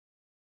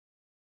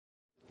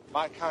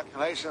my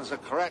calculations are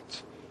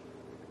correct,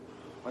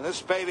 when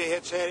this baby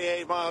hits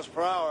 88 miles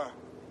per hour,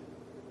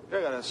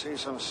 you're gonna see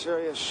some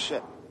serious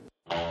shit.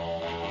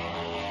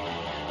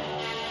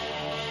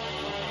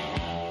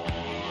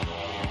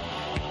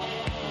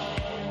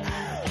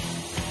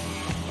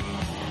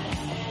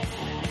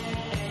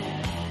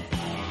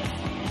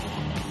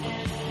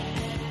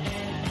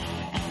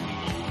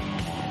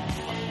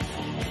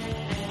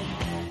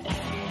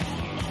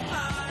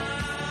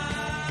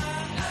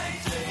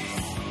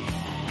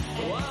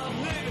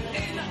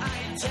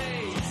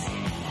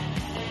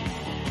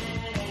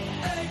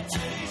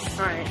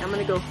 Alright, I'm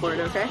gonna go for it,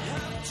 okay?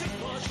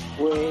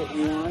 Wait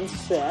 1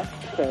 sec,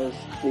 because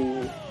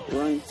the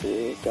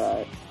run-through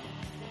got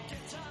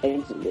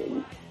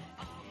exited.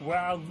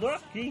 Wow,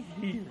 looky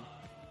here.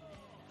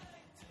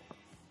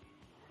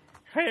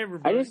 Hey,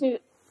 everybody. I just need...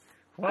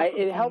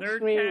 it helps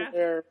Nerdcast. me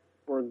where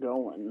we're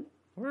going.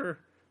 We're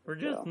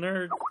just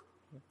nerds.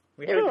 There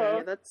we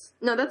go.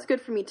 Yeah, that's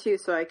good for me too,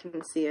 so I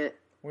can see it.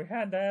 We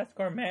had to ask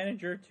our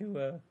manager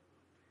to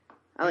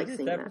I like do this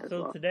seeing that as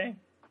episode well. today.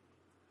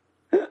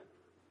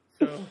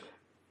 So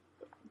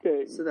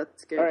Okay. So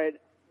that's good. All right.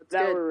 That's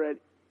Now good. we're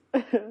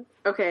ready.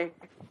 Okay.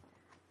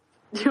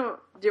 Do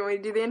you want me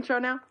to do the intro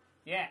now?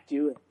 yeah.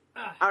 Do it.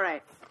 All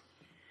right.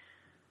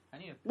 I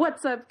need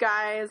What's up,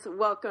 guys?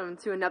 Welcome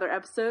to another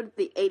episode of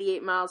the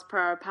 88 Miles Per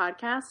Hour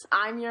podcast.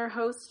 I'm your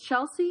host,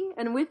 Chelsea,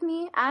 and with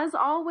me, as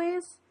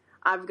always,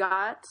 I've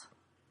got...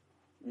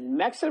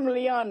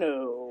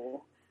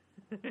 Maximiliano.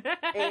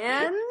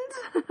 And...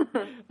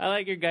 I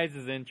like your guys'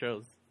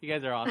 intros. You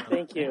guys are awesome.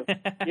 Thank you.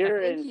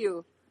 You're Thank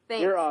you.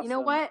 Thanks. You're awesome. You know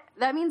what?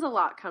 That means a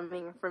lot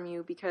coming from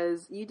you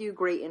because you do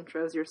great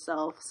intros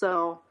yourself.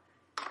 So,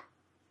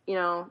 you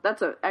know,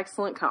 that's an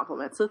excellent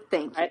compliment. So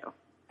thank you.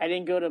 I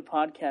didn't go to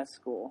podcast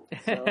school.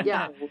 So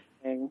Yeah.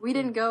 We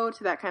didn't go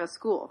to that kind of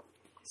school.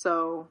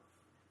 So,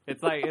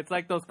 It's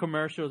like those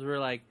commercials where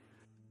it's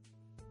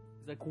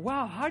like,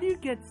 wow, how do you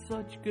get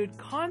such good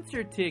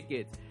concert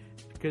tickets?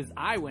 Because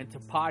I went to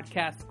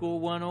Podcast School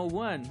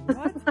 101.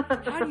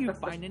 What? How do you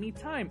find any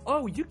time?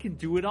 Oh, you can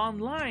do it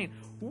online.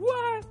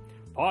 What?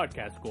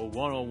 Podcast School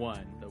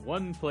 101, the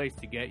one place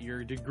to get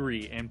your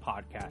degree in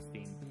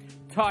podcasting.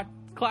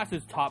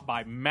 Classes taught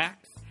by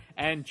Max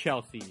and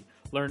Chelsea.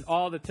 Learn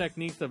all the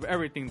techniques of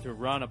everything to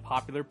run a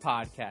popular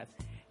podcast.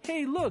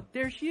 Hey, look,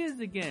 there she is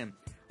again.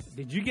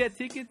 Did you get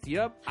tickets?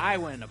 Yup, I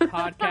went to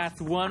Podcast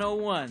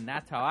 101.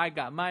 That's how I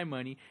got my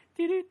money.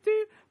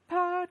 Do-do-do,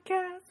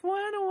 Podcast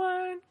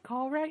 101.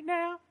 Call right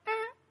now.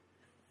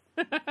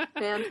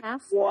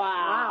 fantastic.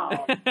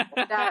 Wow.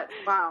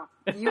 Wow.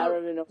 I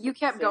don't even know You what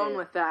kept to going say.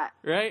 with that.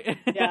 Right?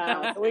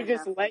 Yeah, we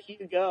just let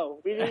you go.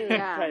 We didn't even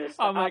Yeah. try to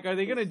stop. I'm like, are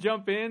they going to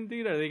jump in,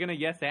 dude? Are they going to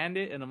yes and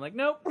it? And I'm like,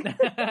 nope.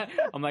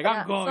 I'm like,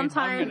 Yeah, I'm going.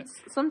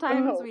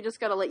 sometimes No. we just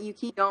gotta let you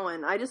keep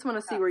going. I just want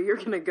to see where you're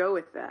gonna go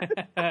with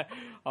that.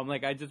 I'm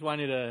like, I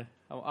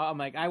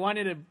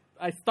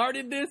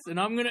started this and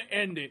I'm going to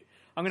end it.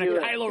 I'm going Do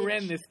to it. Kylo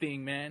Ren this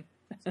thing, man.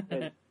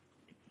 Go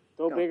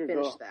Don't big or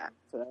finish go. that.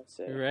 So that's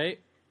it. Right?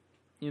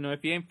 You know,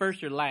 if you ain't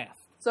first, you're last.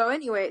 So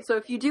anyway,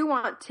 if you do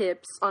want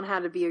tips on how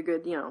to be a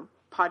good,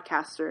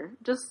 podcaster,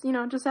 just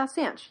ask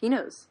Sanch. He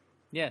knows.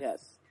 Yes.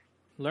 Yes.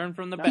 Learn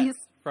from the He's-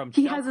 best. From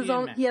He Chelsea has his and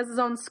own. Matt. He has his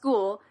own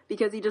school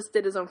because he just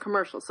did his own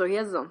commercial. So he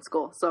has his own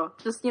school. So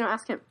just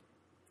ask him.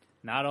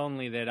 Not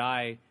only did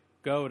I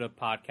go to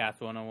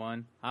Podcast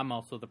 101, I'm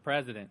also the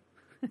president.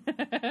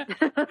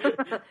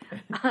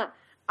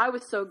 I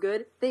was so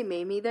good, they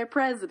made me their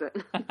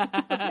president.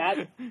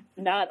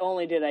 Not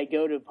only did I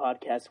go to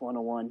Podcast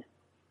 101,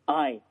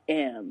 I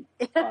am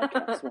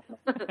Podcast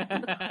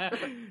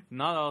 101.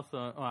 Not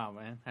also. Wow,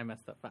 man, I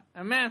messed up.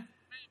 I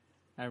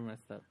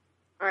messed up.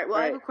 All right. Well,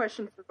 I have a Right.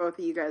 question for both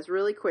of you guys,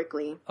 really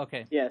quickly.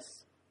 Okay.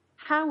 Yes.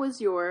 How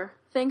was your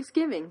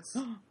Thanksgivings?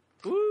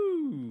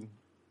 Woo!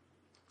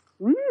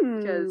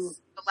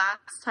 Because the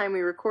last time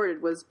we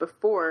recorded was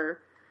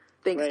before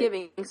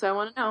Thanksgiving, so I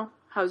want to know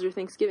how's your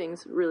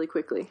Thanksgivings, really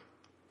quickly.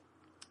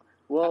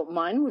 Well,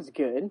 mine was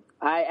good.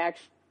 I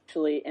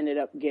actually ended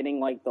up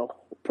getting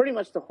pretty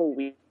much the whole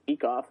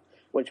week off,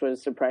 which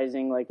was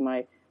surprising. Like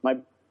my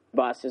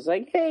boss is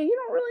like, "Hey, you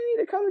don't really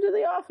need to come to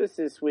the office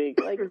this week.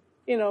 Like,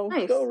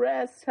 Nice. go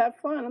rest, have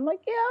fun." I'm like,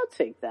 "Yeah, I'll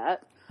take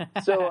that."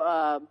 So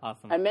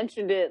Awesome. I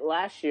mentioned it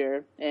last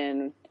year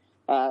and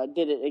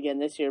did it again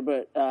this year,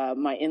 but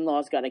my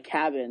in-laws got a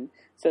cabin,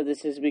 so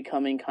this is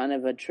becoming kind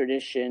of a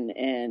tradition.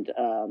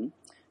 And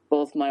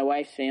both my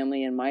wife's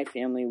family and my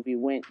family, we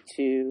went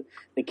to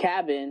the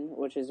cabin,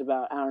 which is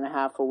about an hour and a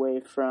half away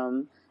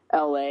from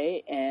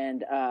LA,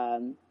 and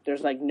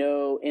there's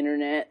no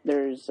internet,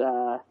 there's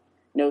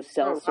no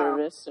cell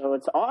service, so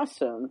it's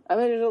awesome. I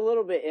mean, there's a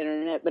little bit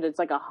internet, but it's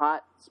like a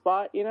hot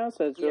spot,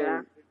 so it's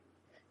really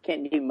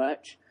can't do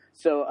much.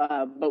 So,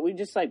 but we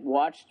just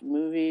watched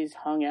movies,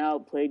 hung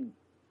out, played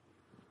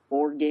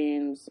board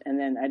games, and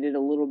then I did a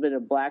little bit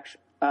of Black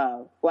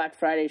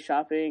Friday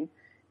shopping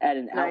at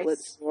an outlet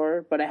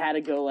store, but I had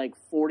to go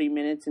 40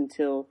 minutes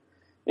into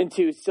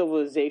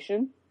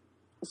Civilization,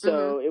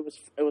 so it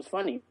was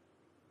funny.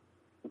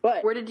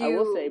 But Where did I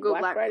will you say, go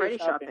Black Friday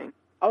shopping?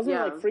 I was in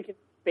Yeah. like freaking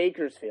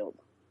Bakersfield.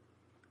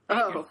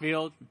 Oh,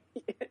 Bakersfield.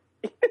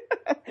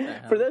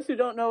 For those who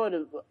don't know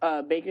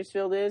what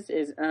Bakersfield is,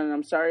 and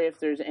I'm sorry if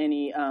there's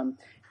any of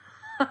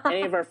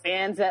our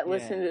fans that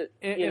listen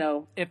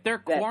to, if they're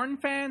corn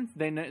fans,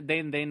 they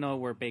know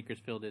where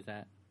Bakersfield is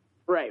at.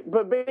 right.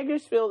 But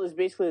Bakersfield is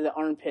basically the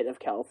armpit of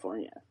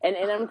California, and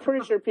I'm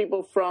pretty sure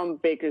people from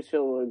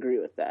Bakersfield will agree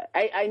with that.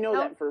 I know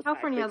that for a fact.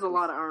 California has a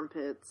lot of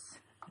armpits.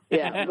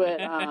 Yeah,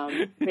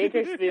 but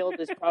Bakersfield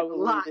is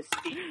probably the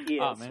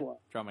stinkiest one.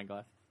 Drop my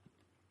glass.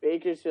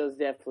 Bakersfield is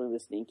definitely the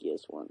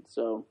stinkiest one.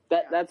 So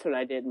that's what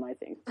I did in my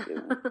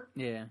Thanksgiving.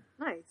 Yeah.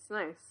 Nice.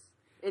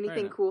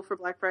 Anything enough. cool for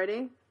Black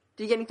Friday?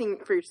 Did you get anything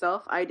for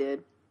yourself? I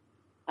did.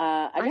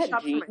 I got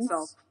shopped jeans. for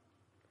myself.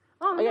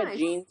 Oh, I nice. got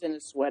jeans and a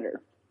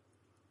sweater.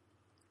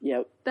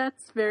 Yep.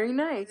 That's very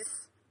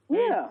nice.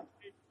 Yeah,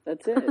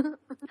 that's it.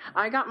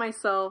 I got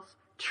myself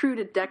True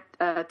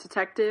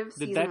Detective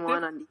season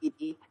 1 on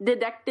DVD.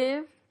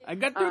 Detective. I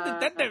got through the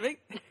detective.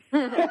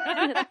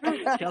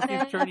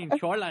 Chelsea's turning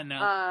Chola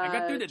now. I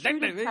got through the True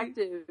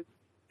detective.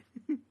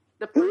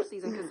 The first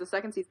season, because the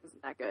second season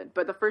isn't that good,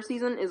 but the first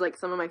season is like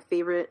some of my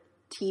favorite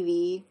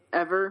TV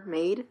ever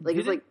made. Like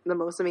it's like the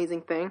most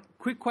amazing thing.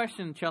 Quick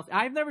question, Chelsea.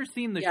 I've never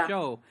seen the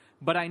show,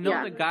 but I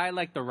know the guy,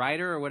 like the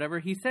writer or whatever.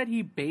 He said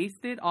he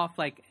based it off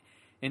like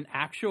an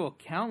actual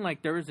account.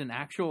 Like there was an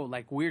actual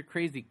like weird,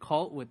 crazy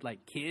cult with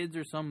like kids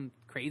or some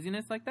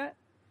craziness like that.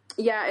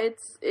 Yeah,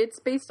 it's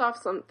based off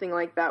something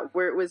like that,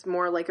 where it was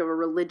more like of a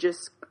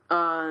religious,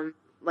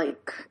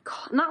 like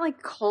not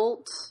like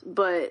cult,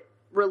 but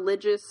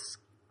religious.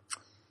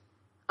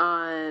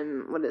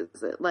 What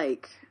is it,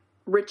 like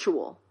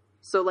ritual?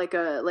 So like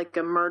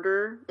a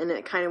murder, and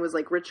it kind of was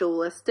like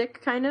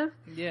ritualistic, kind of.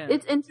 Yeah,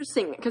 it's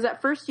interesting because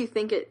at first you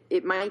think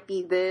it might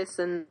be this,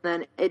 and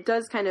then it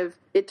does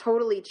it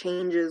totally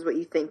changes what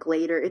you think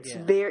later. It's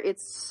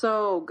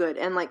so good,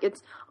 and like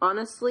it's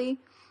honestly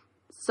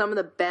some of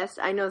the best.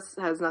 I know this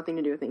has nothing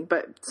to do with things,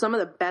 but some of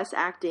the best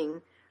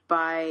acting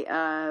by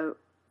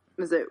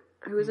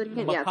who is it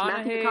again? Yeah, it's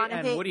Matthew McConaughey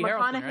and Woody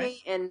Harrelson, right?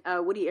 and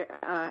Woody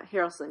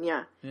Harrelson.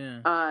 Yeah.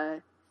 Yeah.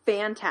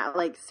 Fantastic.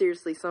 Like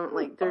seriously,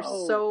 they're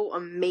so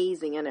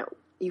amazing in it.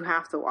 You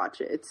have to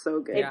watch it. It's so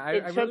good. Yeah,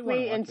 it I took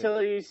really me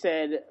until you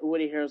said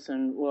Woody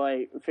Harrelson. Well,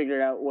 I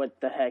figured out what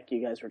the heck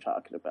you guys were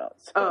talking about.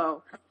 So.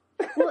 Oh.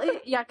 Well,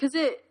 because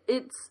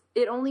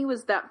it only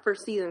was that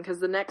first season, because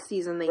the next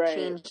season they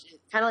changed it,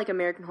 kind of like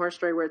American Horror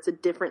Story, where it's a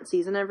different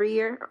season every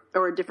year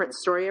or a different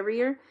story every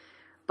year.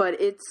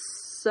 But it's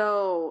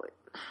so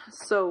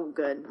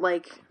good,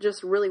 like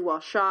just really well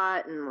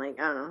shot, and like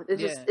I don't know,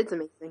 it's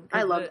amazing.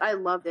 I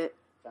loved it.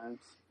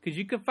 Because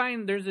you could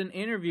find there's an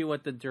interview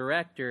with the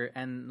director,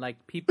 and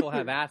like people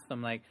have asked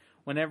him, like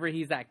whenever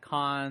he's at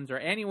cons or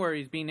anywhere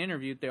he's being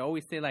interviewed, they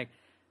always say like,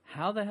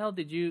 how the hell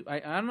did you, I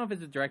don't know if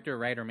it's a director or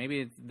writer,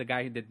 maybe it's the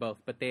guy who did both,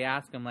 but they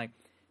ask him like,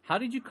 how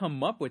did you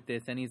come up with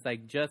this? And he's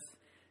like, just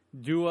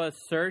do a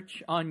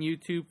search on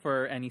YouTube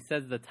and he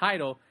says the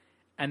title,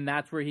 and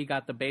that's where he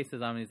got the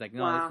basis on it. He's like,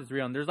 no, This is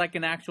real. And there's like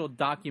an actual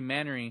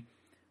documentary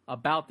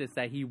about this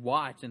that he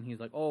watched, and he's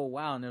like, oh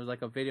wow, and there was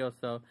like a video,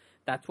 so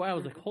that's why I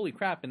was like, holy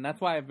crap, and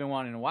that's why I've been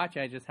wanting to watch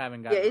it. I just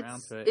haven't gotten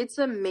around to it. It's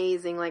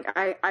amazing. Like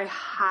I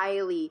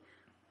highly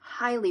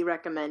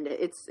recommend it.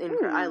 It's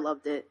incredible. I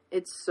loved it.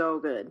 It's so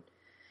good.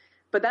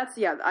 But that's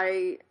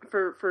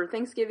for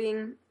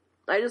Thanksgiving,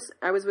 I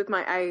was with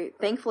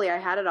thankfully I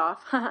had it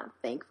off.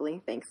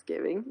 Thankfully,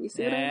 Thanksgiving. You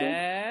see what I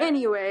did?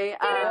 Anyway,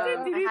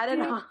 I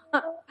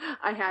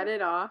had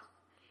it off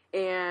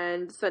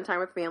and spent time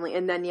with family.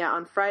 And then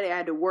on Friday I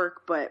had to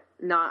work, but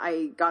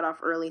I got off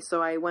early,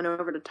 so I went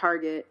over to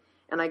Target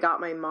and I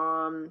got my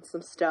mom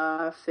some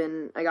stuff,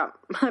 and I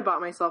bought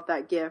myself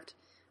that gift.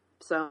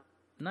 So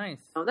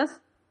nice. Oh, that's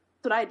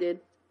what I did.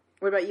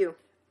 What about you?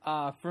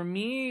 For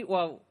me,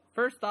 well,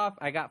 first off,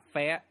 I got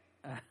fat.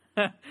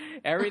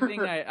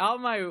 Everything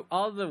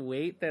all the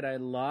weight that I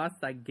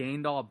lost, I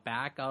gained all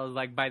back. I was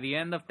like, by the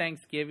end of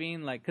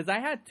Thanksgiving, like, cause I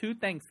had 2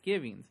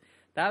 Thanksgivings.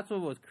 That's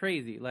what was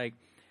crazy. Like,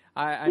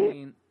 I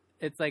mean,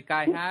 it's like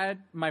I had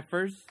my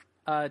first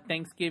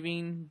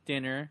Thanksgiving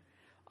dinner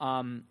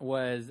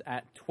was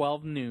at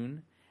 12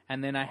 noon,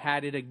 and then I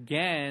had it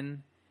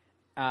again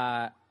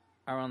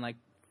around like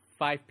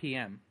 5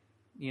 p.m.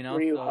 You know,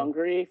 were you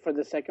hungry for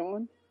the second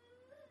one?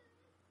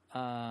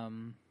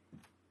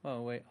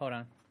 Oh wait, hold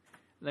on.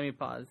 Let me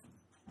pause.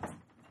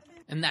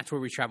 And that's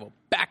where we travel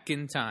back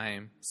in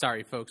time.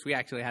 Sorry, folks. We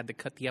actually had to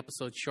cut the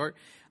episode short.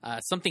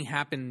 Something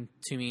happened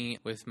to me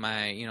with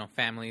my,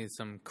 family.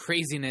 Some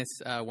craziness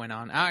went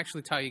on. I'll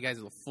actually tell you guys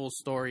the full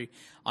story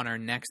on our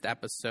next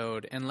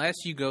episode.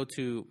 Unless you go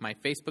to my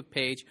Facebook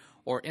page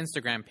or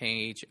Instagram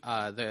page,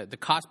 the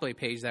cosplay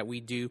page that we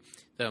do,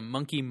 the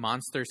Monkey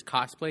Monsters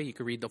cosplay. You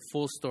can read the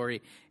full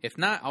story. If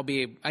not, I'll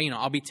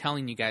be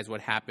telling you guys what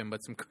happened.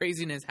 But some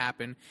craziness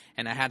happened,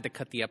 and I had to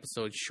cut the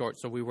episode short,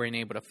 so we weren't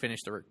able to finish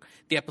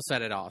the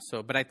episode at all.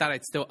 But I thought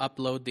I'd still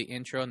upload the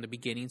intro in the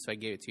beginning, so I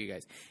gave it to you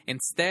guys.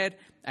 Instead,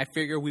 I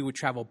figured we would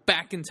travel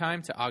back in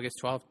time to August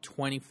 12th,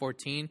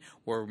 2014,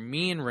 where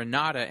me and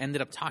Renata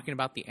ended up talking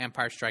about The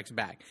Empire Strikes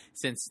Back.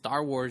 Since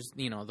Star Wars,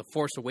 The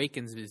Force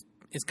Awakens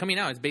is coming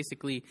out. It's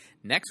basically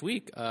next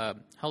week.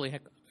 Holy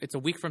heck, it's a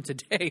week from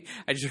today.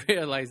 I just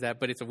realized that,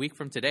 but it's a week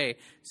from today.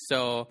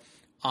 So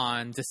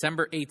on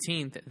December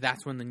 18th,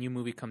 that's when the new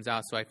movie comes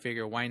out. So I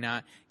figure why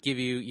not give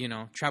you,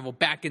 travel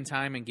back in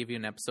time and give you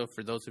an episode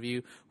for those of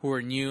you who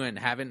are new and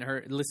haven't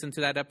listened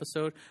to that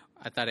episode.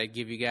 I thought I'd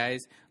give you guys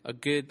a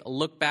good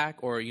look back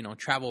or,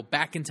 travel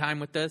back in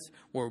time with us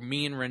where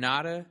me and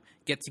Renata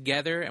get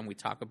together and we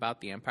talk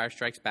about The Empire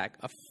Strikes Back,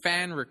 a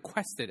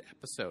fan-requested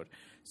episode.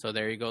 So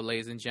there you go,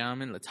 ladies and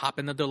gentlemen. Let's hop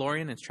in the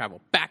DeLorean and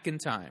travel back in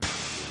time.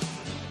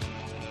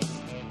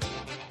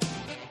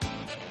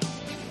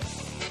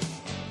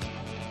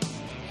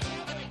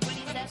 When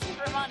he's asking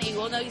for money,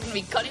 we'll know he's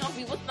going to be cutting off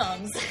people's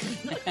thumbs.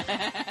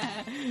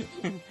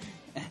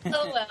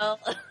 Oh, well.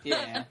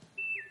 Yeah.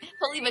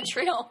 He'll leave a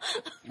trail.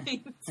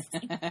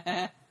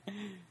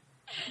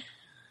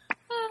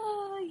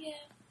 Oh, yeah.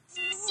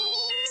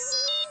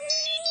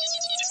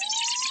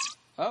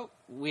 Oh,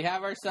 we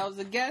have ourselves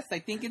a guest. I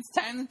think it's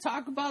time to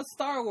talk about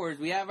Star Wars.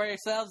 We have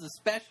ourselves a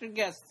special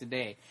guest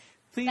today.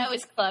 Please, That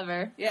was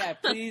clever. yeah,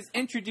 please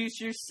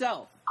introduce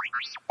yourself.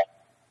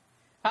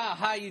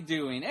 How you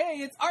doing?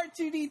 Hey, it's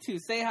R2-D2.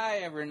 Say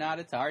hi,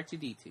 Renata, to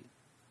R2-D2.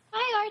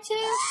 Hi,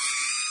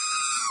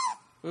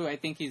 R2. Ooh, I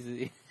think he's...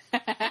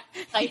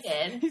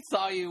 Excited. He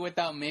saw you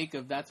without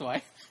makeup, that's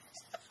why.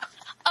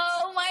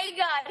 Oh, my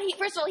God.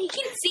 First of all, he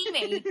can see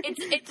me.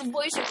 It's a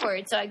voice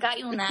record, so I got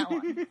you on that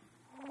one.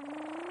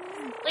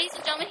 Ladies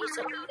and gentlemen, he's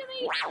so mean to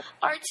me.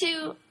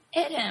 R2,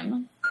 hit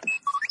him.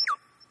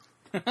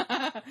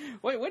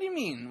 Wait, what do you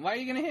mean? Why are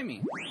you going to hit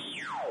me?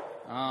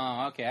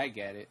 Oh, okay, I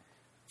get it.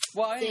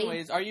 Well,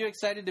 anyways, are you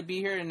excited to be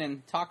here and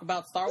then talk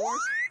about Star Wars?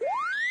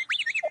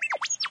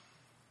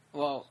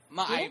 Well,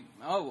 okay.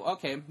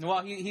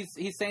 Well,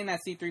 he's saying that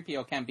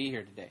C-3PO can't be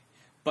here today.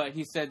 But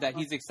he said that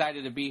he's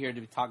excited to be here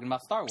to be talking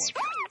about Star Wars.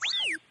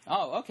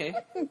 Oh, okay.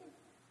 Oh,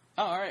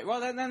 all right.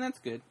 Well, then that's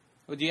good.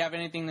 Well, do you have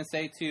anything to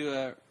say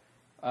to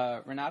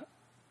Renata?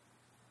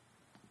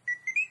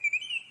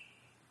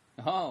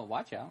 Oh,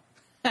 watch out.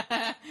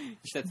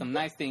 He said some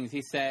nice things.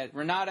 He said,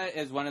 Renata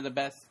is one of the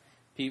best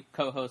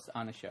co-hosts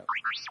on the show.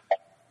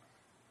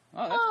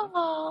 Oh, that's cool.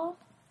 Oh.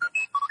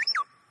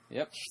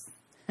 Yep.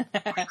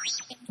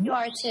 You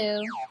are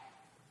too.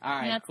 All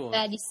right, Not cool.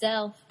 bad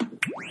yourself. All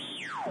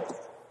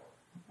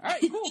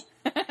right, cool.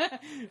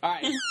 All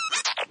right.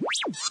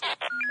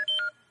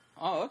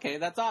 Oh, okay,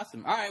 that's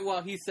awesome. All right,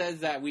 well, he says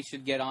that we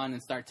should get on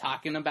and start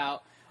talking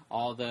about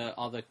all the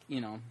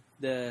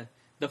the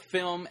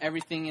film,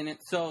 everything in it.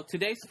 So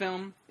today's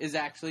film is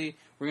actually,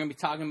 we're going to be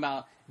talking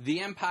about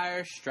The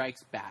Empire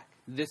Strikes Back.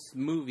 This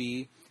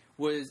movie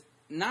was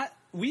not,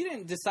 we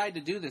didn't decide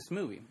to do this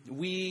movie.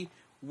 We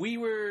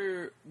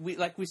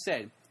like we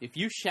said, if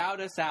you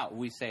shout us out,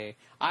 we say,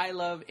 I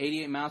love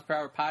 88 Miles Per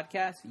Hour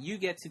podcast, you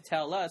get to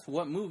tell us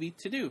what movie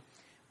to do.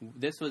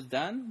 This was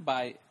done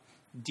by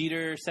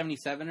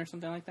Dieter77 or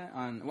something like that.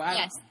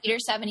 Yes,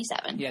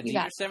 Dieter77. Yeah,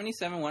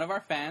 Dieter77, one of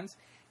our fans,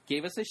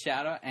 gave us a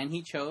shout out, and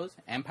he chose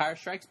Empire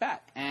Strikes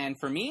Back. And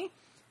for me,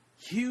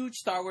 huge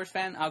Star Wars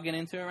fan. I'll get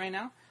into it right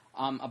now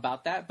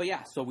about that. But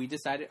yeah, so we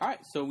decided, all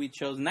right, so we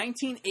chose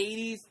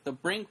 1980s, the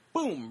brink,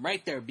 boom,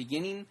 right there,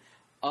 beginning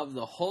of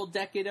the whole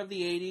decade of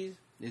the 80s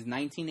is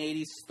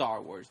 1980s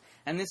Star Wars.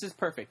 And this is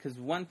perfect, because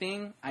one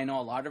thing, I know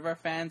a lot of our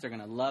fans are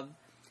going to love,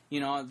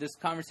 this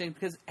conversation,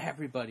 because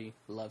everybody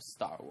loves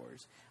Star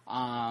Wars.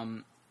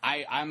 I'm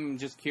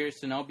just curious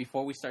to know,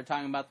 before we start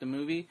talking about the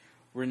movie,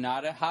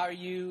 Renata, how are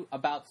you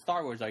about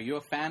Star Wars? Are you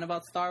a fan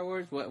about Star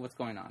Wars? What's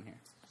going on here?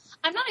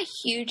 I'm not a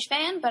huge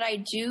fan, but I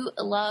do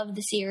love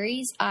the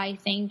series. I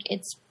think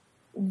it's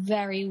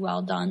very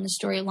well done. The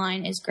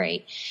storyline is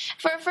great.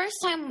 For a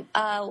person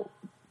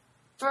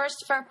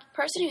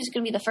who's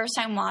going to be the first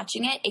time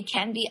watching it, it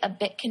can be a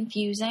bit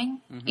confusing,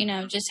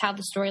 just how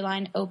the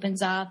storyline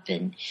opens up.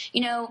 And,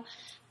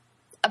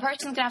 a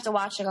person's going to have to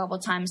watch it a couple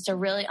times to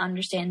really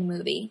understand the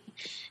movie.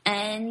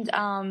 And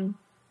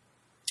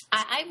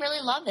I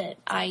really love it.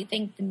 I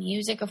think the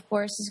music, of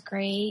course, is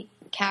great.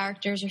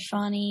 Characters are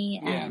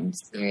funny and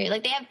serious.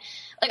 Like, they have,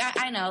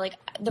 I know,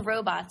 the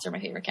robots are my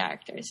favorite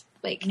characters.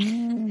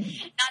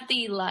 Not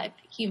the live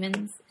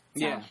humans.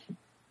 So,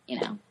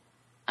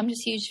 I'm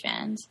just huge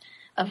fans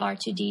of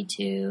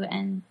R2-D2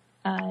 and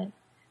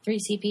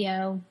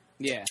 3CPO.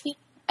 Yeah.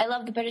 I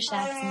love the British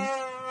accent.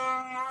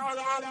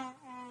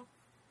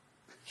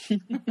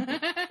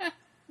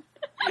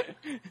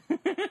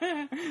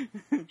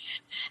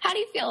 How do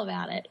you feel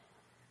about it?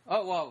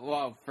 Oh,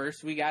 well,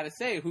 first we gotta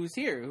say who's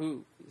here.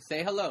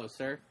 Say hello,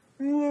 sir.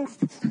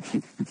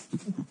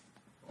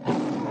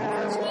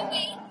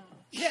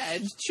 Yeah,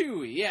 it's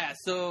Chewie. Yeah,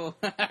 so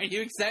are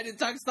you excited to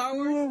talk Star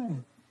Wars?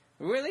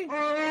 Really?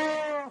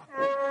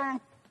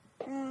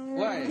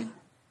 What?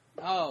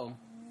 Oh.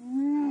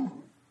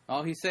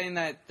 Oh, he's saying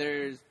that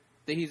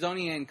he's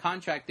only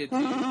contracted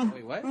to...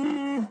 Wait, what?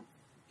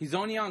 He's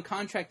only on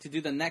contract to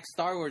do the next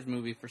Star Wars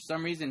movie. For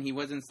some reason, he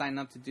wasn't signed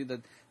up to do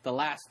the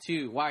last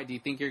two. Why? Do you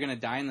think you're going to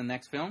die in the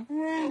next film?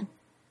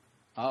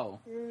 Oh.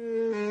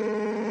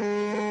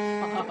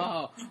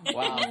 Oh,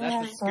 wow,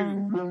 that's a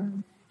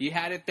scoop. You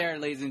had it there,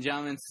 ladies and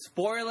gentlemen.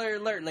 Spoiler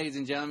alert, ladies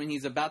and gentlemen.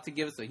 He's about to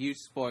give us a huge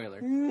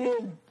spoiler.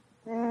 No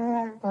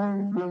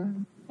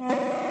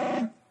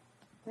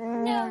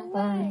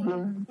way.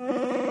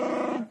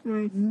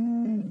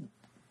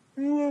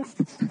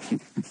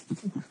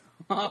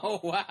 Oh,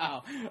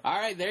 wow. All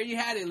right, there you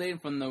had it, ladies.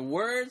 From the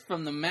words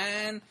from the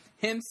man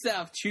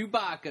himself,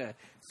 Chewbacca.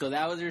 So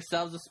that was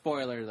yourselves a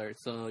spoiler alert.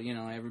 So,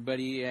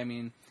 everybody,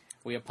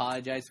 we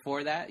apologize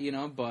for that,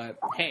 but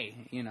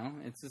hey,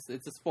 it's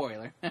a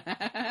spoiler.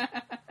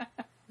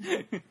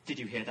 Did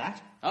you hear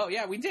that? Oh,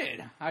 yeah, we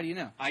did. How do you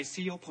know? I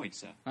see your point,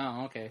 sir.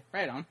 Oh, okay.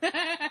 Right on.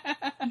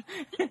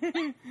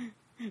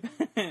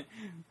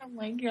 Oh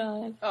my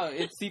god. Oh,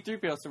 it's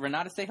C-3PO, so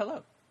Renata, say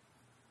hello.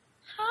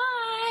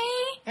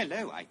 Hi.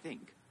 Hello, I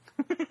think.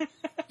 I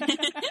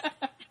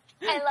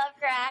love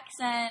your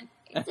accent.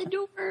 It's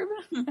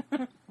adorable.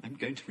 I'm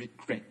going to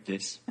regret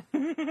this.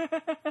 Oh,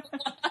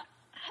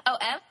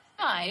 am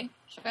I?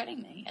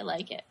 Shredding me. I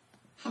like it.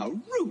 How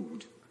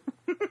rude.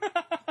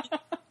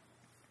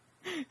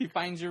 He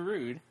finds you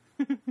rude.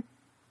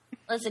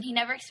 Listen, he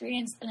never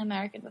experienced an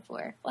American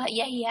before. Well,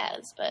 yeah, he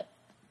has, but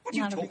What are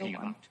you not a real talking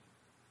one. about?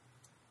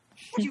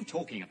 What are you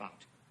talking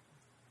about?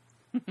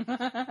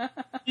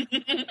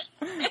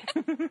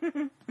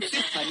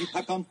 This time you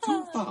have gone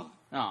too far.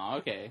 Oh,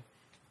 okay.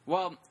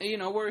 Well,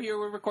 we're here,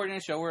 we're recording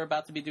a show, we're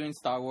about to be doing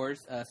Star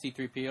Wars,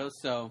 C-3PO,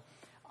 so,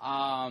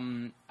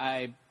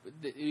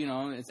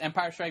 it's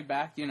Empire Strike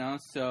Back,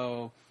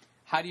 so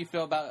how do you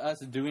feel about us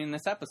doing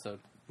this episode?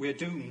 We're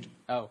doomed.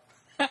 Oh.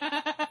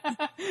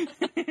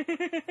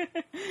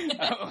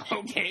 Oh,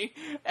 okay.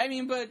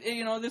 But,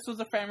 this was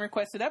a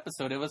fan-requested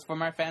episode. It was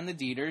from our fan, the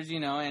Dieters,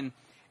 and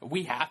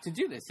we have to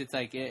do this. It's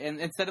like, and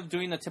instead of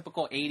doing the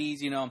typical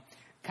 80s,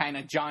 kind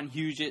of John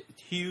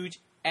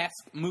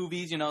Hughes-esque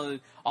movies,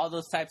 all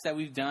those types that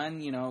we've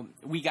done,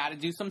 we got to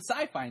do some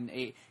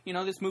sci-fi.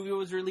 This movie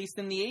was released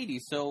in the 80s,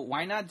 so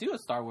why not do a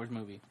Star Wars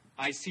movie?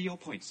 I see your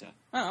point, sir.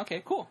 Oh,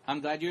 okay, cool. I'm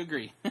glad you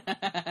agree.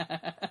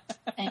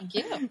 Thank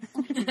you.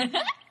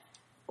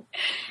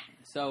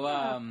 So,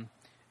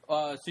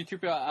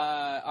 C-3PO,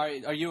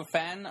 are you a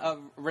fan of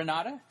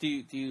Renata? Do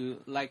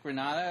you like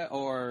Renata,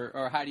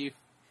 or how do you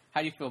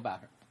feel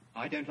about her?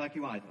 I don't like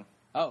you either.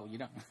 Oh, you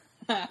don't.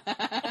 Why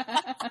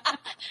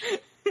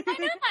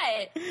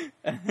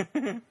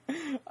not?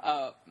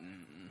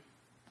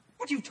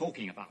 What are you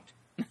talking about?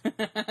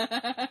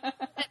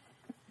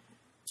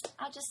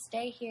 I'll just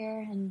stay here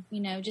and,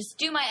 just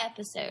do my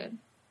episode.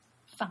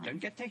 Fine. Don't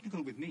get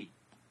technical with me.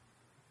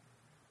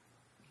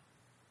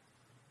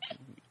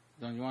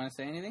 Don't you want to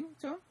say anything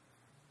to him?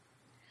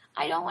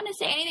 I don't want to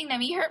say anything to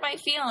him. He hurt my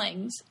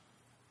feelings.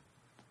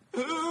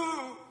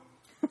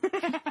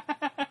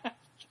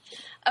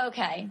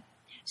 Okay.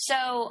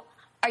 So,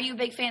 are you a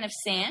big fan of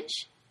Sanj?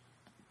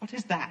 What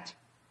is that?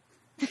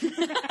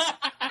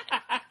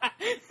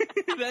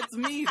 That's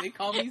me. They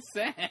call me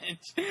Sanj.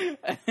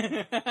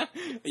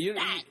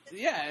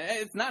 Yeah,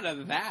 it's not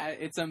a that.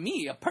 It's a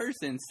me, a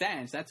person,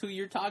 Sanj. That's who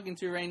you're talking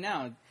to right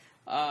now.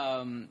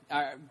 Aren't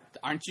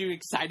you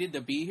excited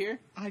to be here?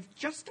 I've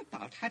just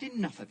about had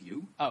enough of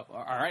you. Oh,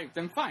 all right,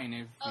 then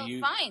fine.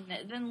 Fine.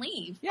 Then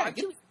leave. Yeah, Part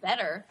 2 is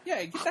better.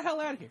 Yeah, get the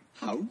hell out of here.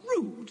 How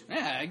rude.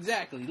 Yeah,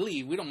 exactly.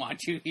 Leave. We don't want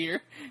you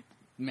here.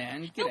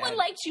 Man, get No out. one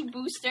likes you,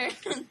 Booster.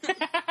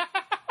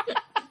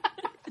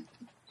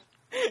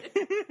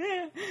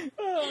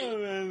 Oh,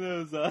 man, that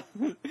was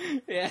awesome.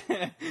 Yeah.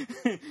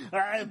 All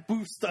right,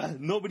 Booster.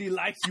 Nobody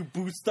likes you,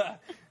 Booster.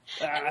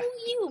 And who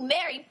you,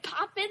 Mary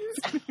Poppins?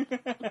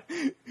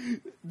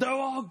 They're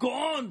all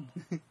gone.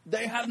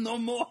 They have no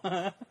more.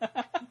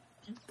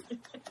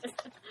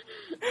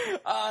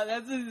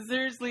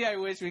 Seriously, I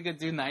wish we could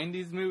do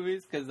 90s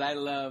movies, because I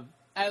love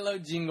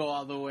Jingle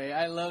All the Way.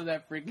 I love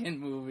that freaking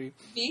movie.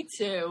 Me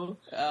too.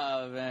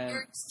 Oh, man.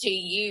 Thanks to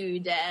you,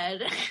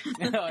 Dad.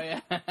 Oh,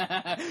 yeah.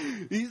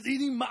 He's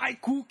eating my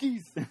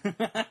cookies.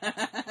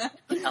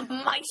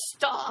 My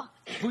star.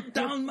 Put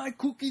down my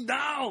cookie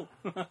now.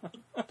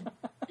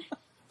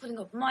 Putting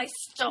up my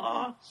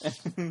star.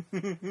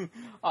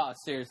 Oh,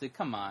 seriously,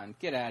 come on.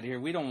 Get out of here.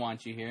 We don't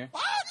want you here. Oh,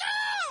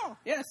 no!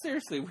 Yeah,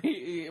 seriously.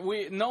 We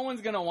no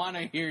one's going to want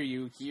to hear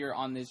you here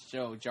on this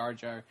show, Jar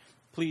Jar.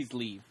 Please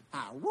leave.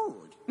 How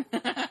rude.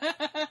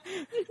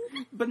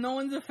 But no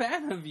one's a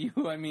fan of you.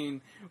 Why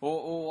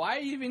are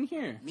you even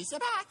here? Mr.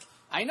 Back,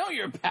 I know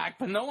you're back,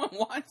 but no one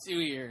wants you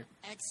here.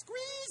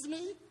 excuse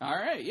me. All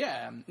right,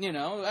 yeah.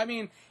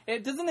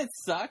 Doesn't it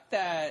suck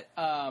that,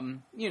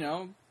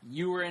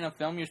 you were in a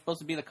film, you're supposed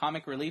to be the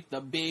comic relief,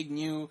 the big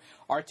new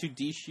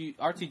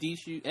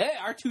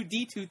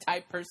R2D2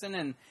 type person,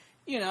 and,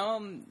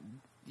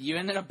 you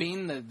ended up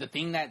being the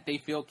thing that they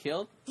feel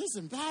killed. It's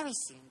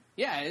embarrassing.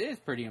 Yeah, it is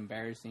pretty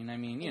embarrassing. I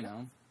mean,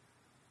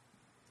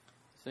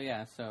 So,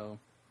 yeah,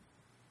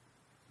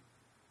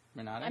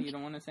 Renata, you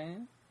don't want to say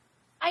anything?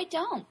 I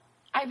don't.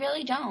 I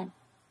really don't.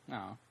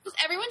 No.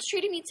 Everyone's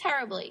treating me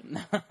terribly.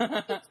 It's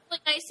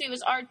really nice it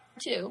was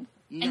R2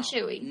 and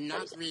Chewie.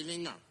 Not really,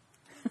 no.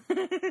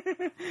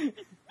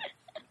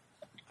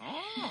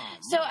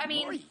 So, I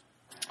mean,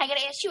 I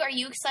gotta ask you, are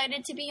you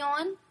excited to be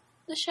on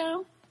the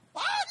show?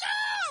 Oh,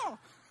 no!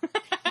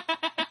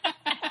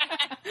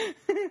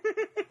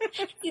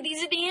 See,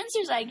 these are the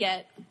answers I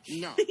get.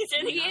 No. These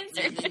are the not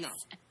answers. Really, no.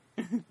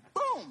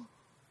 Boom!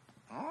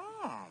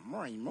 Ah,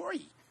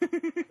 Maury.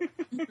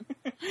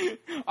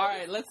 All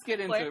right, let's get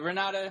into it.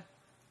 Renata,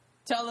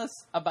 tell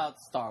us about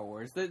Star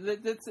Wars.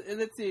 Let's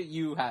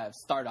you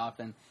start off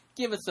and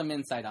give us some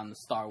insight on the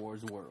Star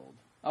Wars world,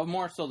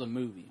 more so the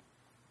movie.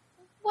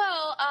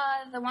 Well,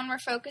 the one we're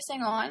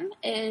focusing on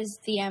is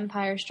The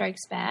Empire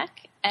Strikes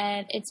Back,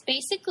 and it's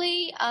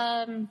basically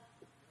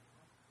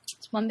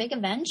it's one big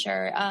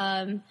adventure.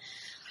 Oh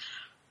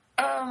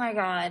my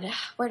God,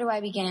 where do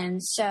I begin?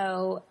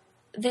 So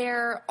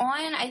they're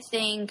on, I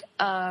think,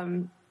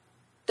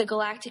 the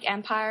Galactic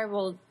Empire.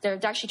 Well, they're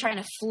actually trying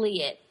to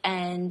flee it,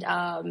 and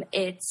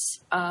it's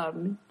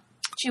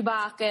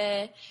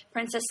Chewbacca,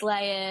 Princess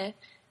Leia.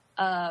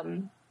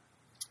 Oh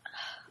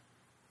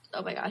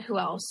my God, who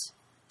else?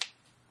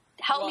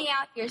 Help me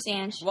out here,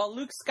 Sanj. Well,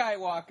 Luke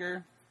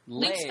Skywalker,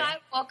 Leia,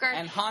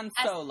 and Han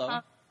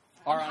Solo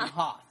are on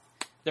Hoth.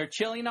 They're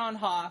chilling on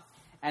Hoth,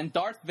 and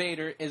Darth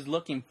Vader is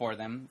looking for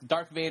them.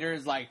 Darth Vader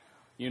is like,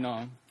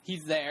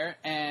 he's there,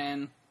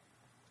 and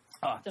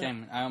oh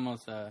damn, I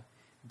almost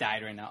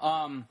died right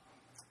now.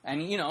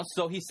 And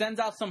so he sends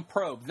out some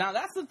probes. Now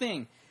that's the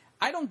thing.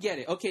 I don't get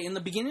it. Okay, in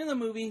the beginning of the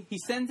movie, he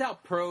sends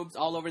out probes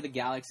all over the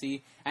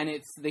galaxy, and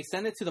they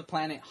send it to the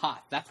planet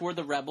Hoth. That's where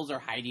the rebels are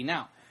hiding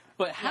out.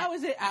 But how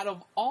is it, out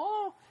of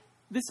all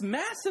this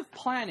massive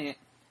planet,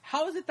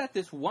 how is it that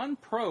this one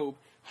probe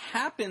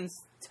happens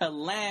to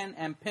land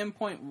and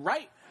pinpoint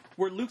right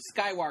where Luke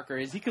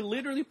Skywalker is? He could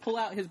literally pull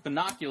out his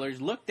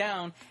binoculars, look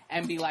down,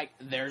 and be like,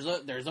 there's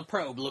a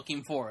probe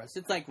looking for us.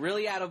 It's like,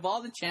 really, out of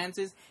all the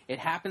chances, it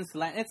happens to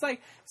land. It's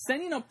like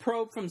sending a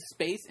probe from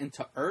space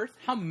into Earth.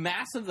 How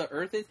massive the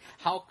Earth is,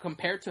 how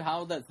compared to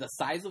how the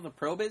size of the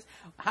probe is.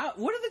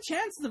 What are the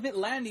chances of it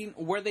landing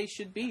where they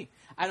should be?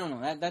 I don't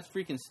know. That's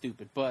freaking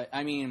stupid. But,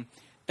 I mean,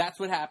 that's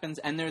what happens,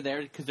 and they're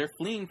there because they're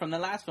fleeing from the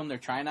last film. They're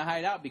trying to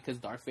hide out because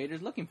Darth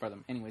Vader's looking for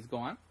them. Anyways, go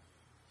on.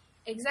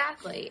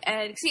 Exactly.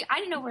 And see, I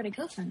didn't know where to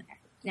go from there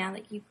now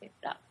that you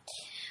picked it up.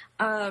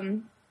 I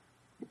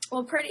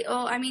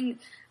mean,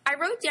 I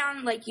wrote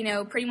down,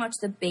 pretty much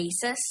the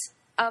basis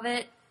of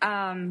it.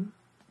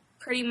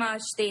 Pretty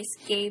much they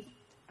escape,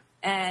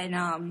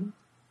 and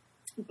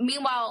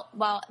meanwhile,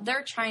 while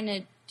they're trying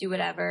to do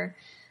whatever,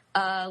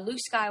 Luke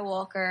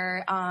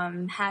Skywalker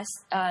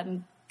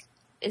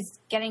is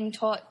getting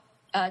taught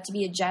to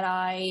be a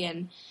Jedi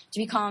and to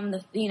become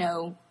the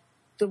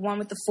one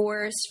with the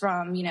Force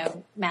from,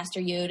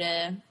 Master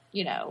Yoda,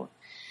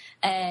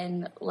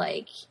 and,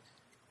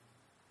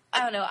 I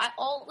don't know,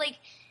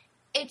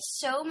 it's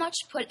so much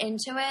put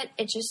into it.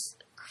 It's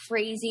just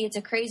crazy. It's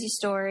a crazy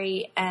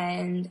story,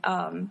 and,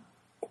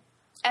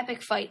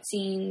 epic fight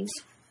scenes,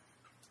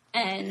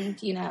 and,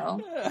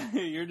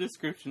 Your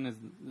description is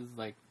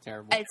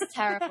terrible. It's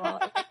terrible.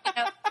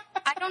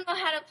 I don't know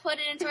how to put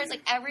it into words.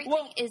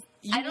 Everything is.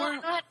 I don't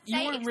know how to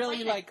say. You weren't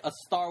really a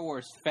Star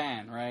Wars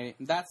fan, right?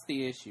 That's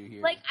the issue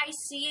here. I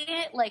see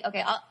it.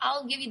 Okay,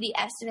 I'll give you the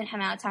estimate how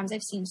many times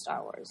I've seen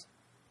Star Wars.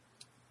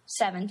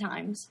 7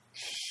 times.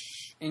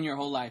 In your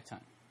whole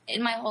lifetime.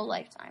 In my whole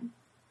lifetime.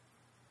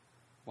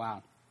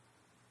 Wow.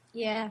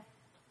 Yeah.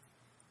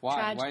 Why?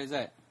 Tragic. Why is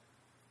that?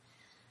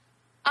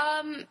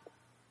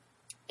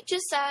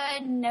 Just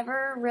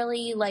never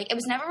really it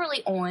was never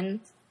really on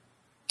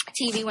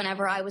TV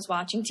whenever I was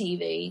watching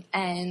TV,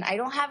 and I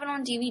don't have it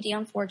on DVD,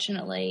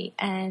 unfortunately.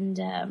 And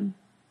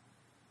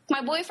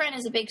my boyfriend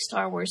is a big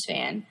Star Wars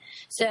fan,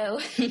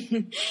 so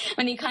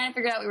when he kind of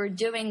figured out we were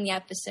doing the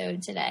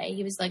episode today,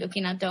 he was like,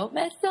 "Okay, now don't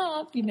mess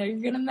up. You're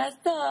gonna mess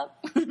up."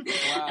 Wow. And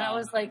I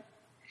was like,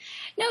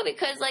 "No,"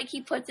 because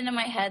he puts into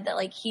my head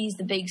that he's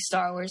the big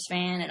Star Wars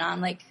fan, and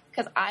I'm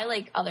because I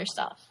like other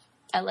stuff.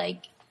 I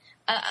like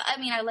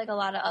a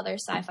lot of other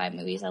sci-fi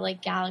movies. I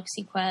like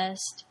Galaxy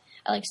Quest.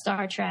 I like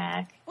Star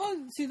Trek. Well,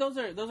 see, those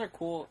are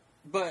cool,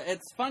 but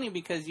it's funny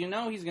because he's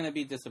going to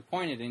be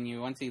disappointed in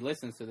you once he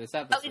listens to this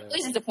episode. Oh,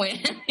 he's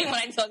disappointed when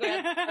I talk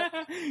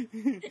about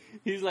it.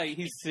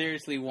 He's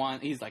seriously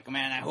he's like,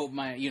 man, I hope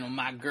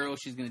my girl,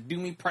 she's going to do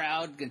me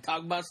proud, going to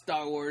talk about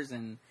Star Wars,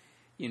 and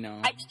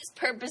I just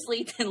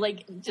purposely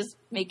just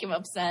make him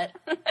upset.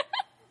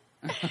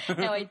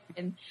 No, I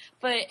didn't,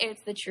 but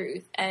it's the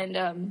truth,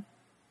 and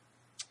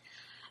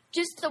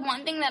just the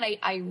one thing that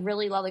I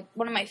really love,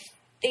 one of my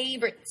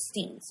favorite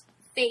scenes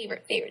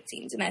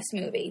in this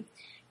movie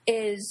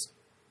is,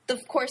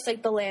 of course,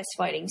 the last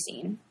fighting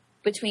scene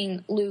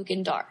between Luke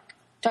and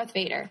Darth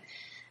Vader.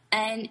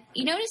 And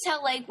you notice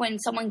how, like, when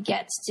someone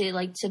gets to,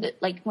 like,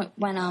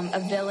 when a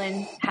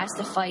villain has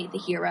to fight the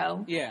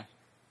hero. Yeah.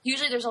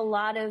 Usually there's a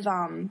lot of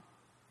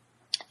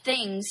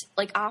things,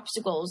 like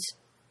obstacles,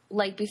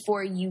 like,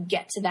 before you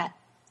get to that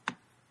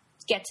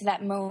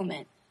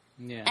moment.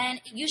 Yeah. And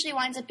it usually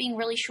winds up being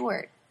really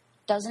short,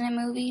 doesn't it, in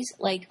movies?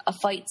 Like, a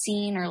fight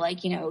scene or,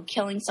 like, you know,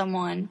 killing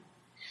someone.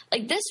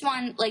 Like, this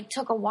one, like,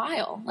 took a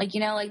while. Like,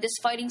 you know, like, this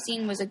fighting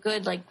scene was a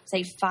good, like,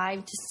 say,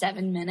 5 to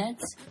 7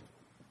 minutes.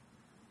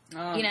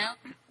 You know?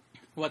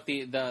 What,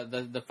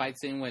 the fight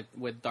scene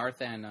with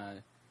Darth and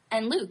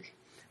Luke.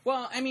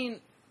 Well, I mean,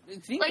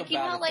 think like, you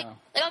know, about it, like,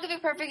 I'll give you a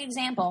perfect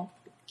example.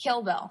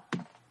 Kill Bill.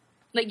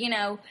 Like, you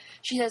know,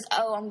 she says,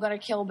 oh, I'm going to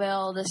kill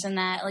Bill, this and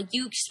that. Like,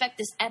 you expect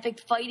this epic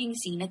fighting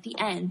scene at the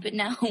end, but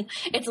no,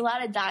 it's a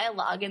lot of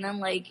dialogue, and then,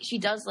 like, she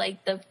does,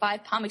 like, the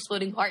 5-palm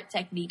exploding heart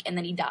technique, and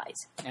then he dies.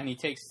 And he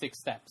takes 6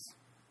 steps.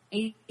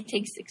 He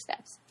takes 6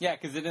 steps. Yeah,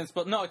 because it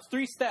didn't no, it's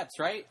 3 steps,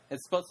 right?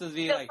 It's supposed to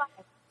be, like...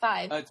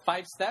 5. It's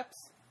 5 steps?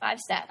 5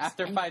 steps.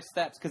 After 5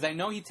 steps, because I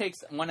know he takes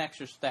 1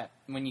 extra step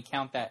when you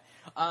count that.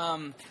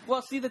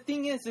 Well, see, the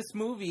thing is, this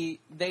movie,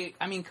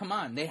 come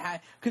on, they had,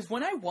 because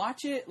when I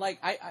watch it, like,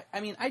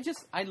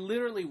 I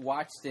literally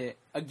watched it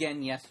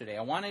again yesterday.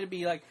 I wanted to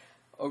be, like,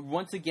 a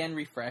once again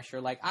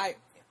refresher. Like,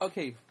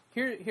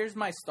 here's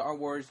my Star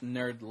Wars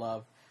nerd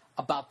love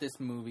about this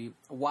movie,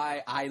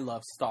 why I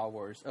love Star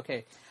Wars.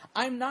 Okay,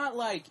 I'm not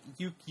like,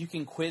 you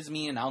can quiz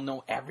me and I'll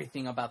know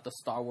everything about the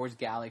Star Wars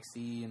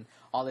galaxy and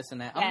all this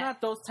and that. I'm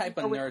not those type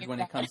of nerd when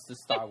it comes to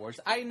Star Wars.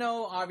 I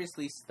know,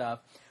 obviously, stuff,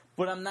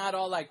 but I'm not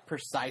all, like,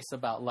 precise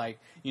about, like,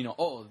 you know,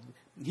 oh,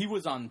 he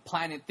was on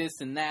planet this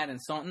and that and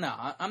so on. No,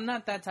 I'm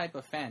not that type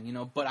of fan, you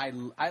know, but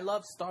I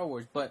love Star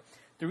Wars. But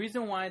the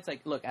reason why it's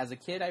like, look, as a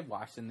kid, I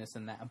watched and this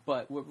and that,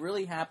 but what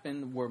really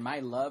happened where my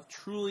love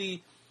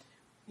truly,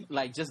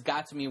 like, just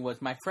got to me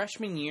was my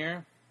freshman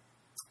year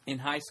in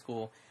high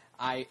school.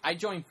 I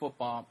joined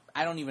football.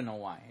 I don't even know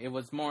why. It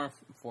was more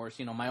forced.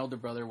 You know, my older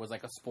brother was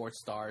like a sports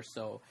star,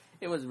 so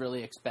it was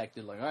really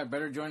expected. Like, oh, I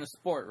better join a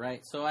sport,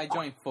 right? So I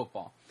joined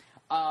football.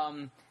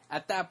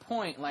 At that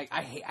point, like,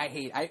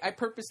 I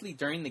purposely,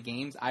 during the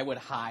games, I would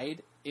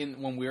hide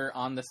when we were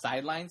on the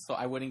sidelines so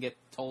I wouldn't get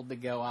told to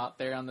go out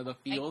there onto the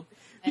field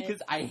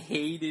because I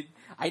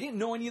didn't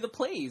know any of the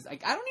plays.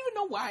 Like, I don't even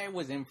know why I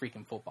was in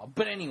freaking football.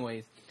 But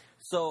anyways,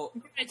 so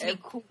it's to be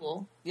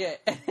cool. Yeah.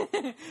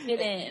 Fit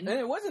in. And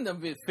it wasn't a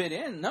bit fit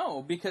in,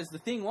 no, because the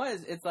thing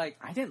was, it's like,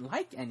 I didn't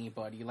like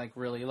anybody, like,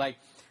 really. Like,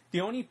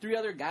 the only 3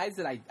 other guys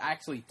that I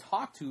actually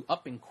talked to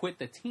up and quit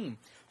the team.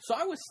 So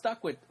I was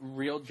stuck with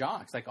real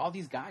jocks, like all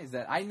these guys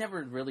that I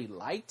never really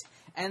liked.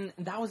 And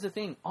that was the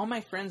thing. All my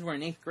friends were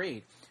in 8th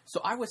grade.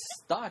 So I was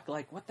stuck,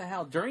 like, what the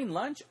hell? During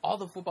lunch, all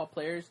the football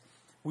players,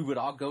 we would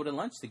all go to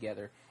lunch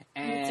together.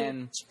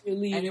 And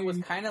it was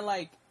kind of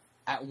like,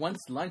 once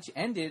lunch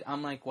ended,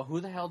 I'm like, well,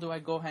 who the hell do I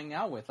go hang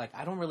out with? Like,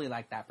 I don't really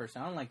like that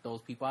person. I don't like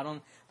those people.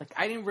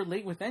 I didn't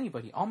relate with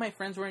anybody. All my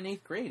friends were in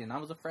 8th grade, and I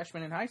was a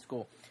freshman in high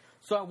school.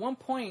 So at one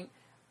point,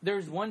 there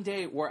was one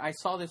day where I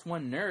saw this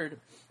one nerd,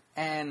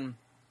 and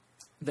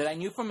that I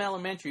knew from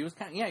elementary. He was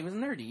he was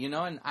nerdy, you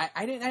know, and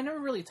I never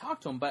really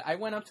talked to him, but I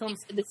went up to him.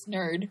 This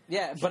nerd.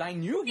 Yeah, but I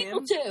knew him.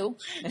 People too.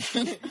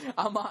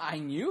 I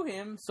knew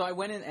him, so I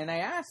went in and I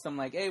asked him,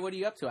 like, hey, what are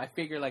you up to? I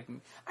figure, like,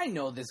 I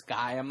know this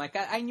guy. I'm like,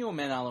 I knew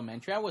him in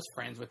elementary. I was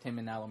friends with him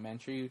in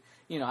elementary.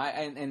 You know,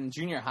 and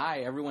junior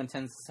high, everyone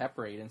tends to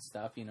separate and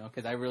stuff, you know,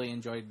 because I really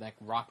enjoyed, like,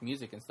 rock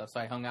music and stuff, so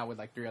I hung out with,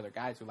 like, 3 other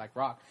guys who like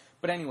rock.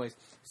 But anyways,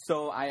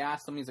 so I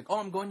asked him, he's like, oh,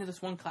 I'm going to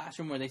this one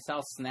classroom where they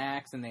sell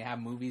snacks and they have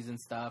movies and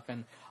stuff,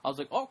 and I was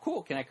like, oh,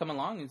 cool, can I come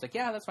along? And he's like,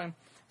 yeah, that's fine.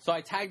 So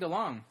I tagged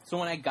along. So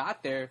when I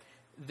got there,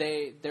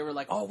 they were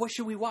like, oh, what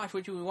should we watch?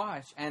 What should we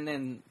watch? And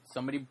then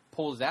somebody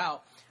pulls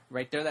out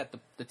right there that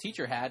the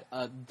teacher had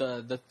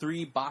the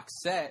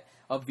 3-box set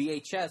of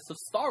VHS of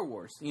Star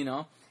Wars, you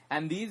know?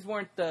 And these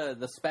weren't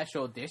the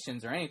special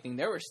editions or anything.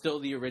 They were still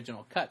the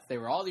original cuts. They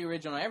were all the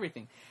original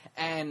everything.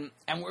 And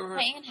we're...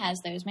 Man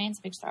has those. Man's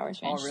a big Star Wars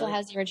fan. Oh, really? Still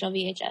has the original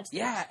VHS.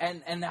 Yeah,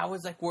 and that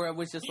was like where I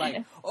was just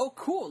like, oh,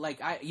 cool. Like,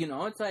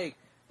 it's like,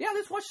 yeah,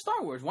 let's watch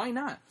Star Wars. Why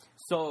not?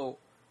 So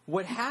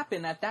what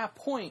happened at that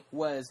point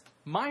was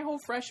my whole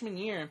freshman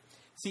year,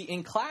 see,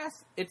 in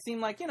class, it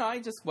seemed like, you know, I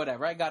just,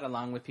 whatever. I got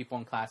along with people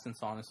in class and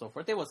so on and so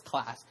forth. It was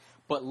class.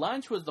 But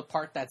lunch was the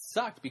part that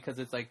sucked because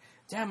it's like,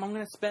 damn, I'm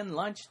going to spend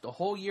lunch the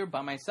whole year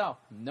by myself.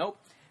 Nope.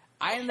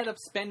 I ended up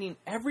spending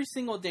every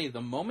single day.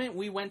 The moment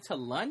we went to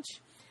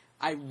lunch,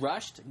 I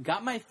rushed,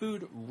 got my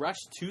food,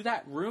 rushed to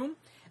that room,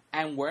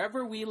 and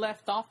wherever we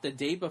left off the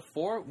day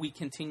before, we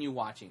continue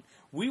watching.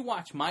 We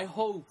watched my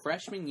whole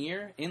freshman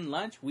year in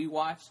lunch. We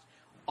watched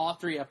all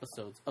 3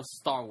 episodes of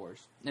Star Wars.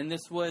 And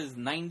this was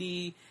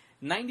 96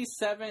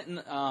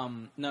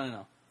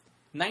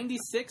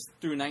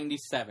 through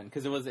 97,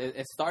 because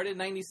it started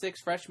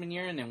 96 freshman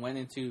year and then went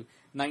into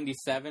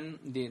 97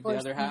 the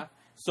other half.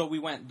 So we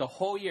went the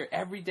whole year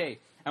every day,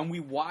 and we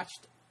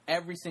watched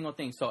every single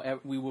thing. So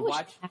we would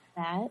watch I had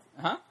that.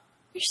 Huh?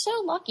 You're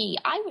so lucky.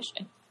 I wish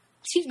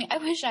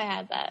I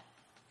had that.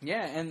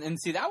 Yeah, and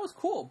see, that was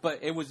cool, but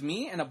it was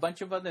me and a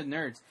bunch of other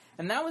nerds.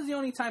 And that was the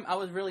only time I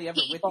was really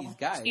ever with these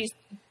guys.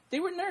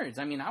 They were nerds.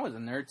 I mean, I was a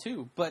nerd,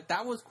 too. But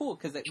that was cool,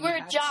 because... You were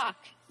a jock.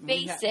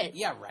 Face it.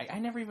 Yeah, right. I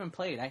never even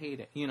played. I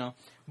hate it, you know.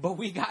 But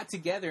we got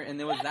together, and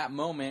there was that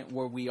moment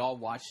where we all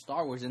watched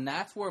Star Wars. And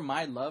that's where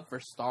my love for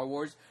Star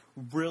Wars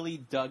really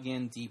dug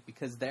in deep.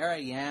 Because there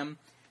I am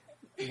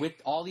with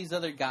all these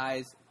other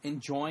guys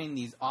enjoying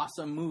these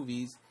awesome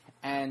movies.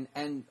 And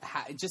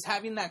just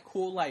having that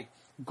cool, like...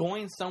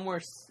 going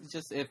somewhere,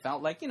 just it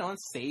felt like, you know,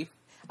 safe.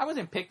 I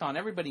wasn't picked on.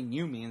 Everybody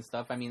knew me and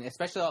stuff. I mean,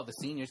 especially all the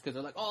seniors, because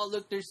they're like, oh,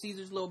 look, there's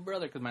Caesar's little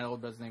brother, because my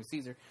older brother's name is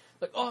Caesar.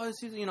 Like, oh, it's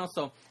Caesar, you know,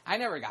 so I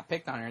never got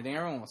picked on or anything.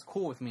 Everyone was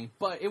cool with me.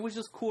 But it was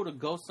just cool to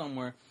go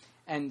somewhere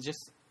and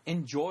just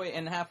enjoy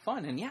and have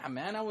fun. And yeah,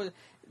 man,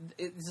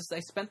 I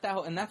spent that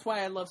whole, and that's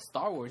why I love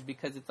Star Wars,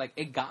 because it's like,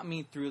 it got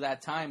me through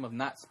that time of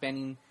not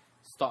spending,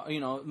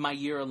 my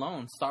year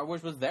alone. Star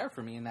Wars was there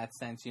for me in that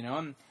sense, you know,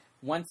 and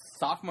once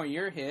sophomore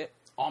year hit,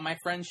 all my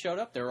friends showed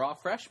up. They were all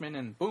freshmen,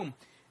 and boom.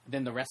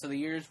 Then the rest of the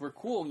years were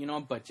cool, you know,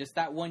 but just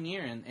that one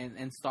year,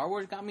 and Star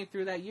Wars got me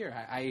through that year.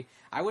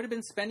 I would have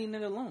been spending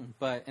it alone,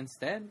 but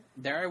instead,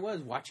 there I was,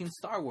 watching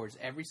Star Wars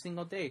every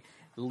single day,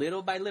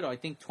 little by little. I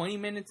think 20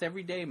 minutes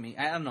every day.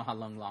 I don't know how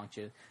long lunch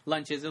is.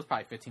 It was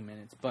probably 15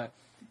 minutes, but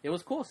it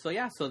was cool. So,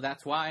 yeah, so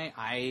that's why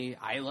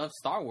I love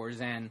Star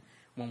Wars, and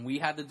when we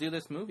had to do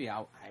this movie,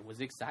 I was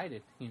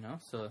excited, you know,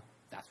 so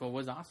that's what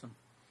was awesome.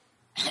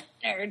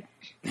 Nerd.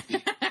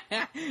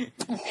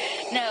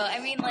 No, I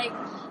mean, like,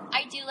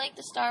 I do like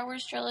the Star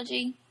Wars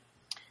trilogy.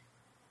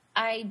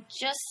 I'm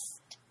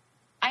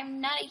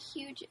not a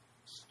huge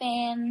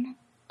fan,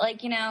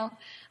 like, you know,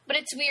 but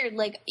it's weird.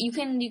 Like,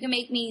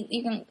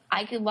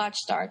 I could watch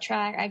Star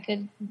Trek, I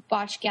could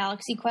watch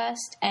Galaxy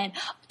Quest, and,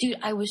 dude,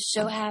 I was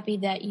so happy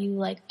that you,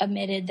 like,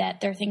 admitted that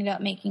they're thinking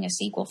about making a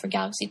sequel for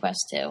Galaxy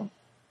Quest 2.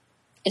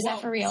 Is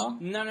that for real?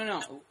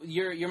 No.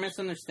 You're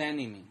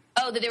misunderstanding me.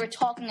 Oh, that they were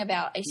talking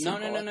about a sequel.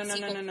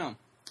 No.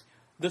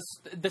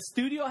 The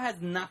studio has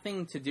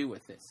nothing to do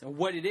with this.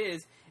 What it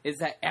is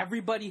that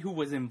everybody who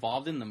was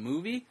involved in the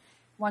movie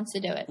wants to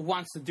do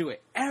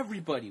it.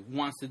 Everybody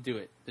wants to do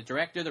it. The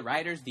director, the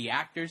writers, the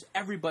actors,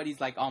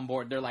 everybody's like on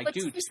board. They're like,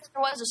 dude, there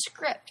was a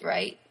script,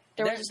 right?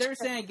 They're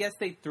saying, I guess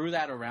they threw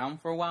that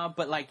around for a while,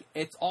 but like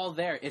it's all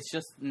there. It's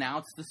just now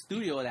it's the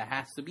studio that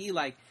has to be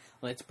like,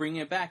 let's bring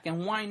it back.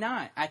 And why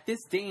not? At this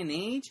day and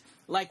age,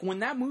 like when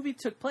that movie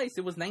took place,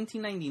 it was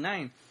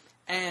 1999,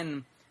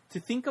 and to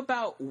think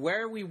about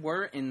where we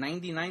were in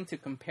 99 to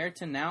compare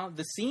to now,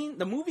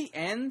 the movie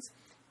ends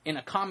in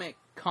a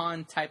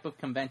Comic-Con type of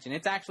convention.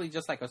 It's actually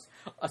just like a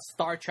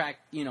Star Trek,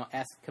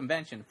 esque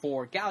convention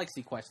for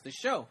Galaxy Quest, the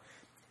show.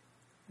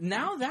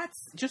 Now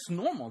that's just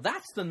normal.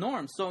 That's the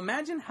norm. So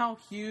imagine how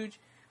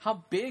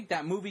big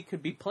that movie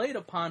could be played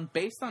upon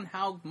based on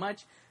how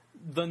much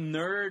the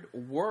nerd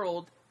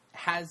world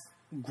has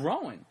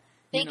grown.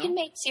 They can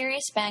make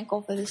serious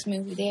bankroll for this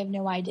movie. They have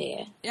no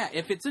idea. Yeah,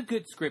 if it's a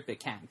good script, it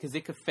can, because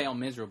it could fail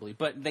miserably.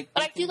 But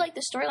I do like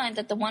the storyline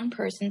that the one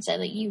person said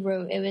that you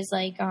wrote. It was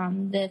like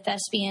the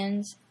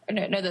thespians,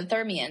 the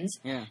Thermians.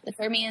 Yeah. The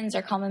Thermians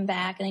are coming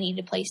back and they need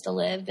a place to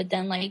live. But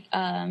then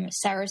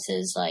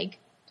Sarris's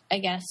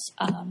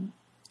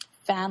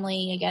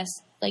family,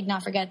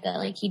 not forget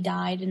that he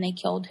died and they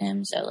killed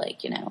him. So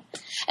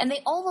and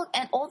they all look,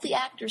 and all the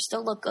actors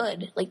still look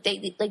good.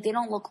 They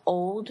don't look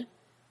old.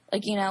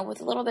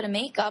 With a little bit of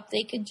makeup,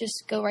 they could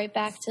just go right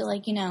back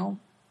to,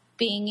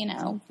 being.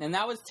 And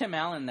that was Tim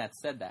Allen that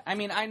said that. I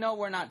mean, I know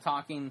we're not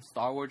talking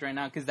Star Wars right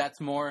now because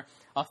that's more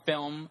a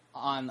film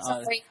on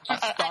a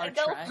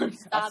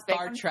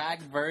Star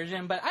Trek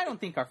version, but I don't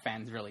think our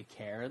fans really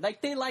care.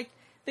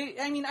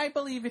 I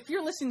believe if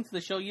you're listening to the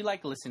show, you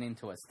like listening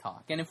to us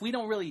talk. And if we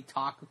don't really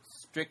talk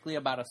strictly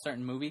about a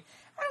certain movie,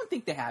 I don't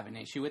think they have an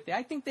issue with it.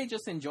 I think they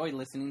just enjoy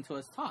listening to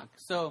us talk.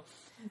 So,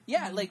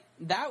 yeah,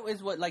 that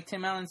is what,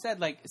 Tim Allen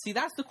said. See,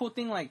 that's the cool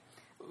thing.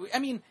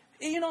 It's in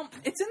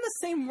the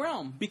same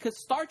realm because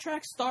Star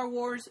Trek, Star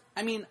Wars,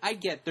 I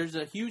get there's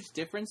a huge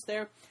difference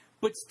there.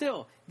 But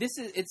still,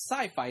 it's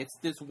sci-fi. It's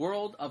this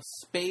world of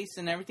space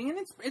and everything. And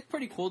it's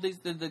pretty cool.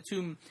 The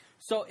two.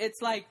 So it's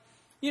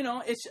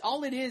it's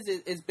all it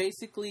is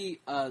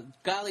basically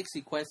Galaxy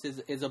Quest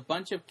is a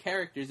bunch of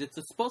characters. It's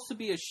supposed to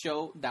be a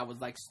show that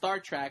was like Star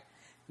Trek,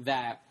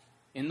 that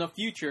in the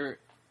future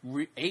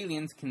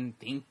aliens can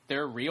think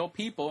they're real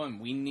people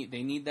and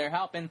they need their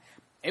help. And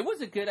it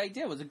was a good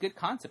idea. It was a good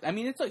concept.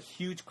 It's a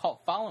huge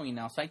cult following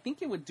now, so I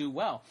think it would do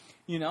well.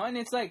 And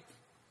it's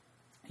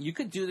you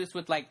could do this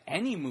with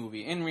any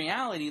movie. In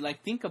reality,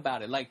 think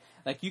about it.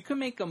 You could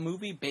make a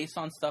movie based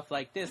on stuff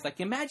like this.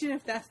 Imagine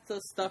if that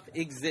stuff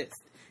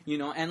exists.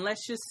 And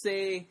let's just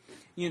say,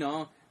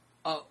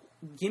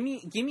 give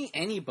me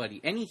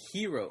anybody, any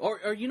hero, or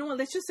what?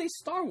 Let's just say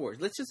Star Wars.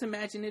 Let's just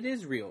imagine it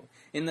is real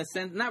in the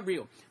sense, not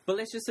real, but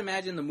let's just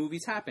imagine the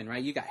movies happen,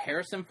 right? You got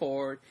Harrison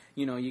Ford,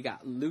 you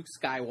got Luke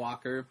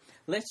Skywalker.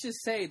 Let's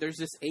just say there's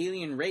this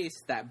alien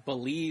race that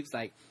believes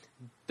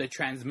the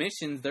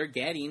transmissions they're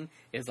getting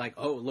is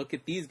oh, look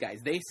at these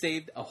guys. They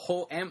saved a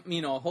whole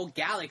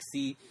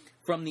galaxy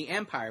from the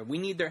Empire. We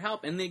need their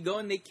help. And they go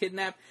and they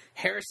kidnap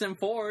Harrison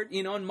Ford,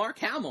 you know, and Mark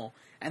Hamill.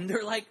 And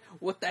they're like,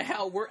 what the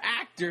hell? We're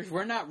actors.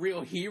 We're not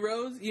real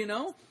heroes, you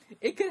know?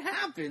 It could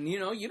happen, you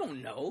know? You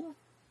don't know.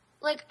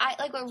 Like,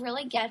 what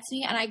really gets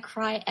me, and I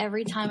cry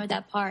every time at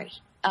that part,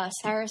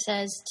 Sarah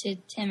says to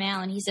Tim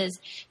Allen, he says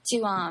to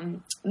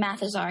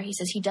Mathazar, he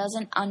says he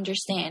doesn't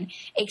understand.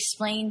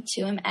 Explain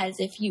to him as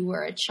if you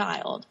were a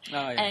child. Oh,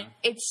 yeah. And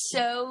it's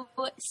so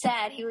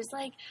sad. He was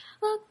like,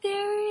 look, there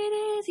it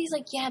is. He's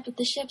like, yeah, but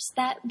the ship's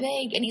that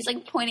big. And he's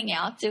like pointing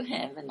out to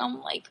him. And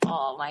I'm like,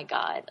 oh my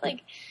God.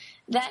 Like,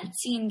 that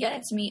scene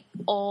gets me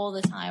all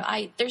the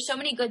time. There's so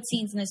many good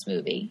scenes in this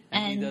movie.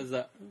 And he does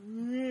the,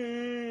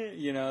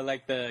 you know,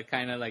 like the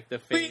kind of like the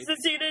face. Please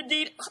succeed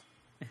indeed.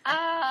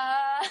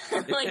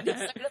 Like they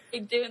started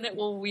like doing that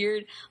little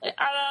weird like,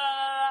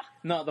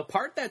 No, the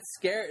part that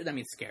scared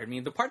me.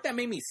 The part that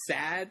made me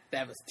sad,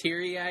 that was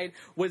teary-eyed,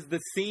 was the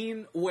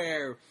scene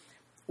where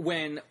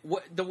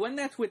the one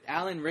that's with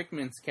Alan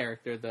Rickman's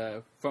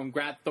character, from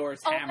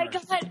Grabthar's Hammer. Oh my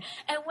God!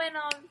 And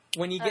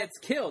when he gets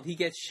killed, he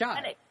gets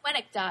shot.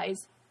 Quennick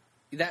dies.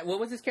 What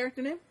was his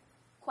character name?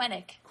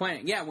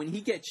 Quennick. Yeah, when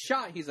he gets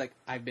shot, he's like,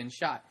 I've been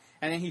shot.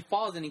 And then he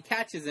falls and he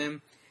catches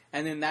him,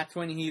 and then that's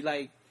when he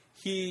like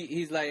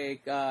he's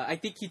like, I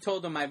think he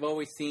told him, I've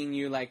always seen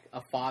you like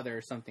a father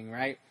or something,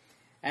 right?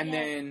 And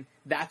then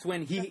that's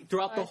when he,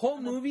 throughout the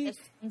whole movie,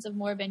 Sons of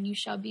Morbin, you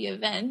shall be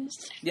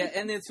avenged. Yeah,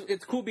 and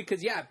it's cool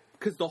because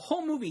the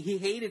whole movie he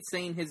hated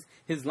saying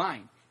his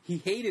line. He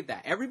hated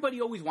that.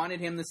 Everybody always wanted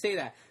him to say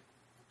that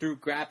through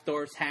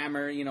Grabthar's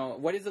hammer. You know,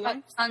 what is the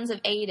line? Sons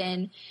of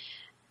Aiden,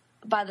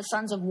 by the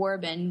Sons of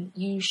Morbin,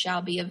 you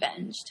shall be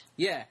avenged.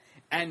 Yeah,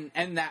 and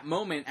that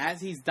moment as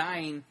he's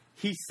dying,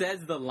 he says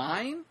the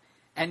line.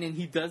 And then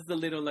he does the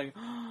little like,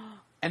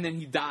 and then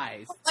he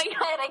dies. Oh my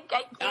God, I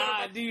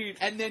get it. Dude.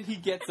 And then he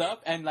gets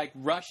up and like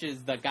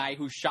rushes the guy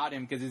who shot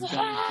him because his gun is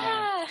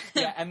jammed.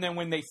 Yeah, and then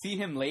when they see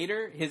him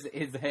later, his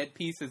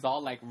headpiece is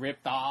all like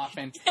ripped off,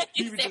 and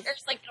his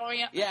hair's like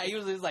going up. Yeah, he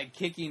was just like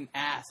kicking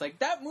ass. Like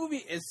that movie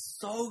is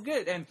so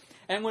good.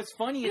 And what's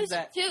funny is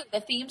that too,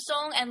 the theme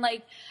song and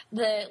like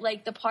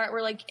the part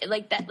where like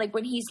that, like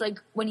when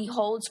he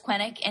holds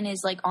Quennick in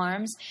his like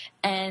arms,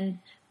 and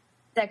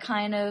that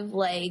kind of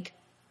like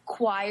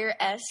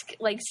choir-esque,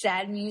 like,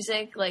 sad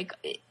music. Like,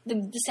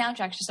 the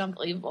soundtrack's just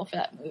unbelievable for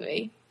that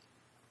movie.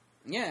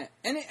 Yeah,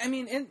 and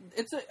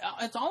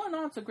it's all in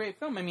all, it's a great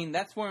film. I mean,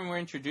 that's when we're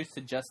introduced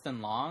to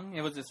Justin Long.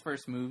 It was his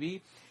first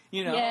movie.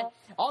 You know,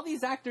 all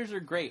these actors are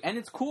great. And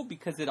it's cool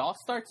because it all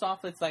starts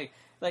off, it's like,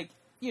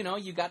 you know,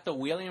 you got the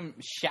William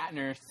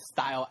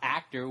Shatner-style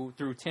actor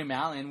through Tim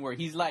Allen, where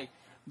he's, like,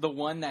 the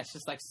one that's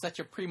just, like, such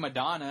a prima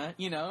donna,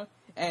 you know?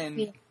 And...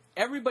 Yeah.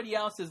 Everybody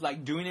else is,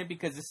 like, doing it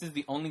because this is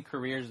the only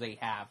careers they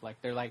have.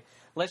 Like, they're like,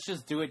 let's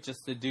just do it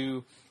just to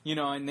do, you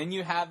know. And then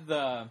you have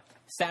the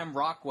Sam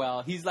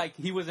Rockwell. He's like,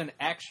 he was an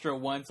extra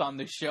once on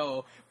the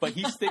show, but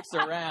he sticks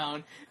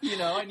around, you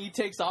know, and he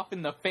takes off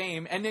in the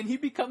fame. And then he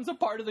becomes a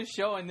part of the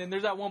show. And then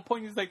there's that one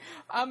point he's like,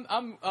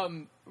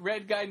 I'm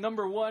red guy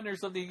number 1 or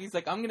something. He's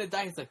like, I'm going to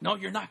die. He's like, no,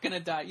 you're not going to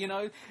die. You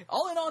know,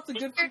 all in all, it's a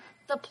good...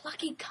 The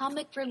plucky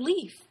comic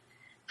relief.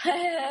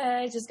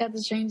 I just got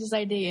the strangest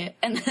idea.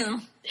 And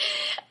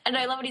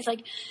I love it. He's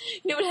like,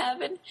 you know what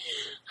happened?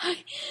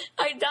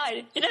 I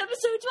died in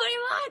episode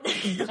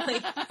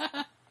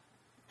 21.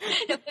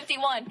 No,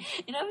 51.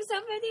 In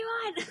episode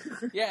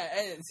 51. Yeah,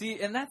 see,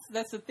 and that's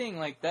the thing.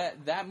 Like,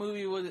 that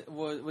movie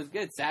was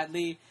good.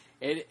 Sadly,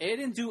 it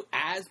didn't do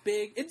as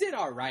big. It did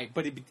all right,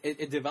 but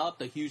it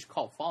developed a huge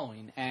cult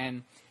following,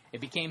 and it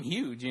became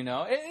huge, you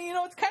know? And, you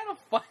know, it's kind of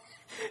fun.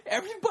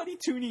 Everybody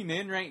tuning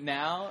in right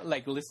now,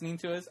 like, listening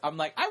to us, I'm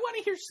like, I want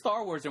to hear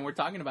Star Wars, and we're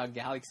talking about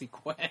Galaxy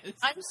Quest.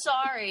 I'm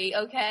sorry,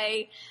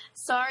 okay?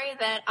 Sorry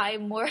that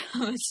I'm more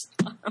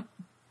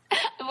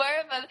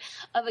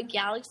of a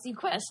Galaxy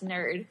Quest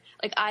nerd.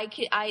 Like, I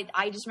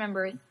just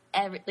remember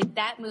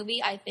that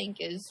movie, I think,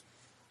 is...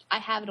 I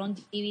have it on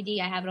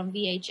DVD. I have it on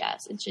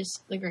VHS. It's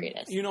just the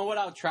greatest. You know what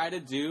I'll try to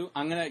do?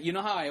 You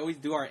know how I always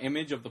do our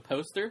image of the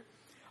poster?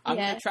 I'm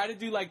going to try to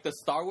do, like, the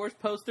Star Wars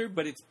poster,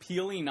 but it's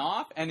peeling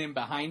off, and then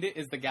behind it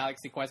is the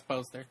Galaxy Quest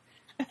poster.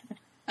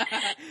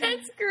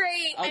 That's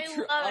great. I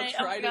love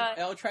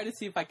it. I'll try to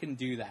see if I can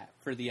do that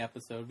for the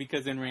episode,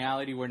 because in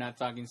reality, we're not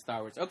talking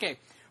Star Wars. Okay,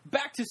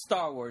 back to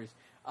Star Wars.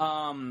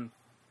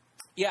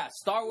 Yeah,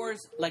 Star Wars,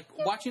 like,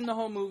 watching the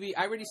whole movie,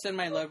 I already said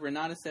my love,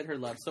 Renata said her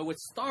love. So with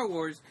Star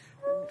Wars,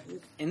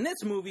 in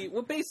this movie,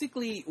 well,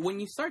 basically,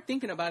 when you start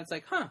thinking about it, it's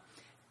like,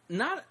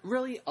 not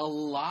really a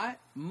lot,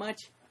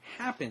 much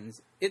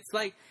happens. It's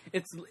like,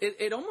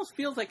 it almost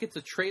feels like it's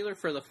a trailer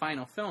for the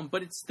final film,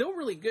 but it's still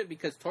really good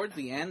because towards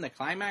the end, the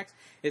climax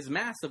is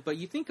massive. But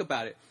you think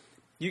about it,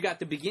 you got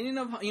the beginning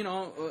of, you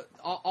know,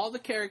 all the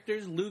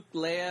characters, Luke,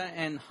 Leia,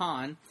 and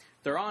Han,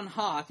 they're on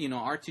Hoth, you know,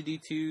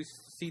 R2-D2,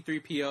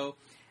 C-3PO,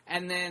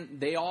 and then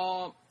they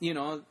all, you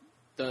know,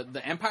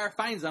 the Empire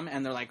finds them,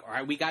 and they're like, all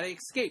right, we gotta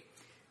escape.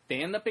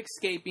 They end up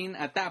escaping.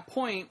 At that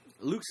point,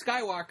 Luke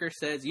Skywalker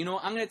says, you know,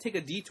 I'm gonna take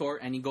a detour,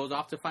 and he goes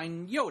off to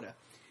find Yoda.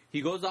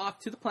 He goes off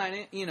to the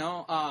planet, you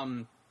know,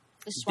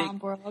 The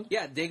swamp world.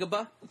 Yeah,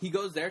 Dagobah. He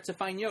goes there to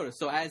find Yoda.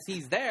 So as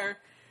he's there,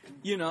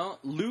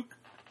 Luke,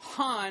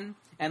 Han,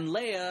 and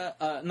Leia.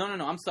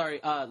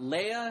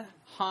 Leia,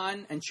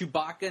 Han, and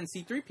Chewbacca and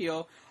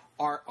C-3PO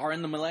are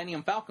in the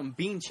Millennium Falcon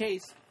being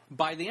chased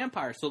by the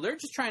Empire. So they're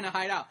just trying to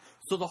hide out.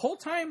 So the whole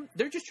time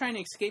they're just trying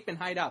to escape and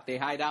hide out. They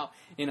hide out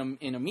in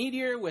a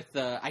meteor with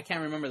I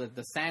can't remember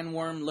the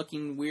sandworm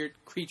looking weird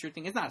creature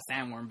thing. It's not a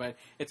sandworm, but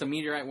it's a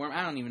meteorite worm.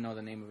 I don't even know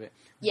the name of it.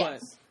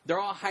 Yes. But they're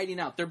all hiding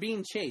out. They're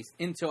being chased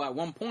until at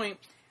one point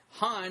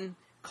Han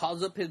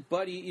calls up his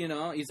buddy.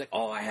 He's like,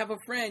 "Oh, I have a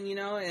friend,"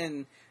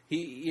 and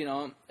he,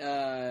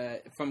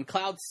 from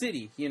Cloud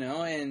City,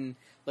 and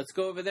let's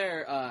go over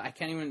there. I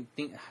can't even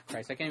think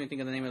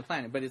of the name of the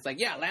planet, but it's like,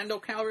 yeah, Lando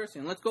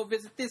Calrissian. Let's go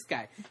visit this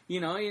guy.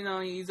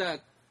 He's a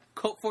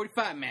Colt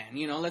 45 man.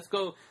 Let's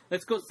go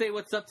say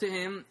what's up to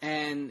him,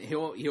 and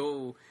he'll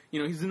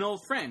he's an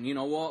old friend.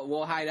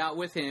 We'll hide out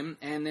with him,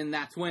 and then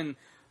that's when,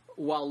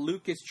 while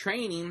Luke is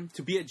training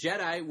to be a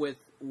Jedi with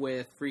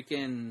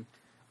freaking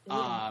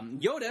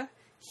Yoda,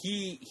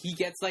 he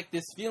gets like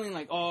this feeling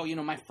like, oh,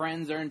 my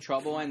friends are in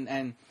trouble,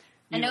 and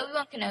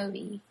Obi-Wan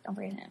Kenobi, don't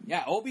forget him.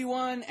 Yeah,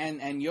 Obi-Wan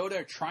and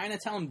Yoda are trying to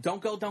tell him,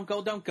 don't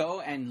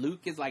go, and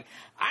Luke is like,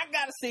 I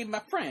gotta save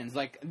my friends.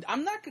 Like,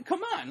 I'm not,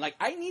 come on, like,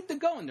 I need to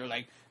go. And they're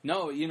like,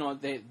 no,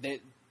 they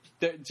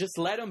just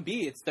let them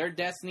be. It's their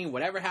destiny.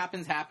 Whatever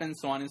happens,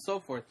 so on and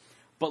so forth.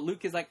 But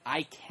Luke is like,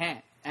 I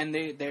can't. And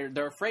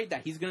they're afraid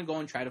that he's gonna go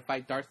and try to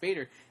fight Darth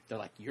Vader. They're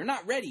like, you're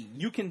not ready.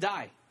 You can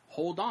die.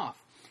 Hold off.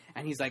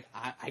 And he's like,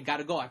 I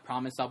gotta go. I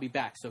promise I'll be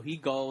back. So he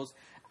goes.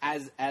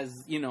 As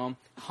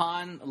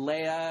Han,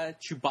 Leia,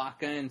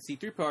 Chewbacca, and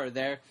C-3PO are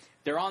there.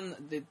 They're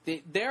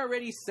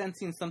already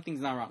sensing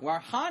something's not wrong. While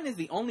Han is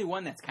the only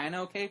one that's kind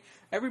of okay,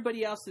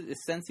 everybody else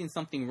is sensing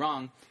something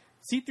wrong.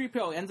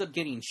 C-3PO ends up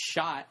getting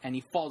shot, and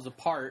he falls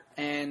apart,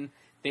 and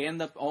they end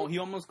up. He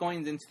almost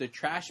going into the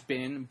trash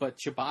bin, but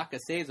Chewbacca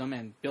saves him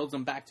and builds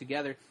them back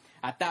together.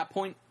 At that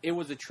point, it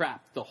was a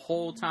trap the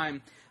whole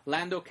time.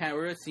 Lando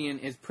Calrissian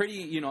is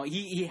pretty,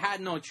 he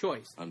had no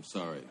choice. I'm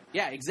sorry.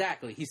 Yeah,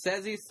 exactly. He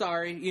says he's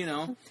sorry,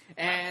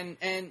 and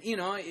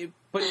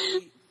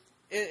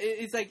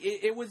it's like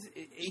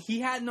he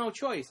had no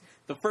choice.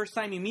 The first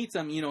time he meets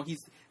him,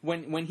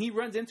 when he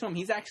runs into him,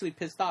 he's actually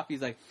pissed off.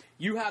 He's like,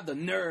 "You have the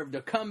nerve to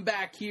come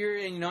back here,"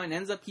 and and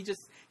ends up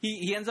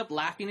he ends up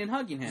laughing and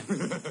hugging him.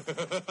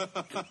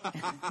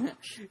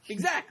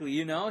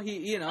 Exactly, and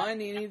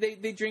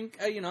they drink,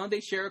 they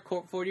share a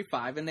Colt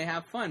 45 and they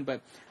have fun.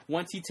 But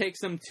once he takes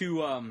them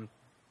to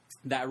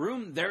that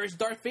room, there is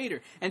Darth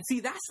Vader. And see,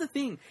 that's the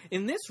thing.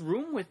 In this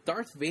room with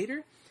Darth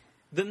Vader,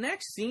 the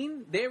next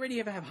scene, they already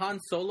have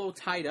Han Solo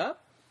tied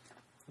up.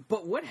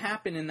 But what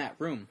happened in that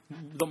room?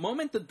 The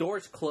moment the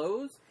doors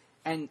close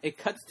and it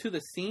cuts to the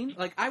scene,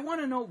 like, I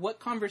want to know what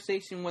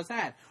conversation was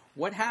had.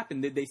 What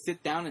happened? Did they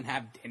sit down and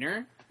have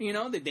dinner?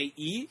 Did they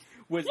eat?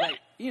 Was like,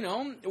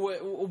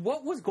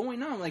 what was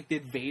going on? Like,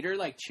 did Vader,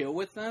 like, chill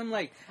with them?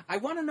 Like, I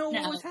want to know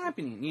what was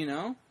happening,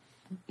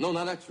 No,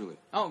 not actually.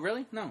 Oh,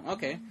 really? No.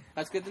 Okay.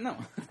 That's good to know.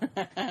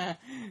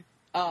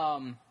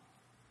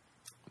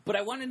 But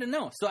I wanted to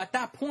know. So at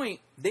that point,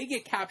 they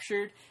get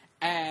captured,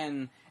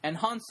 and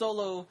Han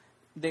Solo,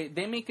 they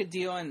make a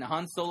deal, and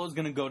Han Solo's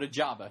going to go to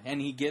Jabba,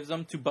 and he gives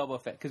them to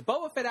Boba Fett. Because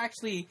Boba Fett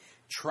actually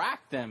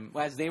tracked them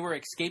as they were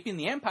escaping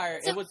the Empire.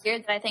 It was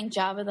weird that I think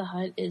Jabba the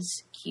Hutt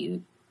is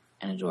cute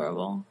and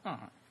adorable. Oh,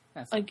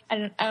 that's like, I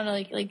don't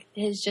know, like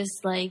his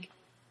just, like,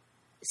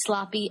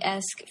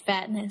 sloppy-esque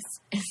fatness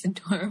is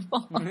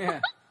adorable. Yeah.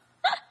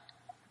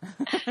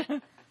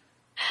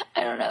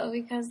 I don't know,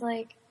 because,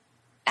 like,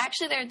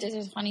 actually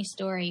there's a funny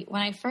story.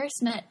 When I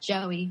first met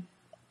Joey,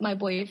 my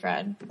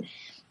boyfriend,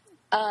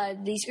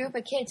 these group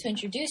of kids who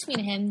introduced me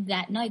to him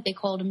that night, they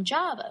called him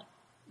Jabba.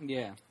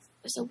 Yeah.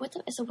 So what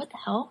the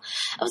hell?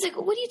 I was like,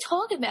 what are you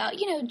talking about?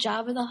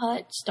 Jabba the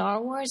Hutt,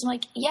 Star Wars. I'm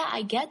like, yeah,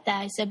 I get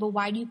that. I said, but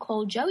why do you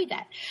call Joey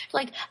that?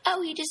 Like,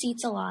 oh, he just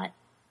eats a lot.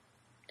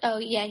 Oh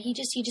yeah, he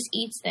just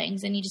eats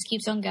things, and he just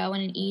keeps on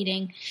going and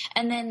eating.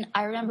 And then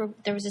I remember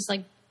there was this,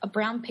 like, a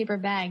brown paper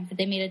bag that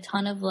they made a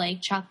ton of,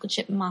 like, chocolate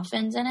chip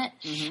muffins in it,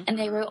 and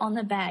they wrote on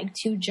the bag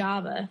to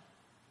Jabba.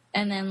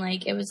 And then,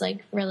 like, it was,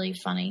 like, really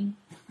funny.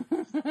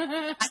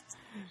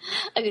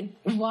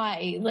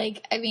 Why?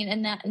 Like, I mean,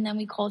 and then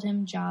we called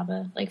him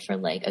Jabba, like, for,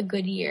 like, a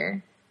good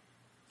year.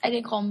 I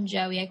didn't call him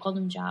Joey, I called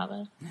him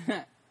Jabba.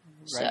 Right.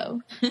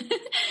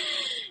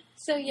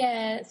 So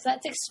yeah, so that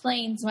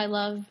explains my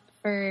love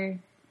for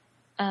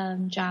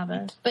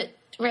Jabba. But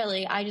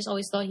really, I just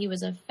always thought he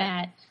was a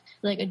fat,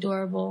 like,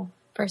 adorable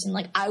person.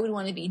 Like, I would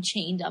want to be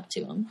chained up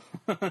to him.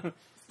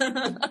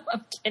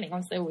 I'm kidding,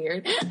 I'm so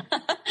weird.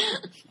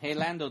 Hey,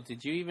 Lando,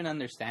 did you even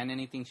understand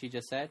anything she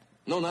just said?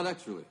 No, not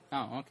actually.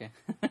 Oh, okay.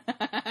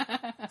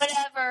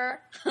 Whatever.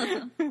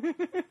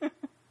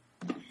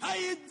 How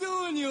you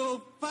doing, you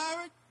old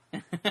pirate?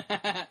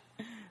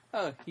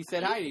 Oh, he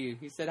said hi to you.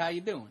 He said, how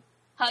you doing?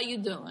 How you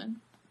doing?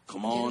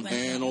 Come on,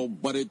 Han,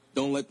 old buddy.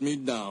 Don't let me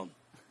down.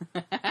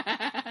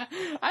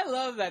 I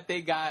love that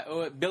they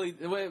got Billy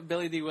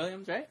D.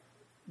 Williams, right?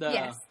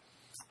 Yes.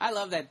 I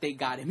love that they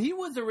got him. He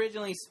was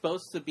originally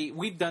supposed to be...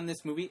 We've done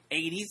this movie,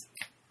 80s.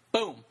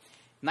 Boom.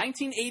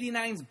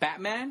 1989's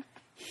Batman,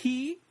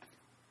 he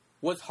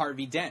was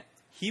Harvey Dent.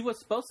 He was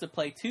supposed to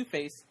play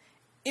Two-Face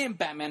in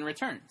Batman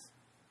Returns.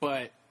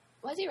 But...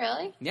 Was he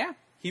really? Yeah.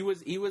 He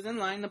was in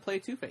line to play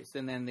Two-Face.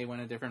 And then they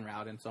went a different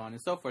route and so on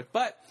and so forth.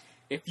 But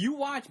if you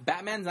watch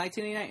Batman's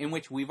 1989, in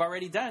which we've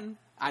already done...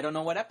 I don't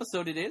know what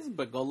episode it is,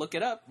 but go look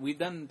it up. We've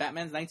done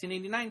Batman's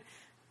 1989.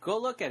 Go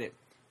look at it.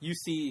 You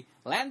see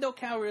Lando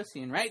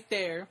Calrissian right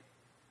there,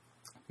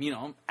 you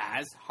know,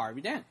 as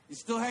Harvey Dent. You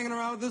still hanging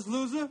around with this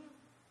loser?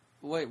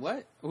 Wait,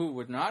 what? Who,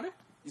 with Nada?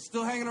 You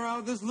still hanging around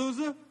with this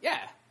loser? Yeah,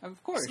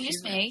 of course.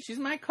 Excuse me? She's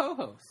my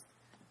co-host.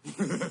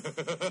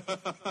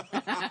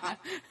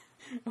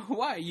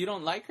 Why? You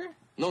don't like her?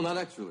 No, not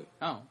actually.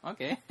 Oh,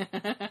 okay.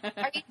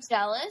 Are you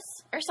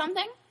jealous or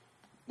something?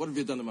 What have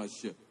you done to my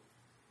ship?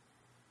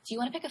 Do you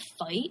want to pick a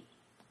fight?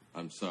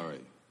 I'm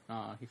sorry.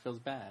 Oh, he feels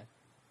bad.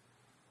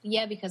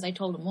 Yeah, because I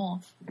told him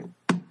off.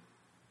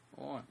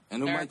 Oh,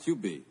 And who Eric- might you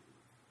be?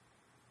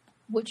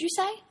 What'd you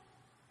say?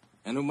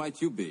 And who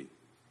might you be?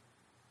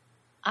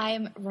 I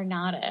am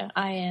Renata.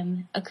 I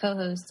am a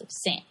co-host of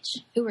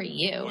Sanch. Who are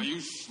you? Are you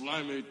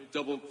slimy,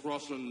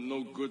 double-crossing,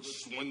 no-good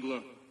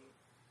swindler?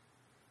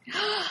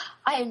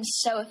 I am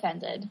so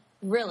offended.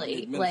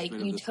 Really. I'm the Like,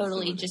 administrator you of this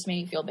totally facility. just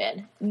made me feel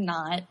bad.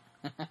 Not.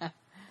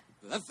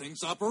 That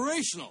thing's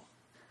operational.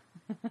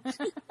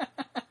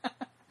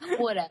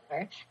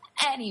 Whatever.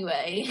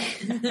 Anyway.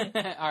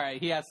 All right,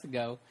 he has to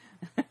go.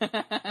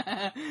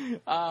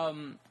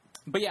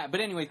 But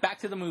anyways, back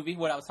to the movie,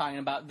 what I was talking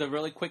about, the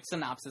really quick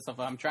synopsis of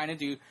what I'm trying to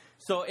do.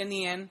 So in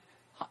the end,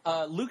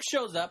 Luke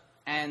shows up,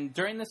 and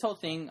during this whole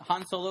thing,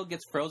 Han Solo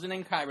gets frozen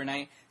in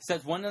carbonite,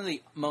 says one of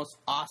the most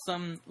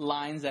awesome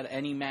lines that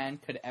any man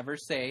could ever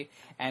say,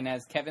 and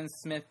as Kevin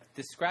Smith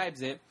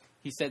describes it,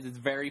 he says it's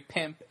very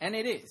pimp, and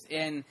it is.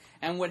 And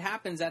what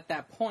happens at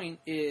that point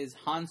is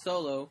Han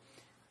Solo,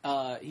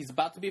 he's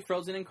about to be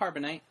frozen in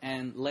carbonite,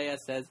 and Leia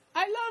says,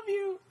 "I love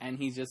you," and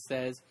he just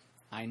says,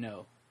 "I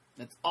know."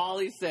 That's all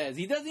he says.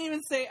 He doesn't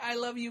even say, "I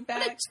love you"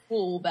 back. What a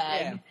tool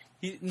bag.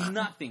 Yeah,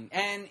 nothing.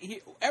 And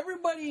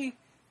everybody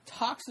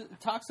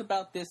talks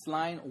about this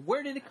line.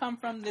 Where did it come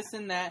from? This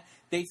and that.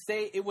 They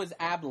say it was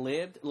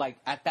ad-libbed, like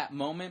at that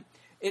moment.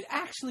 It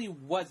actually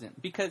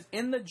wasn't, because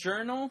in the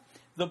journal,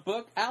 the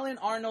book, Alan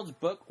Arnold's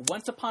book,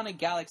 Once Upon a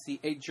Galaxy,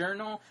 a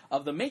journal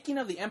of the making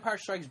of The Empire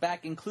Strikes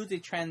Back, includes a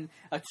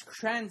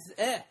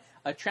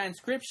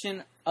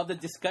transcription of the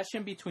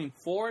discussion between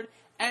Ford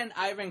and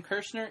Ivan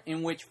Kershner,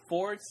 in which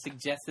Ford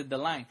suggested the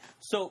line.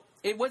 So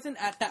it wasn't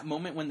at that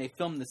moment when they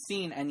filmed the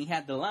scene and he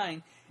had the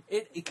line,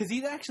 because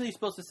he's actually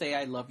supposed to say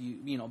 "I love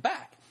you,"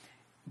 back.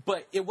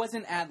 But it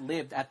wasn't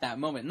ad-libbed at that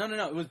moment. No.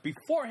 It was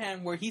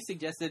beforehand where he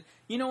suggested,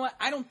 you know what?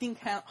 I don't think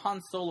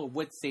Han Solo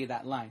would say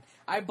that line.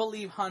 I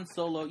believe Han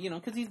Solo,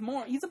 because he's a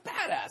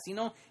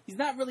badass, He's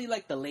not really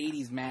like the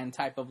ladies' man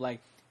type of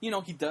like,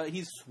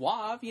 he's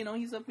suave, he's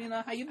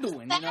a, how you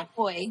doing, Bad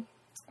boy.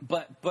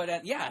 But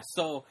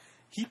so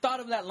he thought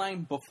of that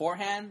line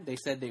beforehand. They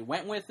said they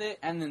went with it.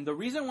 And then the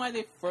reason why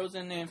they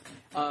frozen him,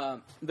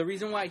 the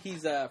reason why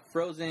he's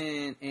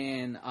frozen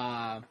in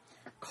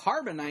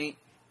carbonite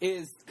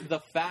is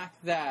the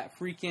fact that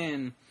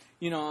freaking,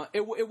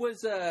 it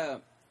was,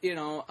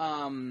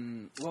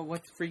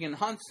 what's freaking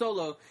Han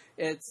Solo,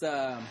 it's,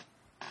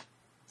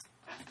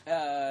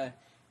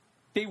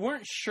 they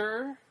weren't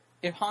sure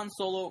if Han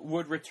Solo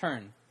would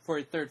return for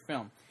a third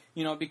film,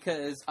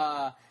 because,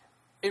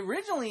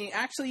 originally,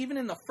 actually, even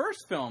in the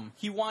first film,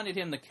 he wanted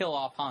him to kill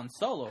off Han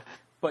Solo,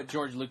 but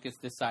George Lucas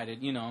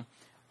decided,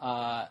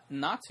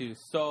 not to.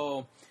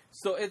 So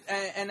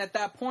and at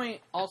that point,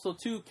 also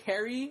too,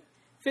 Carrie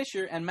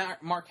Fisher and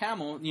Mark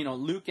Hamill,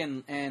 Luke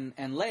and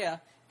Leia,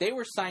 they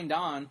were signed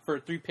on for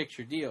a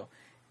 3-picture deal.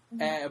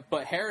 Mm-hmm.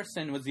 But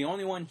Harrison was the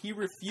only one, he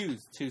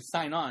refused to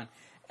sign on.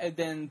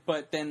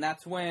 But then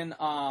that's when,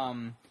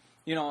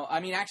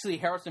 actually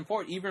Harrison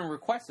Ford even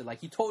requested, like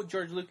he told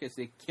George Lucas,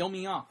 they kill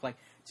me off. Like,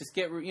 just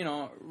get, rid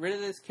of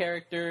this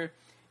character.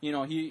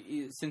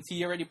 He since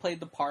he already played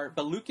the part,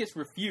 but Lucas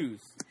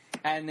refused.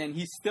 And then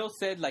he still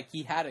said, like,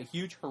 he had a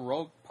huge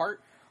heroic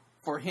part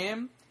for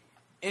him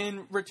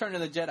in Return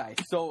of the Jedi.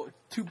 So,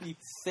 to be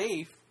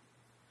safe,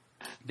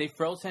 they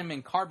froze him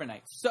in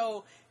carbonite.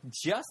 So,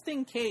 just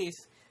in case,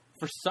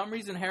 for some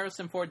reason,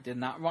 Harrison Ford did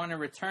not want to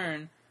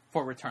return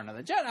for Return of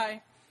the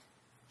Jedi,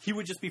 he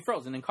would just be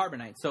frozen in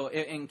carbonite. So,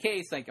 in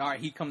case, like, all right,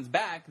 he comes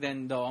back,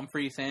 then they'll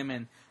unfreeze him,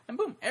 and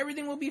boom,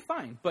 everything will be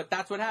fine. But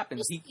that's what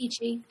happens. Just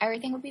peachy.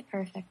 Everything would be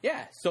perfect.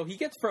 Yeah, so he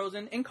gets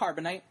frozen in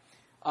carbonite.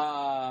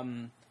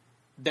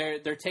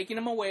 They're taking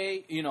him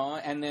away,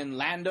 and then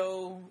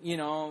Lando,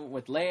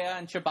 with Leia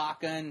and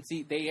Chewbacca, and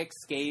they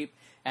escape,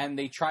 and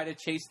they try to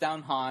chase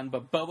down Han,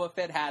 but Boba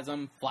Fett has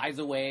him, flies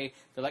away.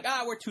 They're like,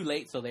 we're too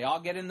late, so they all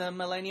get in the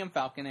Millennium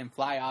Falcon and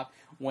fly off.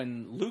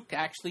 When Luke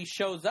actually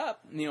shows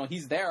up,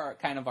 he's there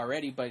kind of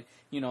already, but,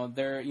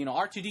 they're,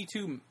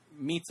 R2-D2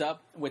 meets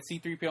up with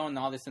C-3PO and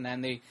all this and that,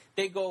 and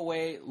they go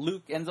away.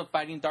 Luke ends up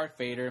fighting Darth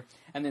Vader,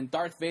 and then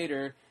Darth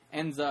Vader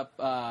ends up,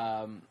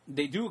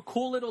 they do a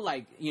cool little,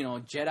 like, you know,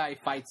 Jedi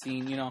fight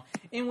scene, you know,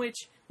 in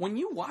which when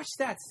you watch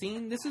that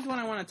scene, this is what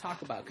I want to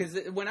talk about.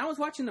 Because when I was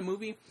watching the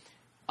movie,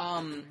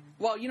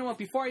 well, you know what,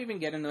 before I even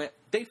get into it,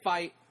 they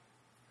fight.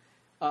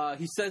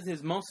 He says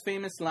his most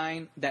famous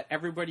line that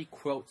everybody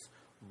quotes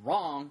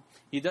wrong.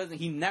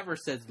 He never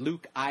says,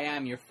 Luke, I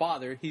am your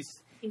father. He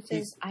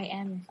says, I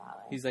am your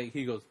father. He's like,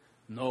 he goes,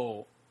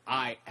 no,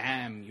 I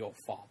am your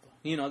father.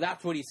 You know,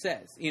 that's what he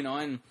says, you know,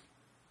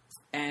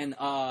 and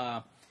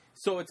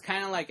so it's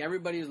kind of like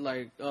everybody's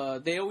like,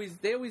 they always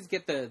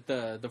get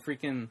the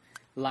freaking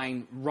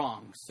line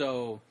wrong.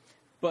 So,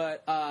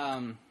 but,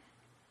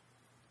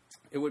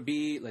 it would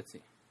be, let's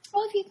see.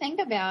 Well, if you think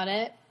about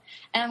it,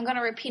 and I'm going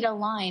to repeat a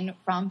line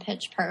from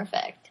Pitch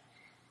Perfect,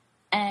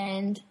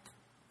 and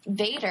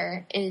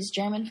Vader is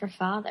German for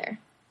father.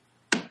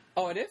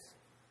 Oh, it is?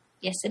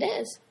 Yes, it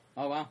is.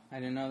 Oh, wow. I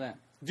didn't know that.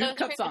 Do the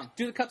cup song.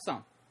 Do the cup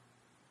song.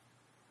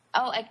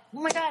 Oh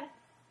my God.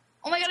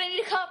 Oh, my God, I need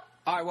a cup.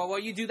 All right, well, while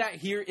you do that,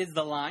 here is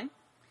the line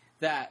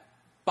that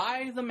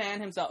by the man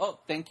himself. Oh,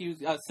 thank you.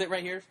 Sit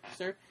right here,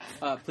 sir.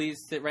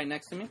 Please sit right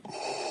next to me.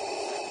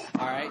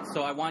 All right,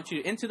 so I want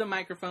you into the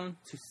microphone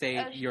to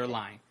say your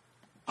line.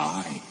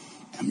 I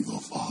am your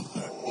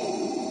father.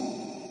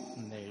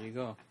 And there you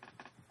go.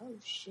 Oh,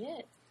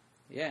 shit.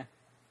 Yeah.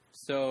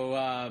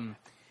 So,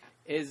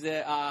 is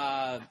it,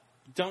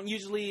 don't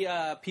usually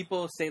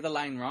people say the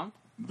line wrong?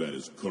 That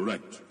is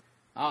correct.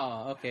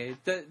 Oh, okay.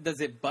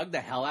 Does it bug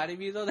the hell out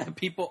of you, though, that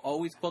people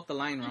always quote the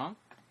line wrong?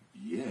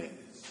 Yes.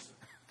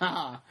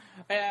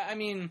 I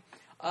mean,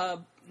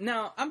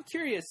 now, I'm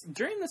curious,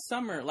 during the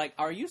summer, like,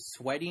 are you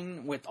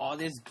sweating with all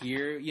this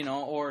gear, you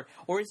know,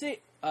 or is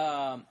it,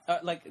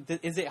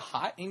 is it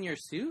hot in your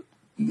suit?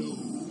 No.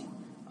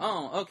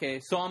 Oh, okay.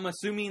 So I'm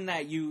assuming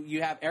that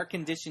you have air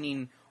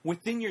conditioning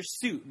within your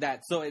suit,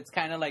 so it's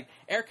kind of like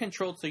air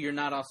controlled, so you're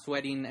not all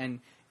sweating and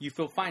you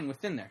feel fine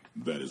within there.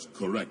 That is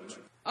correct.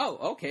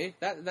 Oh, okay.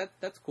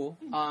 That's cool.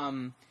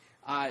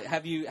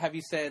 Have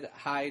you said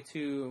hi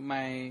to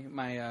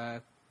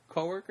my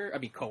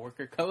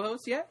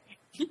co-host yet?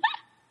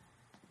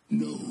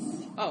 No.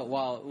 Oh,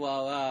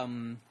 well,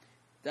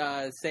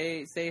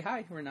 say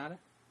hi, Renata.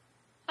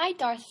 Hi,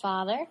 Darth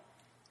Father.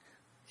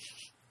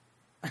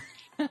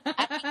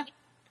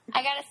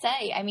 I gotta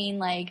say, I mean,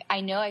 like,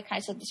 I know I kind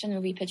of said this from the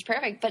movie Pitch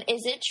Perfect, but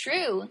is it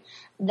true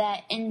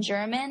that in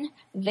German,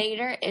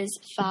 Vader is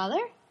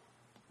father?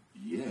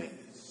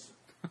 Yes.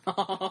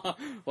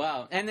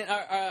 Wow. And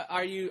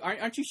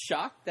aren't you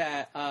shocked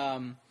that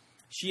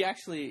she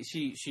actually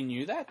she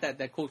knew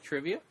that cool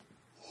trivia?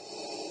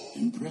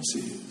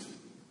 Impressive.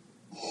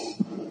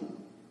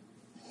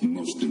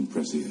 Most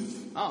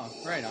impressive. Oh,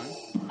 right on.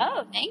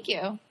 Oh, thank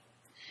you.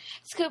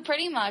 So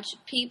pretty much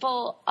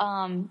people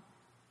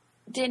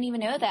didn't even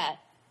know that.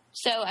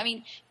 So, I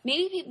mean,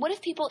 maybe what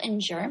if people in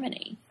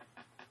Germany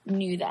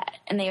knew that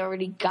and they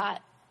already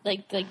got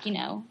like you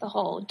know, the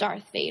whole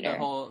Darth Vader. The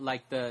whole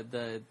like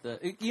the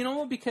you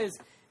know, because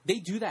they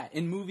do that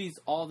in movies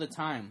all the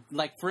time.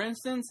 Like, for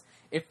instance,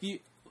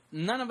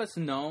 none of us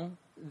know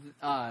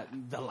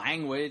the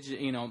language,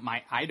 you know,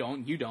 I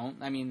don't, you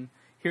don't. I mean,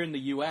 here in the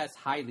US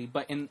highly,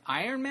 but in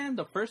Iron Man,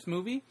 the first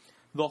movie,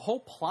 the whole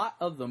plot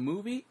of the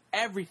movie,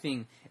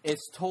 everything is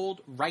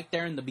told right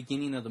there in the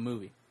beginning of the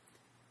movie.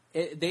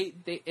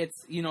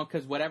 It's, you know,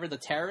 because whatever the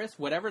terrorists,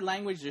 whatever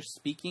language they're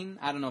speaking,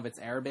 I don't know if it's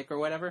Arabic or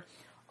whatever,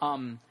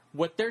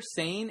 what they're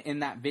saying in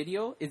that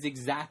video is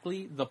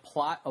exactly the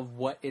plot of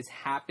what is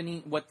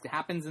happening, what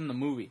happens in the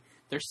movie.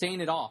 They're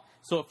saying it all.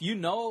 So if you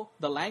know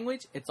the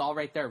language, it's all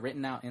right there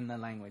written out in the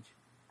language.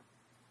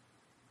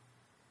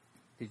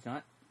 Did you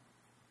not?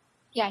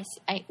 Yes,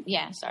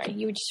 sorry.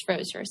 You just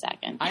froze for a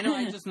second. I know,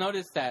 I just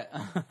noticed that.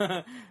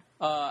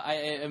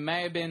 It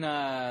may have been,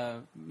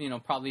 you know,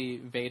 probably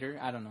Vader.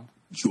 I don't know.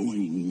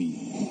 Join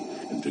me,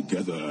 and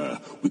together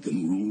we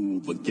can rule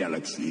the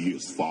galaxy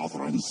as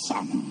father and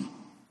son.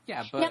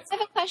 Yeah, but... Now, I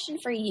have a question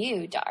for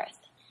you, Darth.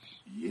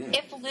 Yes.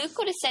 If Luke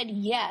would have said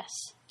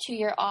yes to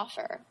your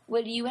offer,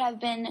 would you have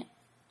been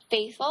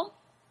faithful?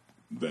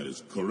 That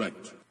is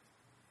correct.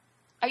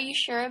 Are you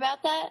sure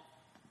about that?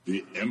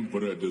 The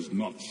Emperor does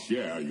not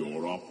share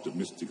your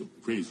optimistic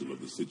appraisal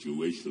of the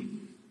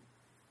situation.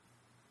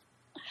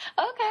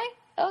 Okay.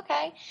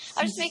 I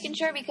was just making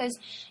sure because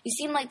you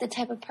seem like the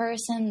type of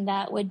person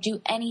that would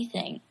do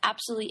anything,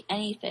 absolutely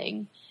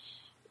anything,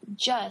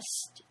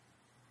 just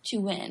to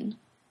win.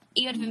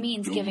 Even if it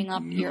means giving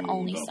up your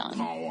only son. The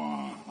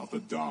power of the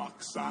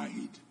dark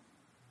side.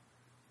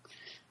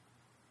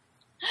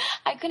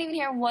 I couldn't even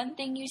hear one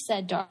thing you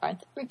said,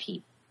 Darth.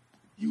 Repeat.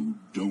 You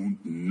don't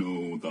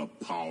know the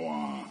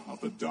power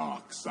of the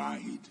dark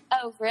side.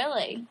 Oh,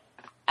 really?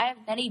 I have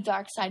many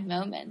dark side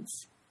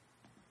moments.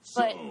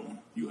 But so,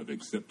 you have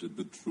accepted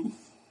the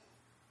truth.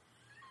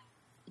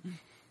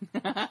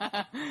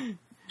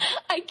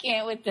 I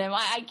can't with them.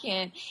 I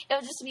can't.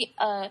 It'll just be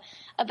a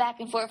back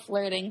and forth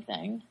flirting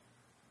thing.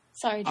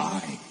 Sorry,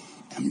 Darth. I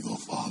am your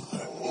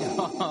father.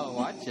 Oh,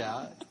 watch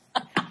out.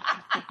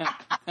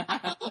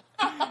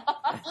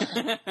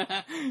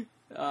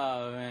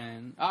 Oh,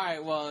 man. All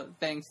right, well,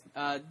 thanks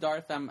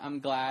Darth. I'm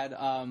glad.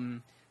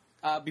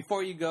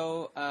 Before you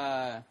go,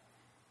 how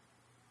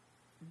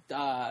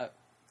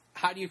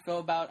do you feel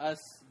about us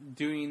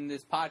doing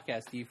this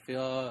podcast? Do you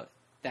feel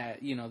that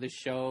this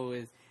show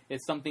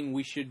is something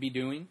we should be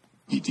doing?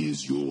 It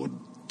is your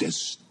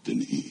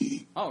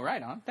destiny. Oh,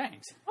 right on.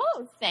 Thanks.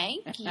 Oh,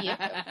 thank you.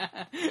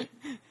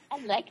 I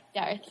like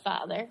Darth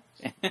Father.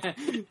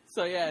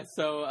 So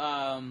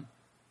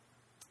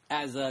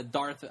as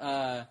Darth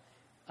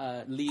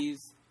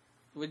leaves,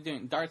 we're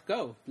doing Darth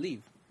go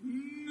leave.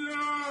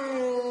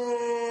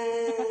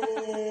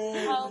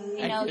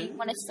 Oh, you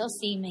want to still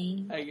see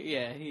me.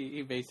 Yeah,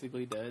 he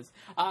basically does.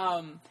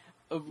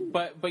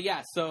 But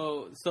yeah,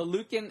 so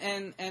Luke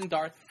and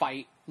Darth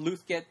fight.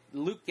 Luke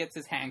gets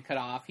his hand cut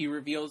off. He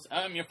reveals,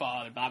 "I'm your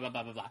father." Blah blah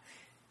blah blah blah.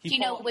 Do you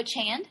know which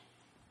hand?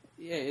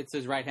 Yeah, it's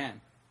his right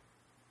hand.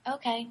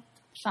 Okay,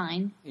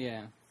 fine.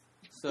 Yeah.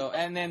 So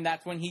and then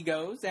that's when he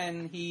goes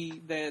and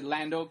the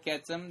Lando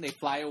gets him. They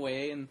fly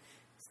away and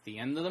it's the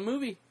end of the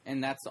movie.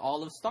 And that's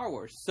all of Star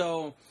Wars.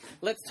 So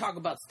let's talk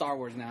about Star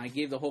Wars now. I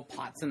gave the whole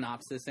plot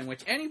synopsis in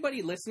which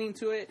anybody listening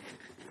to it,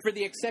 for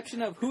the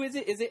exception of who is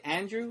it? Is it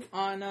Andrew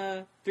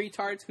on Three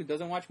Tards who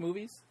doesn't watch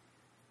movies?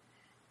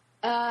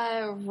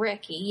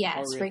 Ricky.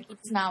 Yes, Ricky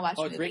does not watch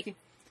movies. Oh, Ricky.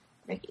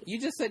 Ricky. You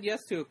just said yes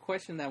to a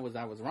question that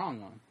I was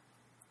wrong on.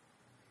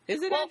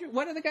 Is it Andrew?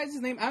 What are the guys'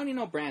 name? I only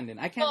know Brandon.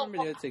 I can't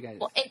remember the other two guys.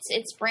 Well,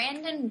 it's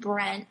Brandon,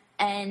 Brent,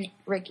 and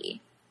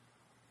Ricky.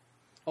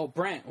 Oh,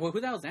 Brent. Well,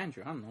 who the hell's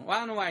Andrew? I don't know. Well, I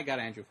don't know why I got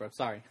Andrew for.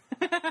 Sorry.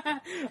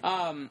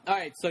 All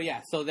right. So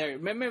yeah. So there.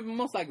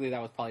 Most likely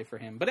that was probably for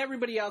him. But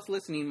everybody else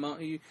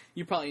listening,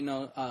 you probably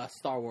know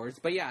Star Wars.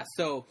 But yeah.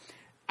 So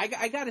I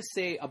gotta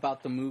say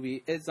about the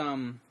movie is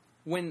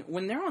when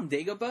they're on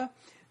Dagobah,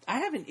 I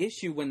have an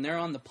issue when they're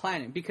on the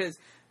planet because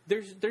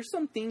there's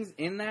some things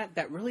in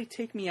that really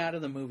take me out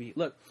of the movie.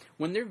 Look,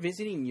 when they're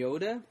visiting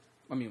Yoda,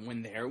 I mean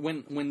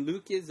when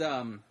Luke is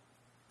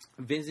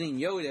visiting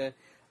Yoda,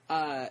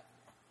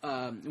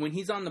 when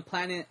he's on the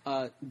planet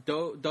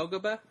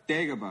Dagobah.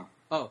 Dagobah.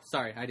 Oh,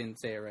 sorry, I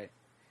didn't say it right.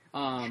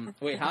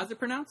 Wait, how's it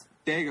pronounced?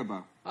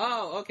 Dagobah.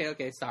 Oh,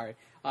 okay, sorry.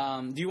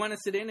 Do you want to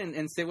sit in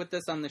and sit with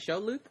us on the show,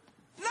 Luke?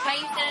 Can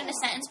you fit in a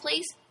sentence,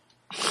 please?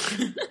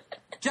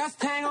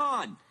 Just hang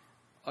on.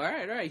 All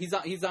right. He's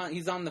on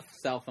the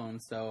cell phone,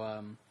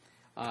 so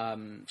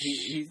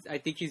he's I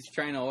think he's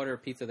trying to order a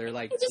pizza. They're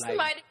like, it just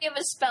reminded me of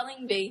a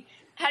spelling bee.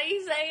 How do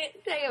you say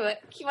it? Tell you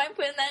what, you mind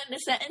putting that in a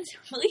sentence,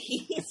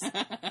 please?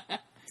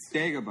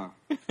 Dagobah.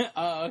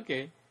 Oh,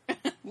 okay.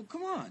 Well,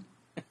 come on.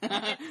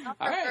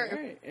 All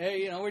right.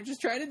 We're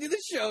just trying to do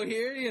the show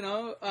here.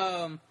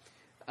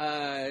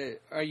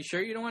 Are you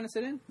sure you don't want to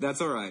sit in?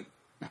 That's all right.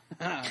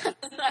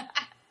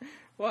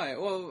 Why?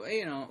 Well,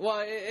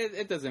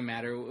 it doesn't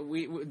matter.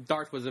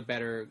 Darth was a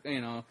better,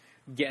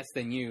 guest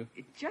than you.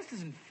 It just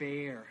isn't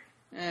fair.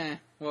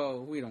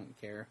 Well, we don't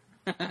care.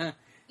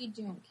 You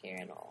don't care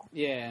at all.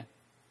 Yeah.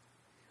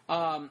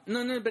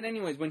 No, but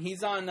anyways, when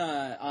he's on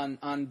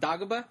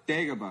Dagobah.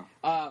 Dagobah.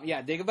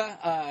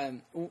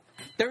 Dagobah.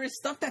 There is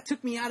stuff that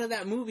took me out of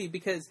that movie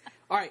because,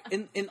 all right,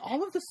 in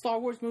all of the Star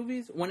Wars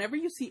movies, whenever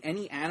you see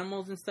any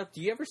animals and stuff,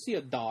 do you ever see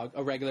a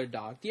regular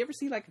dog? Do you ever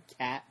see, like, a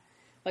cat?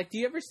 Like, do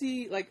you ever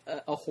see, like,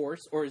 a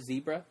horse or a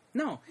zebra?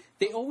 No.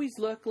 They always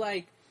look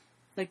like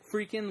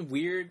freaking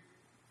weird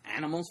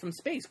animals from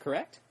space,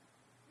 correct?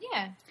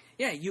 Yeah.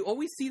 Yeah, you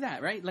always see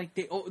that, right? Like,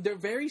 they're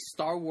very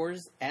Star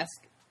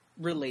Wars-esque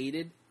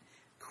related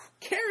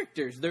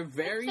characters. They're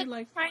very,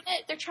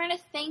 they're trying to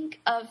think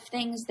of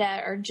things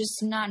that are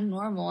just not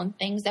normal and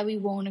things that we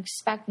won't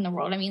expect in the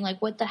world. I mean,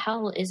 like, what the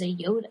hell is a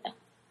Yoda?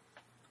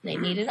 They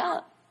made it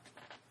up.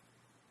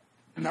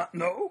 Not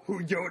know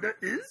who Yoda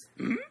is?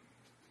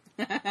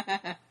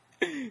 But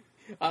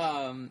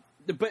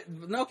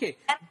okay.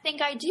 I don't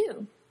think I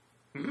do.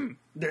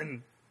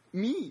 Then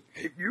me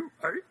hate you,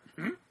 right?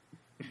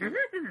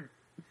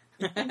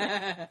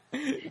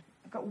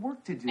 I've got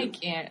work to do. I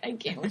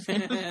can't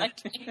listen. I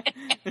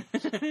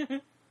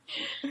can't.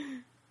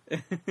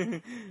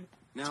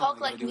 Now Talk all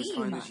we like gotta do is me,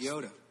 find you this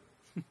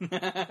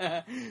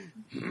Yoda.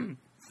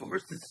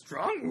 Force is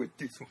strong with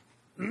this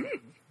one.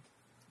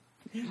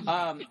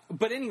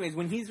 But anyways,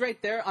 when he's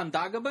right there on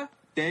Dagobah.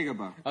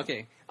 Dagobah.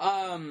 Okay.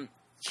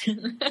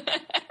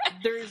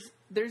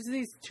 There's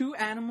these two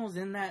animals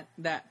in that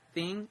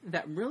thing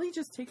that really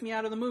just take me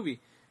out of the movie.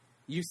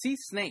 You see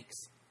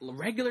snakes,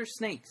 regular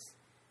snakes,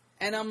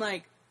 and I'm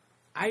like,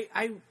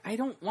 I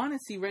don't want to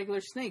see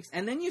regular snakes.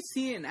 And then you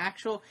see an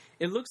actual.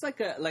 It looks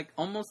like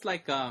almost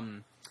like I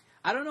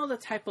don't know the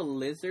type of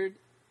lizard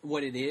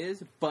what it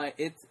is, but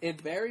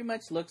it very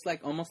much looks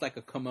like almost like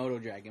a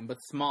Komodo dragon, but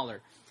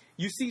smaller.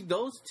 You see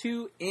those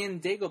two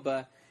in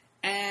Dagobah,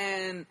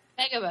 and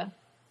Dagobah.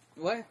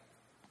 What?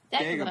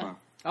 Dagobah.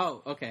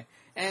 Oh, okay.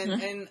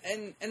 And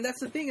that's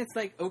the thing. It's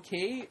like,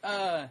 okay,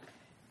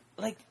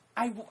 like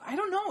I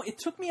don't know. It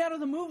took me out of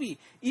the movie,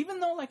 even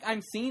though like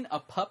I'm seeing a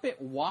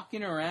puppet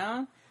walking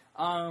around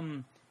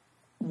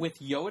with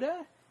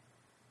Yoda.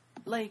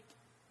 Like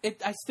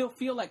I still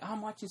feel like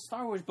I'm watching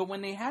Star Wars. But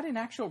when they had an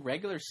actual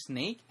regular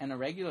snake and a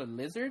regular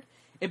lizard,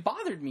 it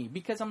bothered me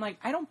because I'm like,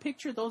 I don't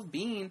picture those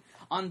being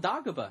on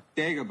Dagobah.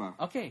 Dagobah.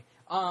 Okay.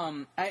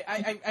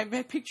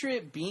 I picture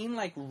it being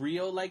like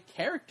real like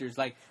characters,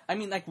 like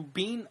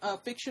being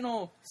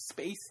fictional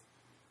space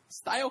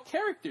style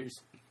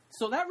characters.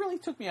 So that really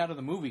took me out of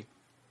the movie.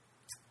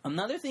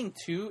 Another thing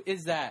too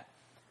is that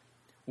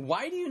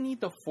why do you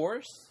need the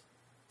Force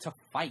to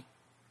fight?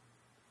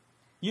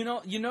 You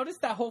notice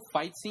that whole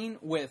fight scene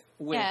with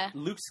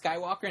Luke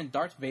Skywalker and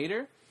Darth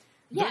Vader?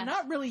 Yeah. They're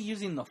not really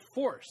using the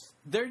Force.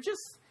 They're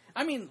just,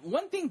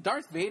 one thing,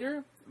 Darth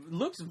Vader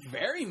looks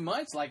very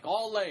much like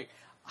all like,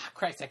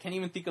 Christ, I can't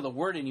even think of the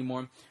word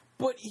anymore.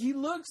 But he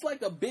looks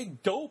like a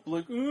big dope,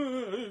 like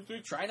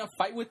trying to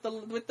fight with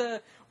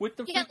the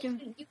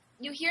freaking.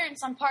 You hear in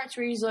some parts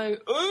where he's like,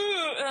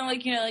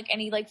 and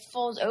and he like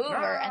falls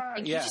over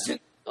and he's just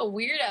a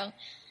weirdo.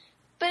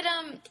 But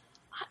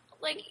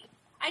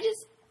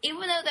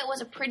even though that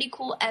was a pretty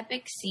cool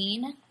epic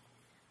scene,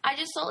 I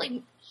just felt like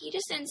he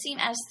just didn't seem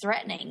as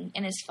threatening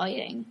in his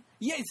fighting.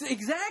 Yes,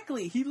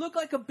 exactly. He looked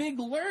like a big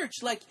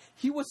lurch. Like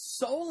he was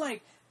so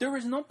like. There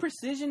was no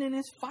precision in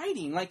his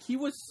fighting. Like, he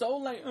was so,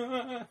 like...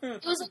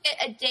 It was like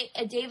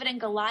a David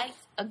and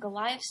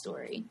Goliath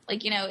story.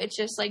 Like, it's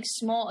just, like,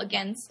 small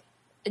against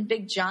a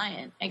big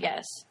giant, I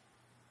guess.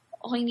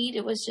 All he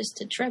needed was just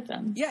to trip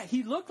him. Yeah,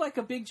 he looked like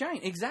a big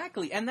giant.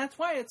 Exactly. And that's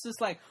why it's just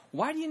like,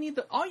 why do you need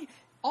the...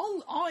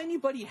 All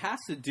anybody has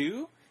to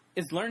do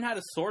is learn how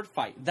to sword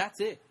fight. That's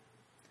it.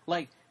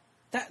 Like...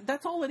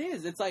 That's all it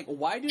is. It's like,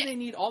 why do they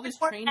need all this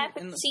training?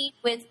 In the scene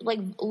with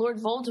like Lord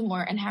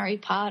Voldemort and Harry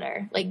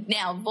Potter. Like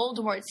now,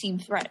 Voldemort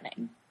seemed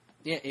threatening.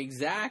 Yeah,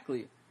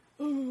 exactly.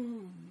 It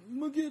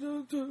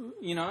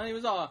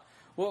was all.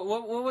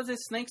 What was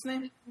his snake's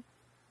name?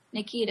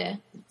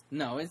 Nikita.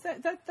 No, is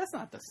that's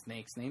not the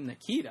snake's name?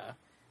 Nikita.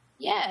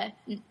 Yeah,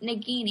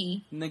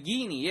 Nagini.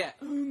 Nagini, yeah.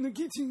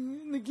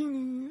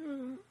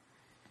 Nagini.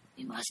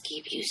 We must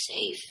keep you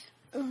safe.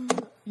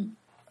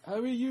 How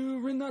are you,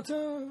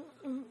 Renata?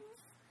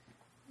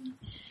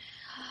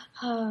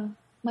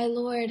 My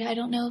lord, I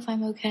don't know if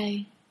I'm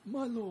okay.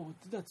 My lord,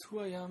 that's who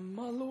I am,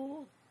 my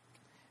lord.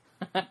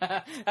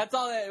 That's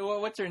all that,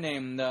 what's her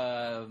name?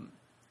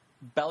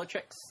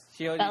 Bellatrix?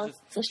 She always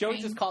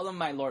just called him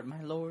my lord,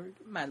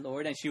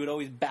 and she would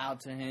always bow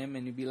to him,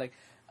 and he'd be like,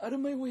 out of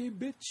my way,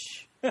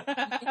 bitch.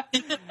 I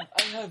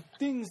have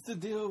things to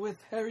deal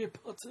with, Harry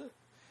Potter.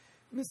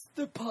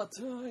 Mr.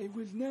 Potter, I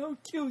will now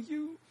kill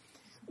you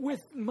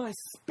with my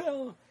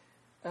spell.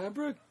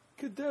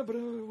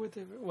 Abracadabra,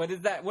 whatever. What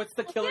is that? What's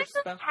the killer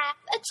spell?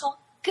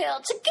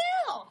 Kill to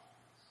kill.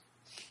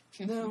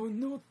 Now,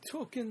 no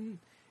talking.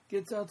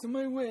 Get out of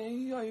my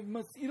way. I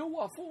must eat a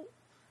waffle.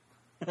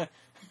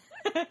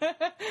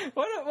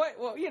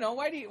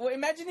 Why do you...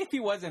 imagine if he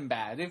wasn't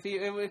bad. If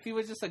he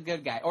was just a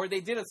good guy. Or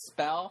they did a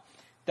spell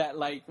that,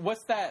 like...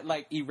 What's that,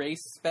 like,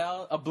 erase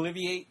spell?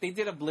 Obliviate. They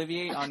did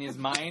Obliviate on his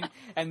mind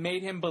and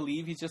made him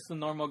believe he's just a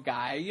normal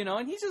guy,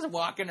 and he's just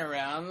walking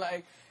around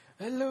like...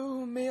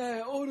 Hello, may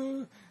I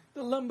order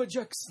the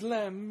lumberjack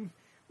slam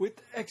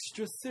with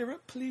extra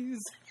syrup,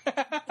 please? And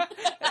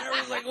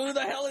everyone's like, who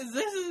the hell is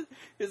this?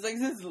 It's like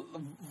this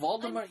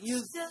Voldemort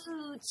used...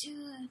 to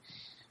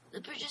the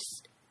British...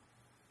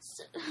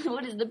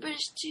 What is the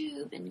British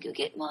tube and go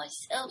get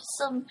myself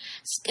some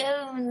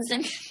scones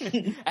and...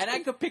 And I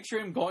could picture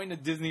him going to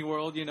Disney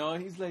World,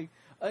 and he's like,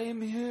 I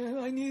am here,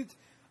 I need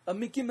a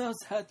Mickey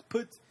Mouse hat,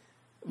 put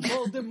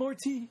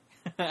Voldemorty.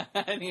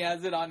 And he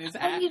has it on his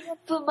hat. I need to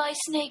put my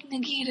snake,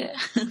 Nikita.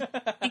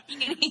 I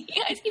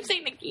keep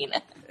saying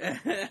Nikita. Yeah,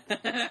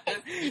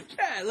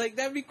 like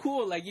that'd be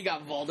cool. Like you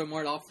got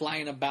Voldemort all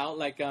flying about,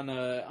 like on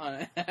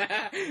a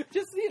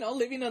just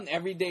living an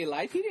everyday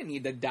life. He didn't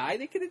need to die.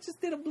 They could have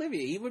just did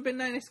Oblivion. He would have been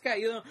a nice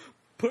guy.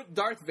 Put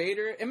Darth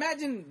Vader.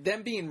 Imagine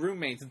them being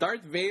roommates.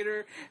 Darth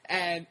Vader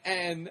and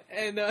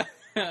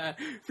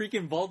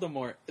freaking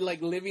Voldemort,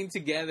 like living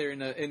together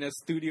in a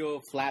studio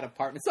flat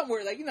apartment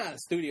somewhere, like not a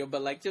studio,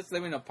 but like just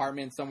living in an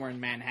apartment somewhere in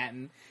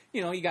Manhattan.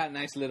 You got a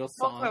nice little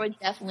song. Voldemort would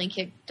definitely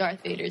kick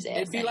Darth Vader's ass.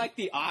 It'd be like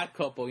the Odd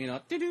Couple, or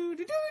I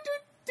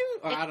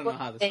don't know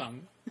how the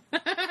song.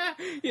 What?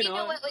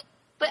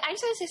 But I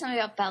just want to say something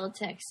about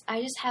Bellatrix.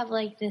 I just have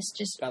like this,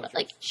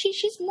 like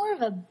she's more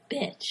of a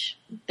bitch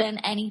than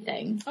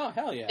anything. Oh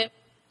hell yeah!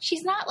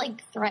 She's not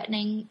like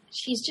threatening.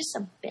 She's just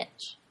a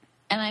bitch.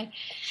 And I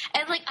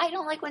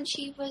don't like when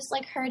she was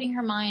like hurting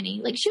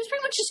Hermione. Like she was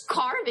pretty much just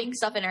carving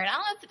stuff in her. And I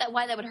don't know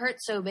why that would hurt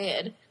so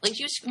bad. Like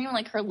she was screaming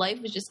like her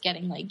life was just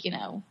getting like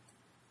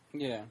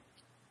Yeah.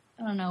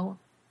 I don't know.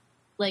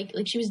 Like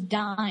she was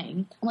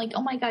dying. I'm like,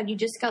 oh my god, you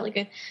just got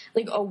like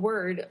a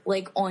word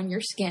like on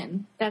your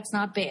skin. That's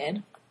not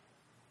bad.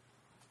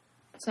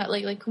 It's not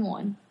like come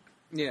on.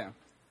 Yeah.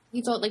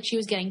 You thought like she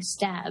was getting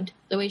stabbed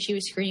the way she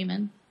was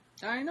screaming.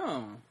 I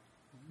know.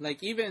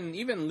 Like even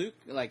Luke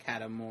like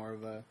had a more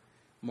of a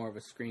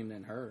scream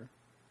than her.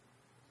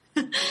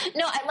 No,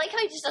 I like how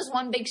he just does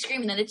one big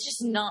scream and then it's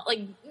just not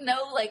like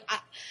if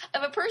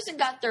a person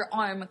got their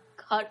arm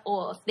cut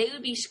off, they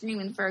would be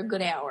screaming for a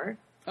good hour.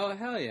 Oh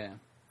hell yeah.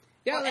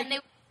 Yeah,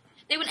 and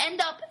they would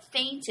end up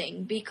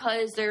fainting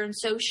because they're in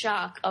so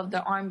shock of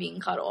their arm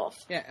being cut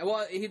off. Yeah,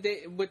 well,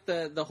 with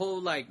the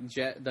whole like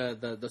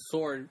the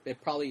sword,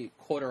 it probably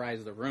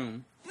cauterized the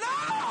room.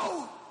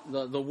 No!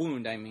 The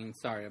wound, I mean.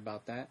 Sorry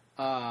about that.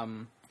 I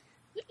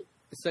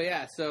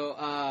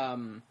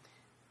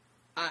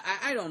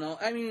don't know.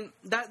 I mean,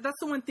 that's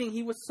the one thing.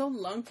 He was so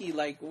lunky,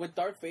 like, with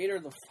Darth Vader,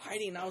 the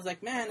fighting. I was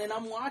like, man, and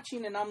I'm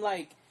watching, and I'm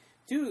like,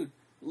 dude,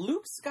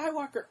 Luke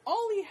Skywalker,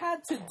 all he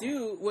had to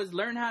do was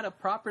learn how to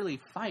properly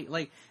fight.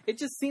 Like, it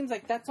just seems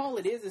like that's all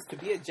it is to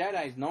be a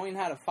Jedi, is knowing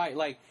how to fight.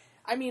 Like,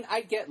 I mean,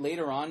 I get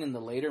later on in the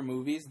later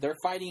movies, they're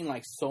fighting,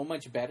 like, so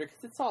much better,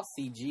 because it's all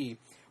CG.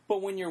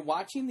 But when you're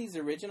watching these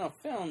original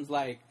films,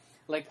 like,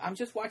 I'm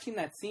just watching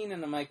that scene,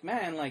 and I'm like,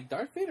 man, like,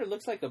 Darth Vader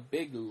looks like a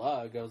big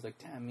lug. I was like,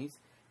 damn, he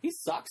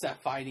sucks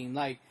at fighting.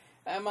 Like,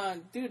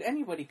 dude,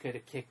 anybody could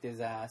have kicked his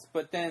ass.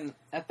 But then,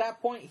 at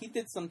that point, he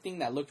did something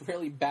that looked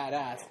really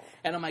badass.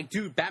 And I'm like,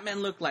 dude, Darth Vader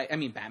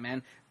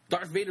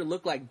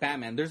looked like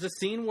Batman. There's a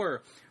scene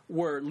where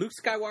Luke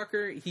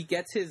Skywalker, he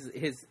gets his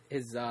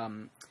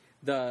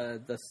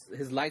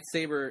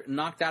lightsaber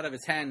knocked out of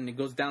his hand, and he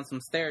goes down some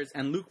stairs,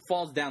 and Luke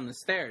falls down the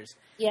stairs.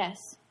 Yes.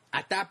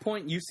 At that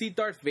point, you see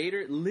Darth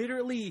Vader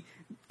literally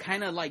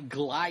kind of like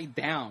glide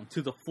down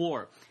to the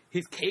floor.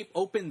 His cape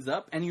opens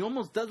up, and he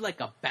almost does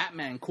like a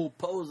Batman cool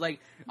pose.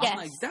 Like, yes. I'm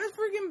like, that's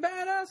freaking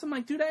badass. I'm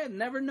like, dude, I had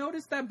never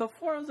noticed that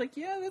before. I was like,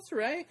 yeah, that's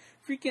right.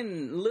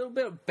 Freaking little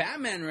bit of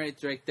Batman right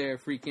there,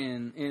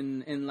 freaking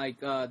in like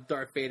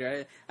Darth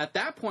Vader. At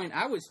that point,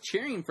 I was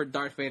cheering for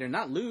Darth Vader,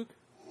 not Luke.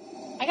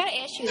 I gotta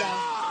ask you though,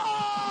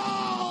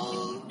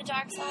 the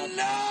dark side.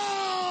 No!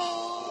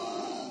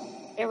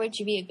 Or would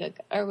you be a good,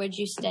 or would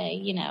you stay,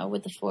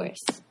 with the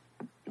Force?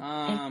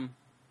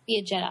 Be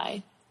a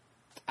Jedi.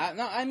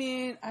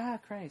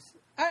 Christ.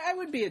 I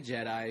would be a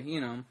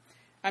Jedi,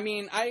 I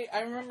mean,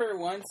 I remember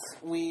once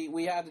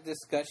we had a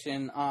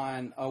discussion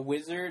on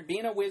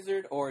being a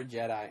wizard or a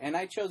Jedi, and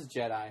I chose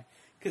Jedi,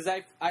 because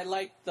I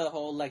like the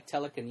whole, like,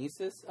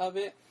 telekinesis of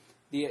it.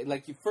 You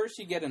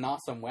get an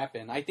awesome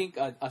weapon. I think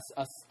a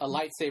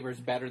lightsaber is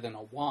better than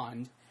a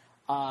wand,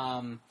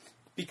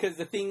 because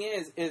the thing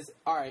is,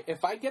 alright,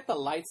 if I get the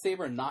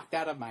lightsaber knocked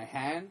out of my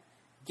hand,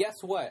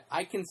 guess what?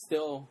 I can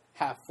still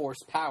have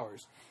Force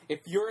powers.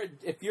 If you're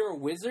a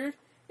wizard,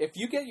 if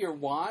you get your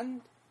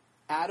wand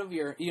out of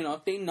your,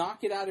 if they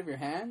knock it out of your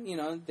hand,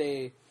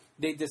 they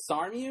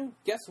disarm you,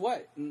 guess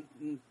what?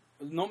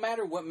 No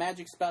matter what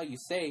magic spell you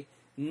say,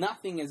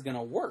 nothing is going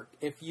to work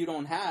if you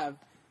don't have,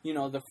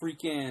 the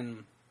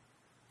freaking,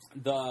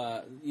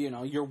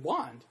 your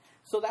wand.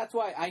 So that's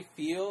why I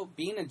feel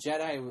being a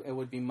Jedi, it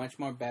would be much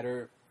more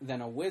better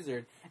than a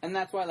wizard. And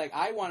that's why, like,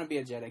 I want to be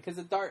a Jedi. Because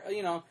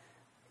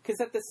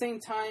because at the same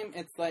time,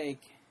 it's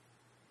like,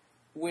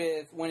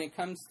 when it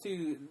comes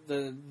to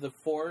the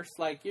Force,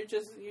 like, you're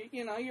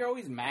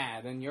always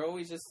mad, and you're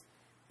always just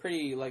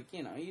pretty, like,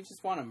 you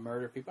just want to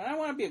murder people. And I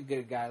want to be a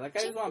good guy. Like,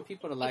 I just want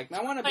people to like me.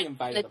 I want to be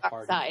invited to the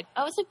party. Side.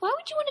 I was like, why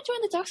would you want to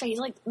join the dark side? He's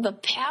like, the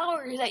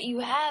power that you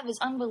have is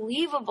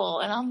unbelievable.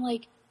 And I'm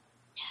like,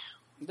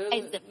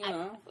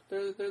 no.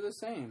 They're the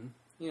same.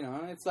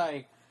 It's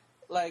like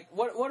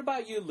what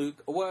about you,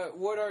 Luke?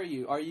 What are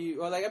you? Are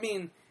you, or like, I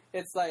mean,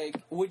 it's like,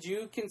 would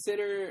you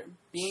consider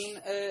being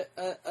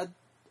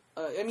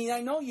I mean,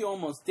 I know you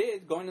almost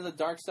did, going to the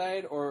dark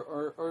side,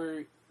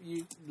 or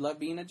you love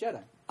being a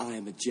Jedi. I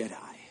am a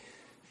Jedi,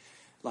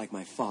 like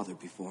my father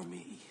before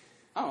me.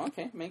 Oh,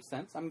 okay, makes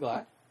sense. I'm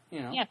glad.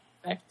 Yeah.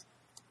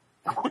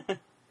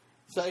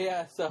 So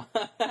all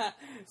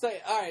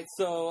right.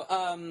 So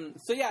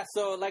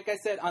like I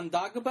said, on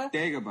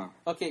Dagobah.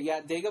 Okay,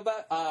 yeah,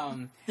 Dagobah.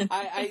 I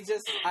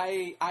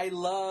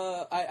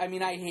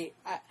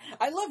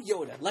love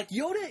Yoda. Like,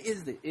 Yoda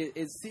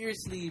is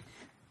seriously,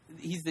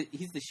 he's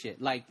the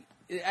shit. Like,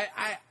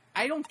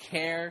 I don't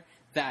care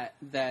that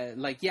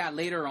like, yeah,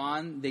 later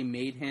on they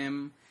made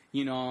him,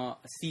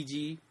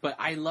 CG, but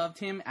I loved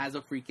him as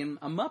a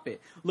Muppet.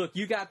 Look,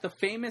 you got the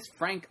famous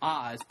Frank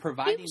Oz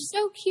providing. He was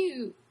so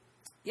cute.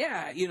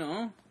 Yeah, He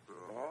was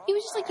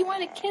just like, you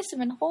wanted to kiss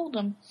him and hold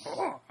him.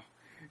 Oh,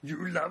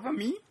 you love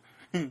me?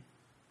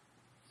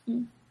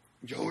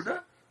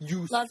 Yoda?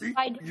 You love see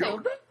I do.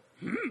 Yoda?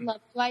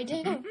 Love you, I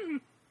do.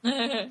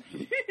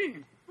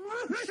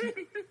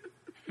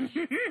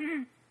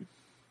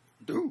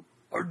 Do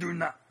or do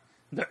not.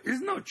 There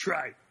is no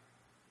try.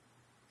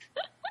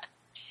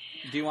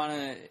 Do you want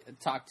to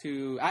talk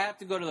to... I have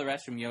to go to the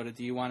restroom, Yoda.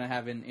 Do you want to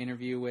have an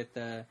interview with...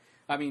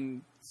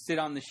 sit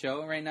on the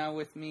show right now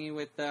with me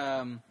with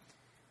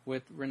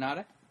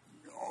Renata?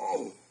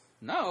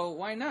 No,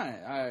 why not?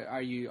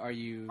 Are you? I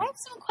have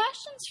some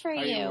questions for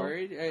you. Are you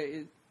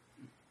worried?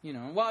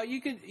 Well, you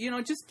could,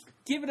 just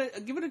give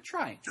it a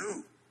try.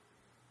 Do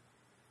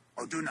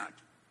or do not.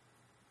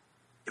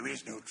 There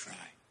is no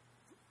try.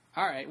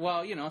 All right.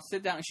 Well,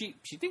 sit down. She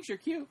thinks you're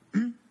cute.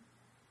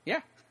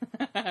 Yeah.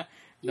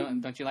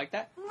 Don't you like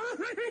that? Oh,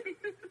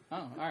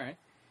 all right.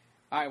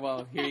 All right.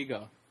 Well, here you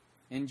go.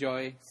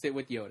 Enjoy. Sit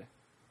with Yoda.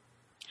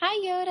 Hi,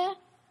 Yoda.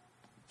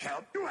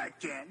 Help you, I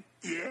can.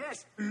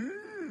 Yes.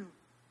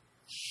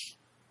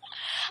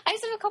 I I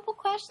just have a couple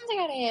questions I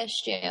gotta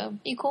ask you.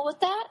 You cool with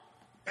that?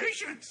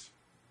 Patience.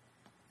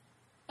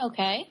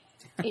 Okay.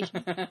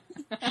 Patience.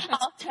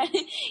 I'll try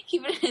to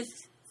keep it as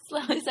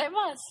slow as I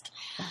must.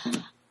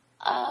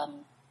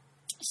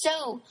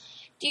 So,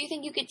 do you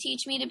think you could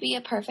teach me to be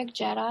a perfect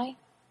Jedi?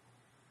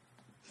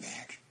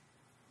 That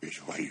is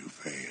why you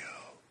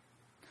fail.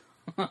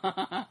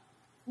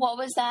 What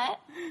was that?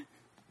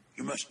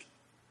 You must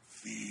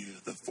feel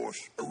the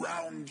Force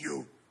around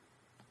you.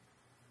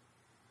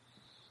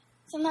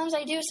 Sometimes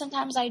I do,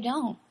 sometimes I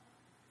don't.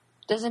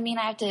 Does it mean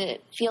I have to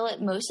feel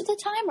it most of the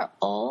time, or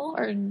all,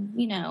 or,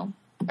 you know,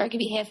 or it could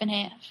be half and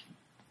half?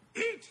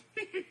 Eat.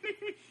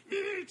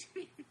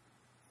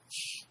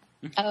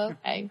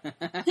 Okay.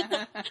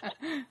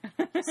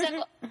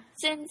 So,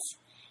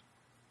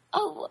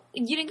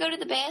 you didn't go to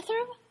the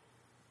bathroom?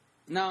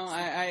 No,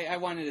 I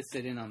wanted to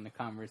sit in on the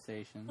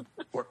conversation.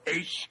 For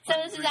 8 So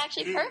this is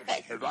actually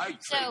perfect. have I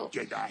trained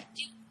Jedi.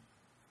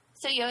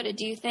 So Yoda,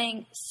 do you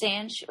think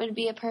Sanch would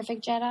be a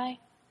perfect Jedi?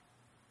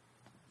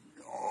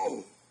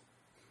 No.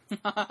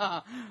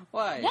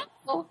 Why?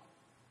 No.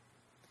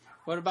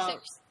 What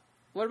about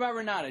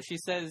Renata? She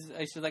says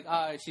she's like,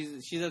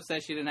 she's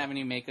upset she didn't have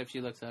any makeup.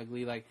 She looks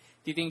ugly. Like,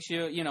 do you think she,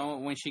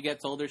 when she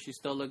gets older, she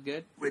still look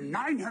good? When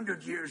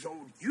 900 years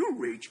old you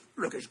reach,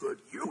 look as good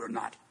you will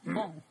not.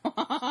 Oh.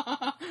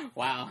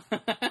 Wow.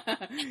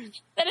 That is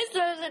the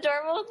most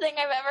adorable thing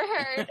I've ever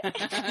heard.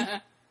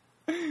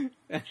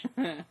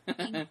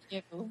 Thank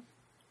you.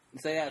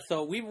 So yeah,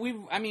 so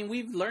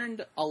we've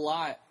learned a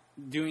lot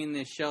doing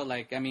this show.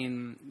 Like,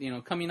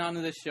 coming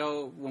onto this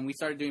show, when we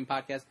started doing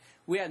podcasts,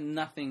 we had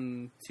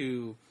nothing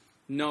to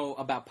know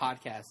about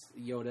podcasts,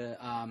 Yoda.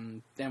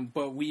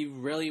 But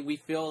we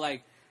feel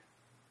like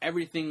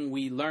everything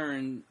we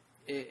learn,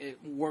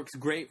 it works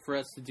great for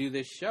us to do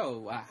this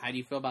show. How do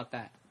you feel about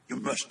that? You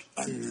must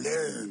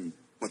unlearn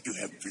what you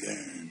have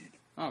learned.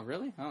 Oh,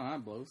 really? Oh,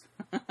 that blows.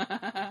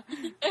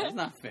 That's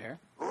not fair.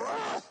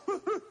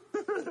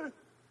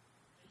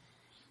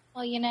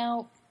 Well,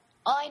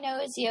 all I know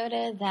is,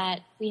 Yoda,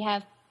 that we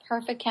have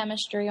perfect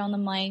chemistry on the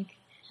mic,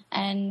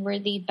 and we're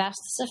the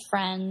bestest of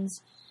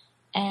friends,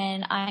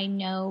 and I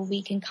know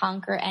we can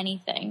conquer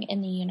anything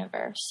in the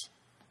universe,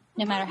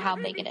 no matter how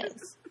big it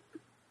is.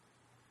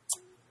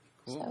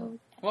 Cool. So,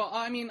 well,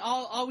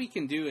 all we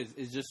can do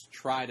is just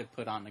try to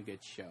put on a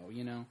good show,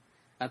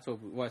 That's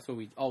what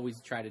we always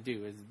try to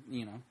do is,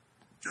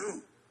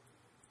 Do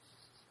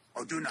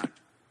or do not.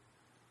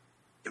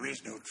 There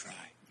is no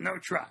try. No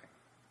try.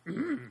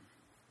 Mm.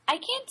 I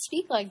can't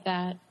speak like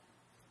that.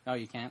 Oh,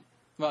 you can't?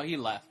 Well, he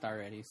left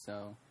already,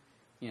 so,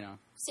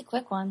 It's a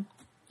quick one.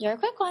 You're a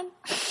quick one.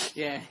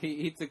 Yeah,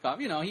 he took off.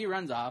 He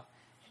runs off.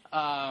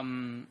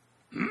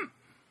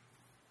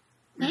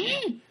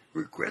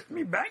 Request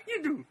me back,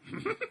 you do.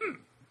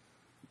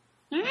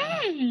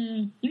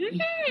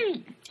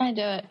 I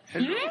do it.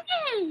 Hello?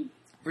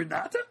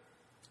 Renata,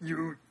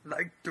 you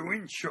like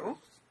doing shows?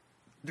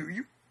 Do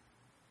you?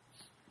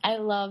 I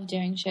love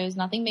doing shows.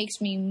 Nothing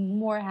makes me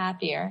more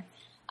happier.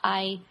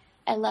 I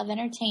love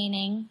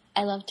entertaining.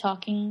 I love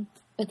talking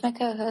with my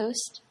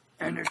co-host.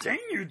 Entertain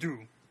you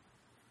do.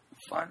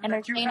 Fun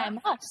Entertain that you have.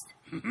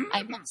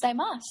 I must. I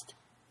must.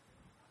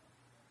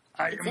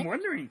 I am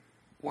wondering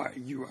why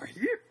you are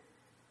here.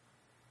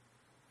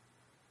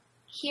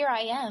 Here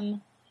I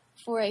am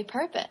for a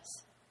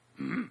purpose.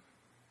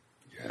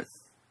 Yes.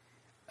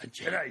 A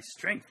Jedi's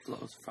strength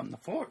flows from the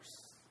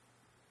Force.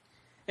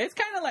 It's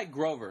kind of like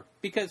Grover,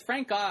 because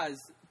Frank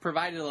Oz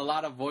provided a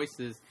lot of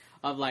voices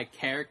of, like,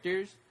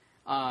 characters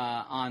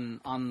on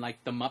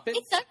like, the Muppets.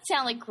 It does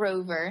sound like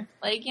Grover.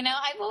 Like,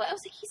 I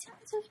was like, he sounds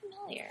so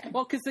familiar.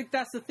 Well, because, like,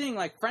 that's the thing.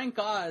 Like, Frank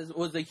Oz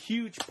was a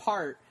huge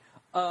part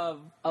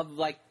of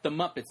like, the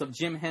Muppets, of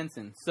Jim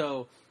Henson.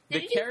 So,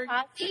 Did the he do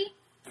Fozzie?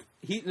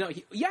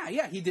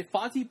 He did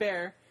Fozzie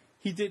Bear.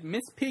 He did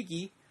Miss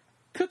Piggy,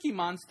 Cookie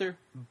Monster,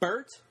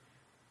 Bert,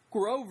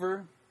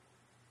 Grover.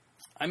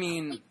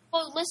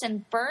 Well,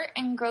 listen, Bert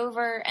and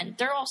Grover, and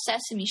they're all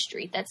Sesame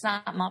Street. That's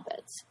not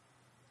Muppets.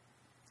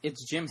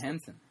 It's Jim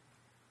Henson.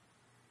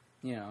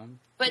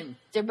 But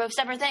they're both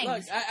separate things.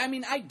 Look,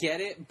 I get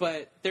it,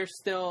 but they're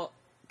still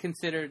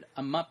considered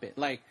a Muppet.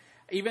 Like,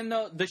 even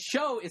though the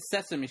show is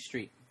Sesame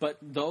Street, but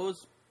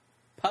those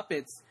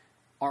puppets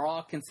are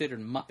all considered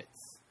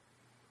Muppets.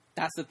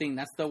 That's the thing.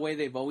 That's the way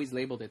they've always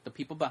labeled it. The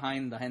people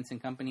behind the Henson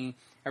Company,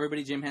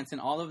 everybody, Jim Henson,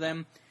 all of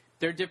them,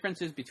 their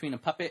differences between a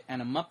puppet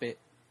and a Muppet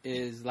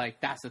is, like,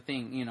 that's the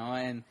thing,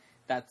 and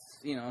that's,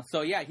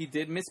 so yeah, he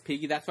did Miss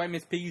Piggy. That's why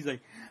Miss Piggy's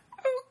like,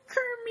 oh,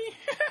 Kermie,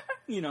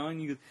 and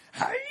he goes,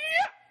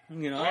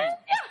 hiya,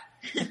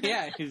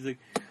 yeah, he's like,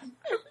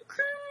 oh,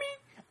 Kermie,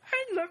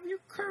 I love you,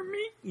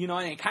 Kermie,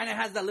 and it kind of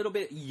has that little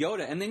bit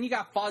Yoda, and then you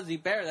got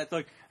Fozzie Bear that's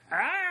like,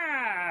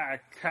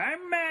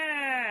 come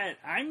on,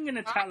 I'm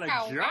gonna tell a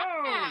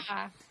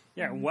joke.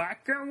 Yeah,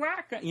 waka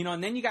waka.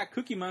 And then you got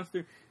Cookie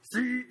Monster.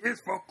 C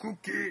is for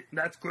cookie.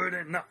 That's good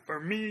enough for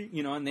me.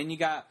 And then you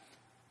got,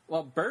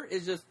 Bert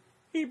is just,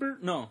 hey,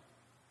 Bert. No,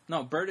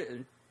 Bert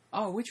is,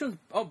 which one's,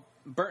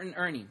 Bert and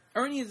Ernie.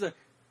 Ernie is a,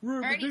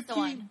 Ernie's the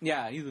one.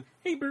 Yeah, he's a,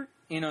 hey, Bert.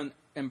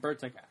 and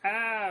Bert's like,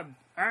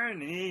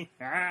 Ernie,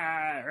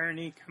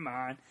 come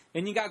on.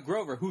 And you got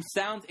Grover, who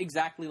sounds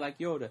exactly like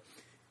Yoda.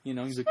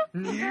 He's like,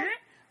 near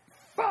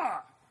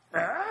far,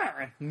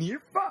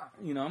 near far.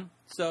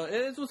 So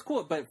it was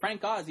cool. But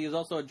Frank Oz, he is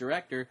also a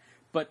director.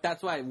 But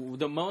that's why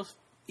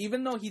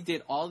even though he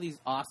did all these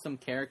awesome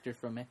characters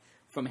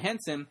from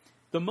Henson,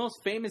 the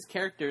most famous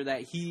character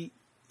that you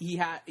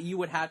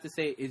would have to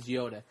say is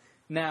Yoda.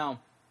 Now,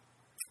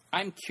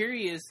 I'm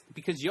curious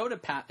because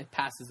Yoda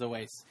passes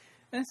away.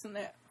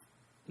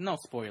 No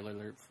spoiler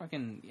alert.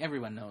 Fucking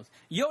everyone knows.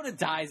 Yoda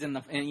dies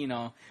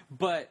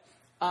but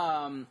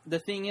the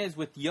thing is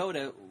with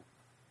Yoda,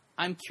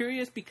 I'm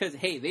curious because,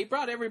 hey, they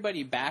brought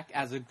everybody back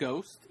as a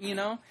ghost,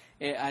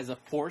 as a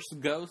force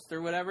ghost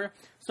or whatever.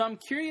 So I'm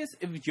curious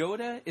if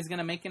Yoda is going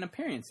to make an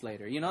appearance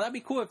later. That'd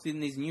be cool if in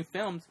these new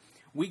films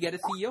we get to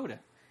see Yoda,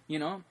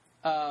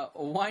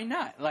 why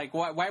not? Like,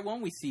 why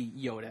won't we see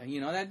Yoda?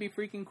 That'd be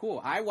freaking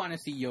cool. I want to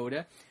see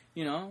Yoda,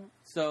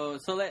 so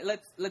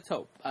let's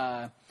hope.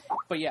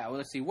 But yeah, well,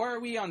 let's see. Where are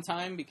we on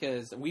time?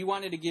 Because we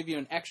wanted to give you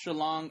an extra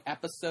long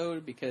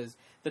episode because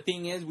the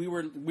thing is, we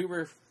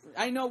were.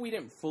 I know we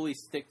didn't fully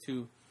stick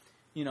to,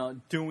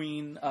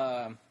 doing,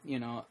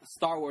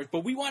 Star Wars,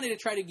 but we wanted to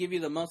try to give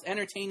you the most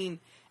entertaining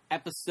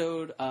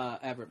episode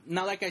ever.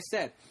 Now, like I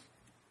said,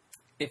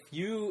 if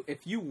you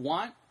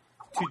want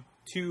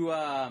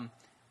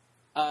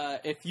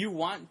if you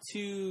want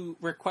to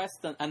request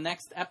a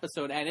next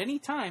episode at any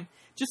time,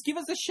 just give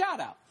us a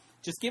shout out.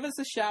 Just give us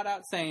a shout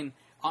out saying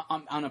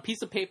on a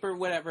piece of paper,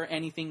 whatever,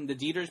 anything. The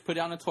Dieters put it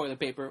on a toilet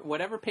paper,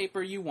 whatever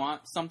paper you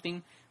want,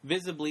 something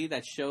visibly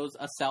that shows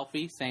a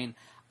selfie saying,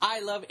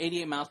 I love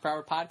 88 Miles Per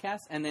Hour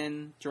podcast, and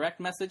then direct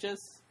messages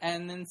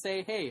and then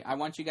say, hey, I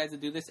want you guys to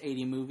do this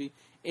 80s movie,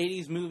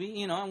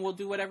 and we'll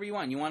do whatever you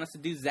want. You want us to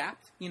do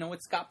Zapped,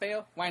 with Scott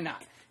Baio? Why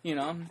not?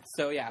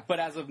 So yeah,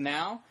 but as of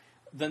now,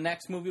 the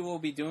next movie we'll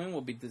be doing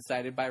will be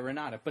decided by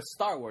Renata. But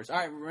Star Wars. All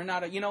right,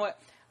 Renata, you know what?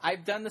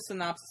 I've done the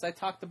synopsis. I've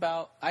talked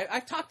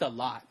a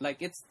lot.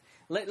 Like,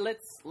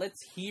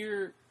 let's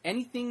hear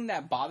anything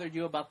that bothered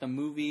you about the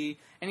movie,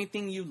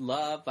 anything you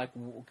love. Like,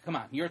 come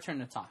on, your turn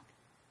to talk.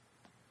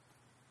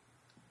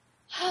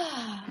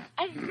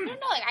 I don't know.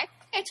 I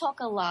think I talk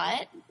a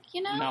lot,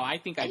 No, I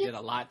think I did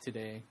a lot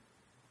today.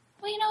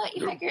 Well, you know what?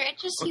 You figure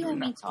it's just you and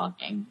me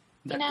talking.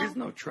 There is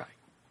no try.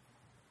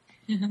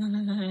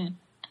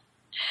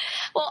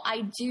 Well,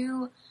 I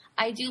do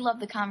love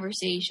the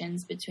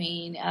conversations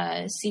between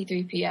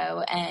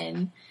C-3PO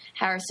and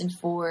Harrison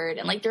Ford,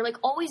 and they're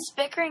always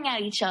bickering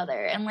at each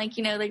other, and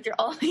they're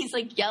always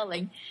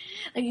yelling.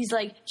 He's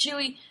like,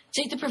 Chewie,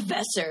 take the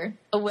professor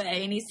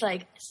away, and he's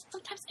like,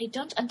 sometimes I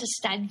don't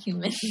understand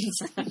humans.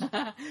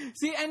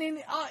 See, and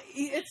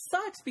it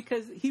sucks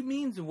because he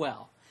means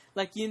well,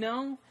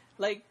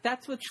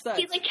 that's what sucks.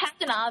 He's like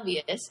Captain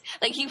Obvious.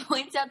 He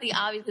points out the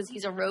obvious because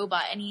he's a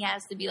robot and he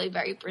has to be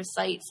very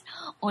precise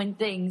on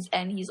things.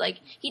 And he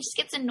just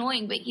gets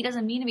annoying, but he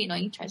doesn't mean to be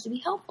annoying. He tries to be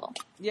helpful.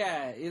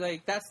 Yeah,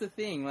 that's the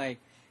thing.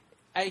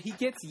 He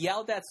gets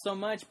yelled at so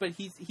much, but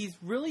he's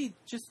really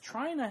just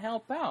trying to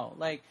help out.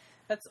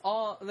 That's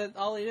all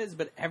it is.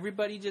 But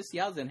everybody just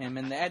yells at him,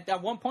 and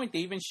at one point they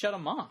even shut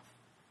him off.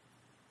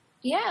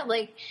 Yeah,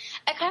 it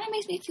kind of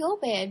makes me feel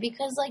bad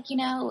because,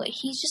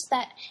 he's just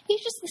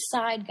the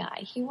side guy.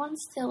 He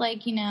wants to,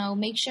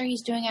 make sure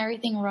he's doing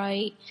everything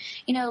right.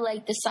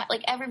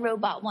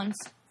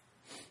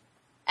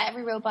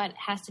 Every robot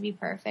has to be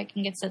perfect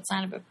and gets that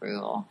sign of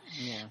approval.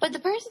 Yeah. But the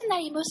person that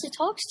he mostly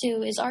talks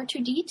to is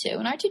R2-D2,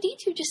 and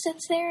R2-D2 just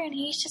sits there and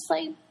he's just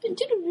woo,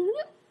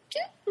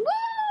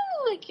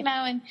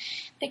 and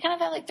they kind of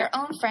have their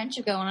own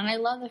friendship going, and I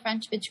love the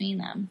friendship between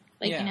them.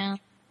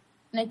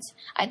 And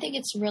I think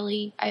it's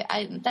really,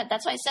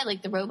 that's why I said,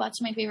 the robots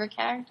are my favorite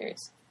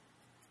characters.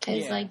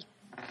 Because, and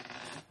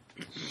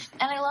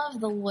I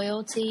love the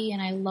loyalty,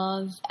 and I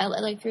love,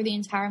 through the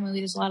entire movie,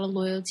 there's a lot of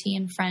loyalty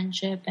and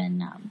friendship,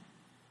 and,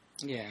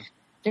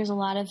 there's a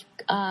lot of,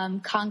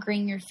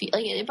 conquering your fears.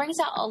 It brings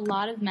out a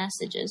lot of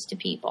messages to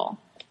people.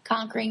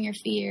 Conquering your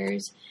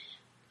fears,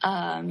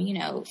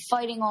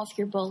 fighting off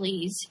your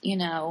bullies,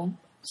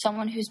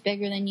 someone who's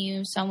bigger than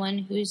you, someone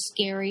who's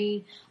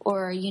scary,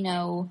 or,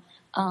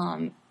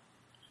 I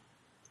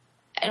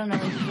don't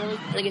know,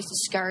 really, it's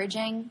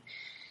discouraging.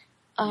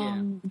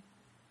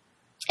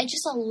 It's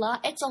just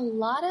it's a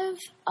lot of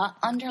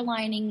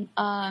underlining,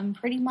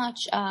 pretty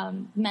much,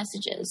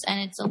 messages, and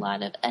it's a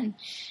lot of, and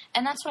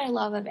that's what I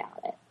love about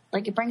it.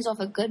 It brings off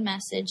a good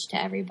message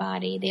to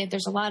everybody.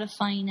 There's a lot of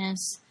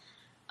funniness.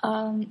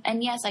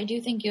 And yes, I do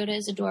think Yoda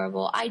is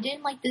adorable. I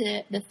didn't like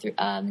the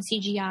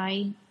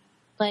CGI,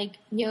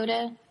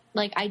 Yoda.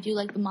 I do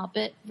like the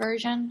Muppet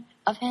version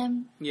of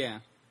him.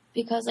 Yeah.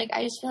 Because,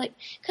 I just feel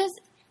because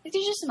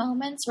there's just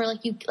moments where,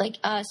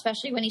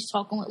 especially when he's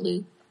talking with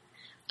Luke,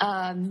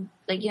 when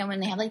they have,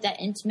 that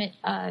intimate,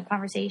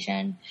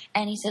 conversation,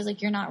 and he says,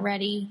 you're not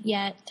ready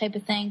yet, type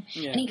of thing.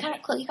 Yeah. And he kind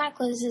of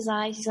closes his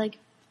eyes. He's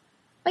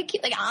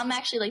I'm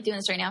actually, doing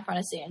this right now in front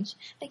of Sanj.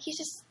 He's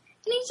just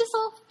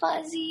all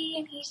fuzzy,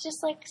 and he's just,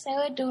 so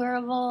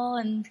adorable,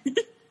 and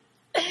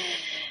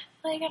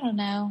Like, I don't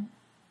know.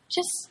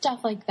 Just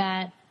stuff like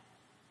that.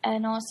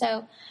 And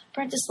also,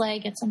 Princess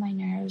Leia gets on my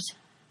nerves.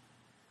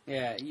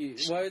 Yeah,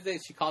 what is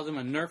it? She calls him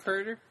a nerf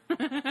herder?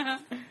 Yeah,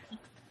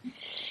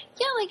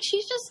 like,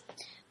 she's just...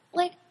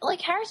 Like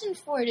Harrison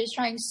Ford is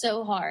trying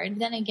so hard.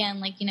 Then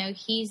again, like, you know,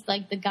 he's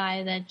like the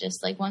guy that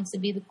just like wants to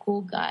be the cool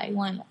guy,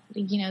 want,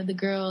 you know, the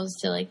girls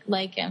to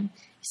like him.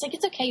 He's like,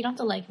 it's okay, you don't have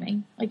to like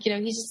me. Like, you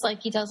know, he's just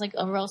like, he does like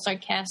a real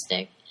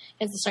sarcastic,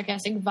 has a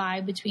sarcastic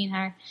vibe between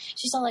her.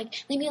 She's all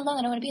like, leave me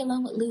alone, I want to be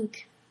alone with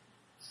Luke.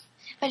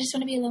 If I just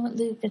want to be alone with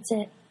Luke, that's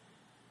it.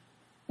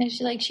 And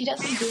she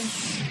doesn't do.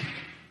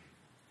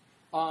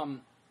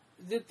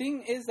 The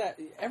thing is that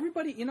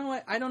everybody, you know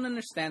what? I don't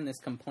understand this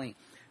complaint.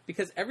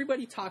 Because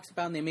everybody talks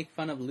about and they make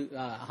fun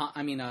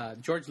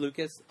of George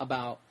Lucas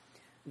about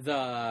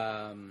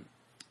the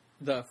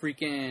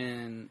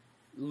freaking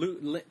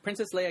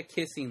Princess Leia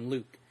kissing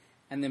Luke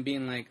and then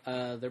being like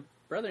they're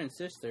brother and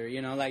sister,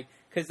 you know, like,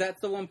 because that's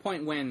the one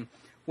point when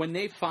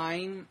they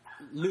find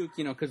Luke,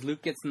 you know, because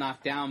Luke gets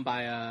knocked down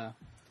by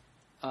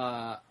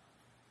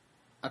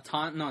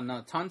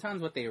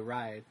Tauntaun's what they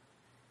ride.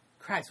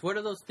 Christ, what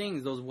are those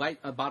things? Those white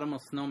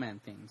bottomless snowman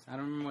things? I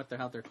don't remember what the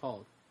hell they're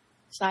called.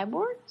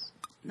 Cyborgs?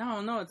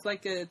 No, it's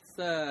like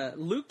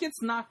Luke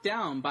gets knocked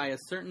down by a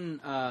certain.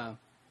 I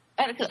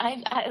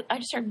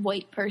just heard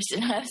white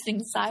person. I was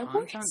thinking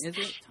cyborgs. Tauntaun, is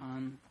it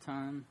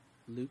Tauntaun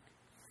Luke?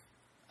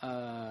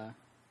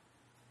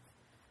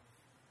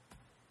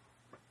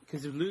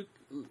 Because Luke,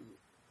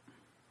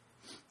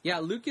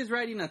 Luke is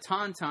riding a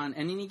Tauntaun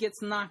and then he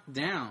gets knocked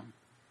down.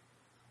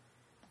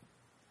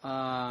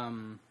 I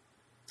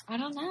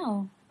don't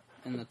know.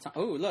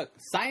 Look!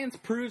 Science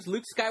proves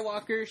Luke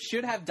Skywalker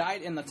should have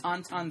died in the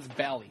Tauntaun's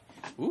belly.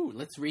 Ooh,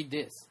 let's read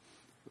this.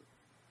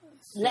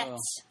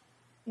 Must.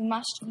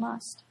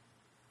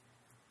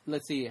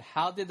 Let's see.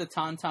 How did the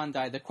Tauntaun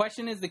die? The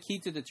question is the key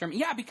to determine.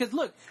 Yeah, because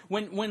look,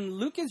 when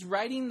Luke is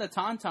riding the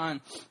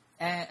Tauntaun,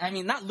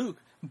 not Luke,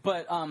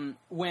 but why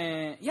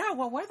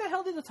the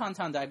hell did the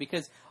Tauntaun die?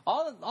 Because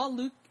all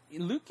Luke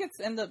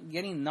ends up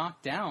getting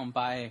knocked down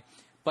by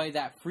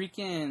that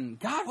freaking...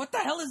 God, what the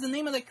hell is the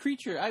name of that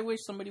creature? I wish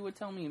somebody would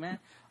tell me, man.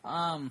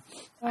 I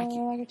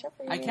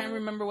can't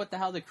remember what the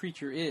hell the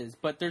creature is,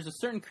 but there's a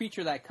certain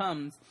creature that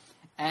comes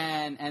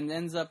and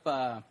ends up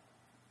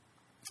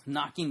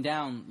knocking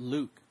down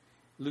Luke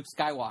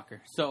Skywalker.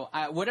 So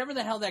whatever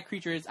the hell that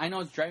creature is, I know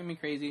it's driving me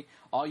crazy.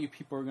 All you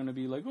people are going to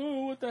be like,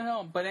 oh, what the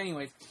hell? But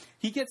anyways,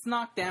 he gets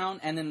knocked down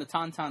and then the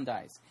Tauntaun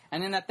dies.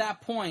 And then at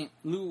that point,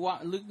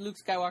 Luke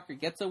Skywalker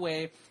gets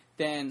away.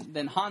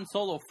 Then Han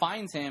Solo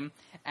finds him,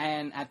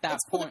 and at that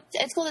point...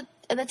 It's called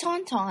the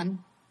Tauntaun.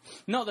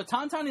 No, the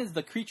Tauntaun is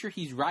the creature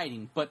he's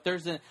riding, but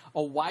there's a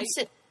white,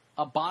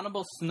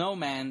 abominable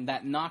snowman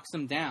that knocks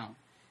him down.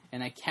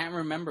 And I can't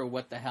remember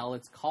what the hell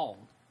it's called.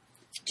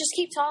 Just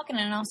keep talking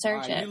and I'll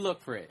search it. You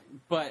look for it.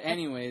 But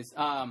anyways,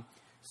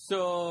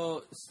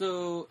 so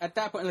at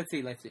that point, let's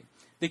see.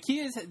 The key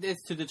is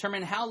to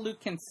determine how Luke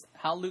can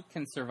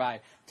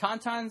survive.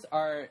 Tauntauns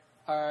are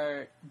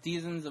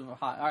citizens of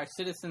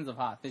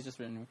Hoth. They just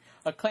written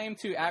acclaimed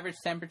to average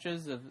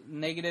temperatures of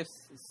negative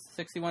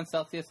 61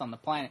 Celsius on the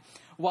planet.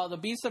 While the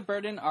beasts of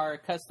burden are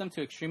accustomed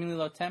to extremely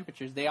low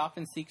temperatures, they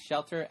often seek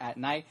shelter at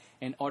night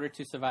in order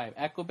to survive.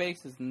 Echo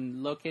Base is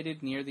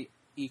located near the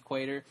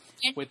equator.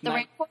 With the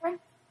Rancor?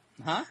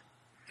 Huh?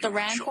 The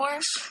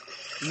Rancor?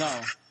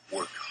 No.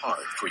 Work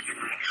hard for you.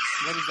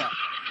 What is that?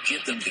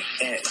 Give them the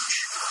edge.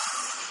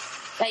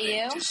 That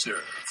you?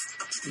 Deserve.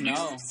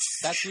 No,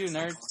 that's you,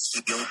 nerd.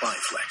 Go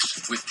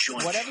Biflex with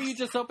joint. Whatever you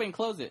just opened,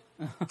 close it.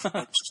 Oh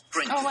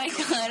my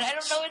god, I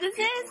don't know what this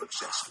is.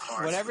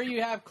 Whatever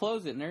you have,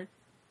 close it, nerd.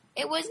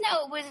 It was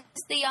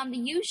the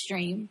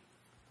Ustream.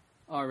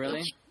 Oh,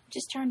 really? It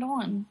just turned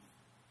on.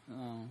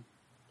 Oh.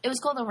 It was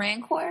called the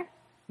Rancor?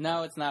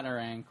 No, it's not a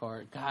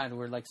Rancor. God,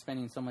 we're like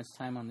spending so much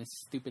time on this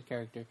stupid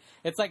character.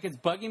 It's like it's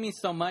bugging me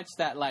so much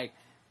that like,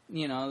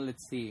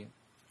 let's see.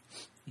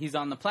 He's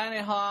on the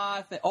planet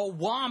Hoth. Oh,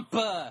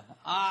 Wampa!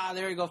 Ah,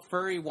 there you go,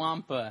 furry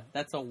Wampa.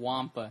 That's a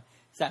Wampa.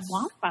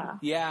 Wampa?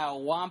 Yeah,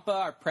 Wampa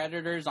are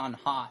predators on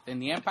Hoth. In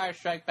The Empire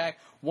Strikes Back,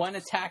 one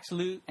attacks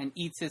Luke and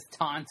eats his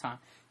Tauntaun.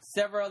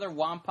 Several other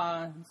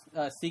Wampa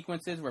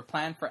sequences were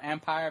planned for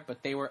Empire,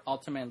 but they were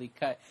ultimately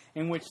cut.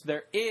 In which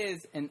there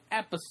is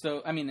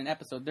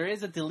there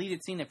is a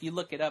deleted scene, if you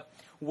look it up,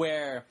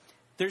 where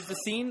there's the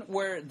scene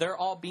where they're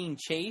all being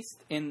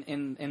chased in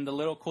the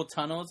little cool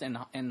tunnels in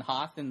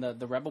Hoth, in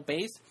the rebel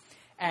base.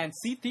 And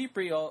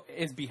C-3PO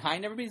is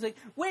behind everybody. He's like,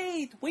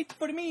 wait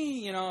for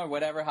me, or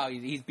whatever, how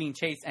he's being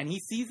chased. And he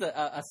sees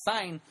a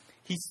sign.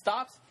 He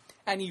stops,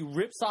 and he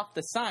rips off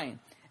the sign.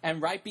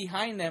 And right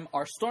behind them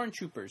are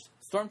stormtroopers.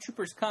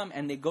 Stormtroopers come,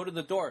 and they go to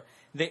the door.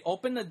 They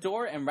open the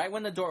door, and right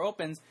when the door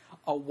opens,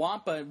 a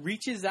Wampa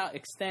reaches out,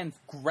 extends,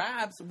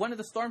 grabs one of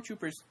the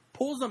stormtroopers,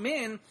 pulls them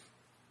in,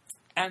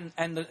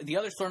 And the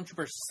other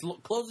stormtrooper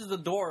closes the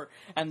door,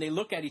 and they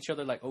look at each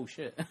other like, "Oh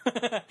shit!"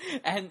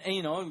 and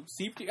you know,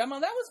 that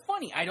was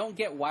funny. I don't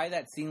get why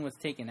that scene was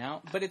taken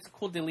out, but it's a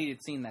cool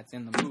deleted scene that's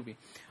in the movie.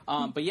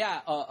 But yeah,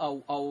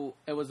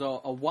 it was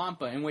a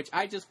Wampa, in which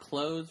I just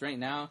closed right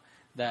now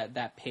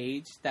that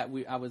page that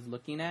I was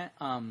looking at.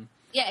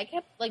 Yeah, it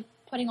kept like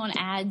putting on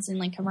ads and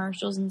like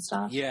commercials and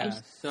stuff. Yeah,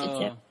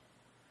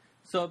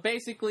 so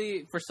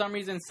basically, for some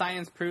reason,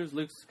 science proves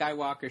Luke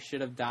Skywalker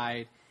should have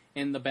died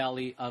in the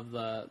belly of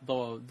the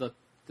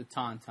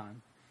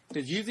Tauntaun.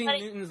 Because using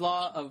Newton's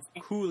law of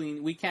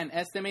cooling, we can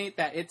estimate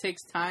that it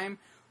takes time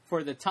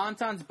for the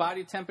Tauntaun's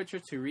body temperature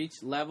to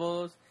reach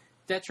levels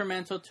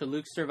detrimental to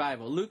Luke's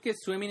survival. Luke is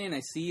swimming in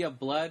a sea of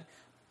bloody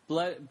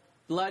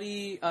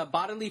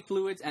bodily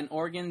fluids and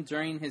organs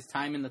during his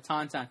time in the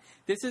Tauntaun.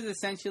 This is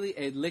essentially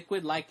a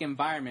liquid-like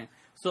environment,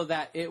 so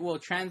that it will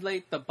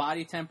translate the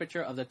body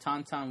temperature of the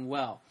Tauntaun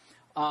well.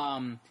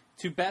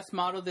 To best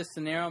model this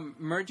scenario,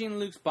 merging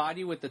Luke's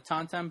body with the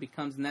Tauntaun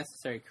becomes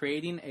necessary,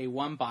 creating a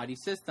one-body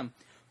system.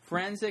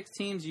 Forensics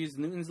teams use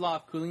Newton's law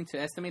of cooling to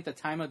estimate the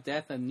time of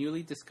death of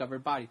newly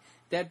discovered bodies.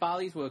 Dead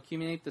bodies will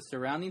accumulate the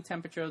surrounding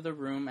temperature of the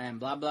room and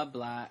blah, blah,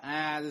 blah.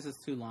 This is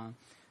too long.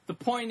 The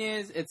point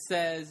is, it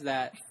says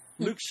that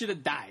Luke should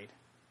have died.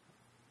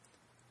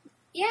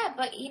 Yeah,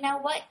 but you know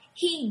what?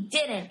 He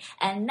didn't,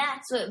 and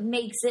that's what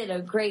makes it a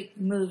great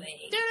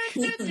movie.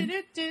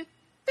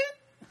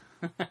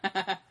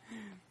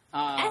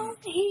 And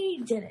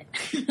he didn't.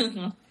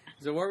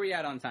 So where are we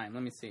at on time?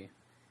 Let me see.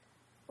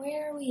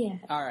 Where are we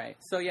at? All right.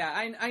 So yeah,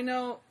 I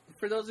know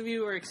for those of you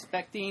who are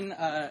expecting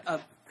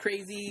a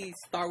crazy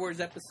Star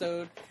Wars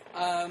episode,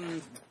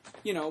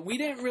 you know, we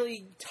didn't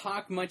really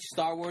talk much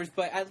Star Wars,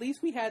 but at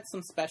least we had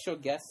some special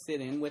guests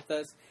sit in with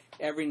us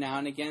every now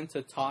and again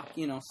to talk,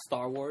 you know,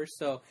 Star Wars.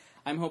 So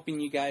I'm hoping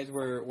you guys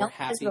were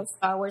happy. There's no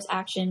Star Wars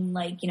action,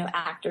 like, you know,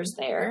 actors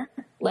there.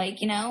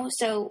 Like, you know,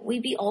 so we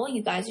be all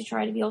you guys who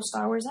try to be all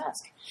Star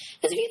Wars-esque.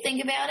 Because if you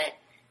think about it,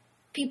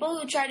 people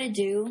who try to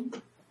do,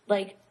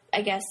 like,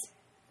 I guess,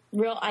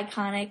 real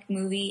iconic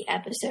movie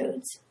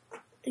episodes,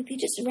 like, they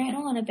just ran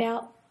on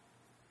about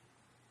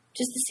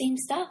just the same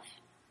stuff.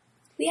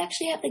 We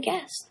actually have the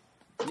guest.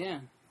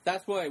 Yeah,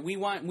 that's what we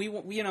want. We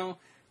you know,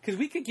 because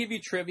we could give you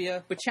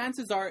trivia, but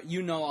chances are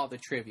you know all the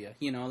trivia.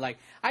 You know, like,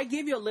 I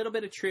gave you a little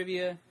bit of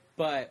trivia,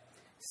 but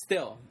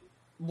still,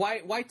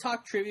 why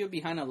talk trivia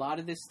behind a lot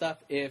of this stuff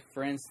if,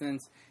 for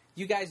instance,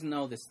 you guys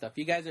know this stuff.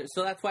 You guys are,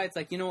 so that's why it's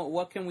like, you know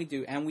what can we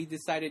do? And we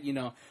decided, you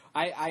know,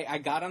 I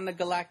got on the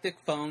Galactic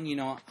phone, you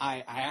know,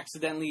 I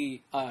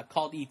accidentally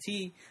called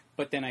ET,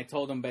 but then I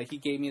told him, but he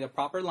gave me the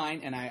proper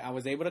line, and I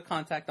was able to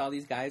contact all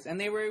these guys, and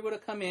they were able to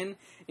come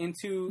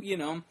into, you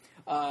know,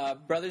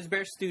 Brothers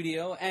Bear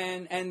Studio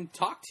and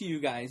talk to you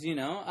guys, you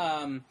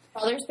know.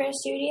 Brothers Bear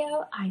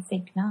Studio? I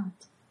think not.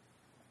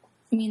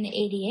 I mean the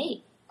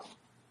 88.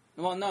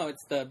 Well, no,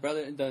 it's the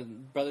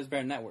Brothers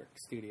Bear Network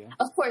Studio.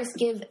 Of course,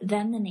 give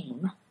them the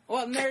name.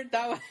 Well,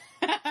 nerd,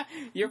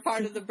 you're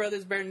part of the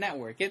Brothers Bear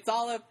Network. It's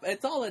all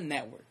a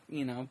network,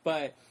 you know.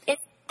 But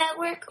it's a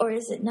network, or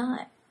is it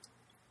not?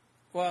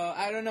 Well,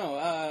 I don't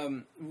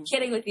know.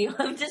 Kidding with you.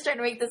 I'm just trying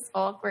to make this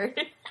awkward.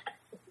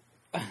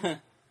 I'm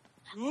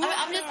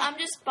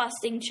just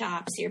busting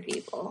chops here,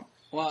 people.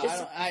 Well,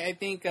 I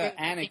think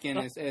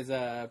Anakin is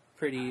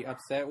pretty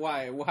upset.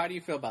 Why? Well, how do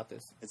you feel about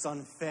this? It's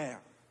unfair.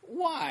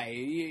 Why?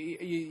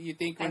 You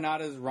think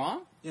Renata's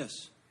wrong?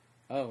 Yes.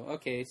 Oh,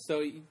 okay.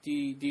 So do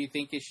you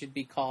think it should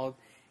be called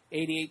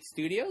 88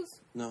 Studios?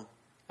 No.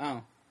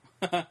 Oh.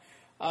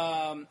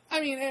 I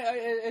mean,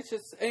 it's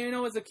just, you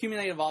know, it's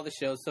accumulated of all the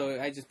shows, so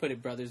I just put it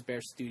Brothers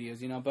Bear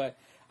Studios, you know. But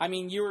I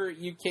mean,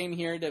 you came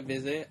here to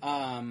visit,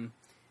 and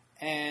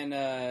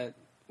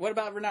what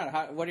about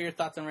Renata? What are your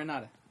thoughts on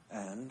Renata?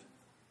 And?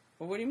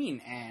 Well, what do you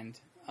mean, and?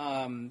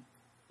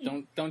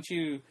 Don't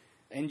you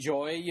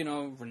enjoy, you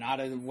know,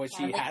 Renata, what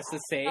she has to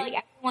say?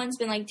 Like, everyone's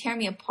been like tearing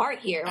me apart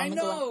here. I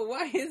know.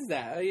 Why is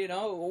that? You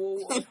know.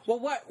 Well,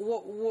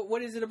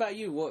 what is it about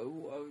you? What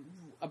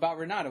about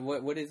Renata?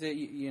 What is it?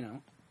 You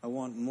know. I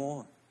want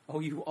more.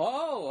 You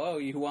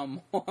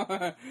want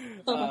more.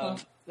 Well,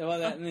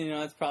 that, you know,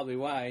 that's probably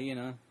why. You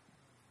know.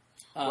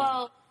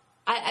 Well,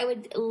 I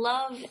would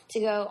love to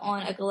go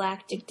on a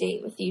galactic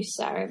date with you,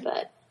 Sarah,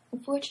 but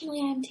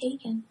unfortunately, I'm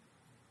taken.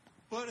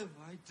 What have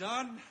I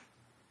done?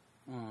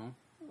 Oh.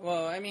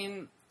 Well, I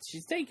mean,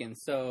 she's taken,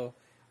 so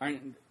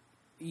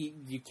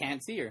you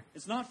can't see her.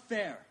 It's not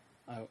fair.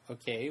 Oh,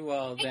 okay,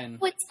 well then.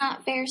 It's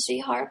not fair,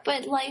 sweetheart,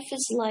 but life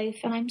is life,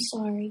 and I'm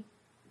sorry.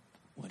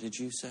 What did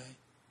you say?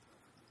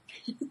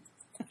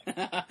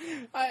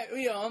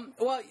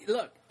 Well,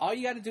 look, all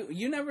you got to do,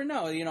 you never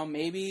know. You know,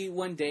 maybe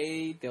one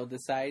day they'll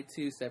decide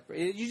to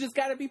separate. You just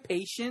got to be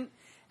patient,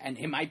 and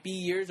it might be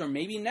years or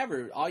maybe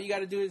never. All you got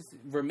to do is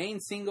remain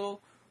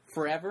single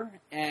forever,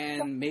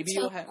 and maybe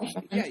you'll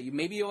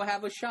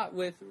have a shot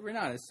with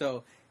Renata.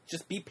 So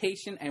just be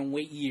patient and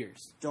wait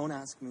years. Don't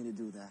ask me to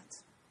do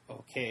that.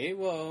 Okay,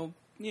 well,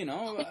 you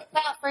know. What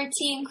about for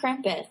tea and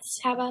crumpets?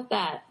 How about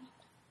that?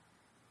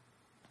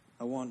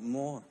 I want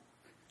more.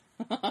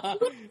 What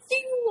do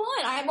you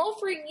want? I'm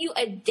offering you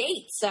a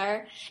date,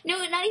 sir. No,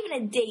 not even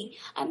a date.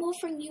 I'm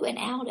offering you an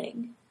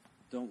outing.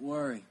 Don't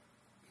worry.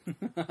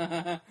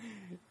 Don't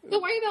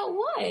worry about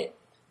what?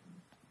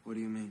 What do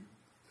you mean?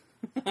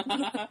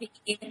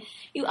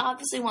 You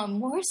obviously want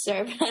more,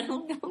 sir, but I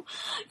don't know.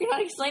 You're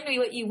not explaining to me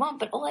what you want,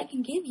 but all I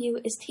can give you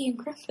is tea and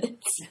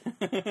crumpets.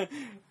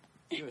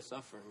 If you are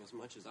suffering as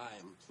much as I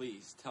am,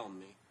 please tell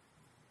me.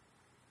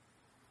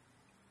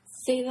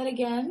 Say that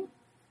again.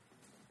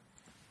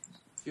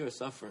 If you are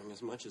suffering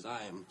as much as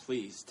I am,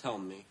 please tell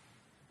me.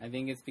 I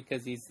think it's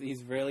because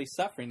he's really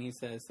suffering, he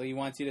says, so he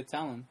wants you to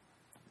tell him.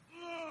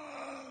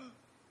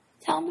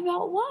 Tell him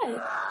about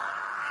what?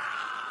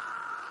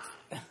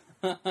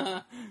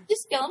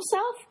 Just kill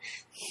himself?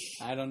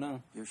 I don't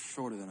know. You're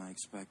shorter than I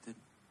expected.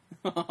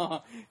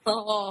 Oh.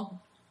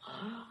 Well,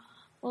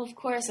 of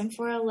course, I'm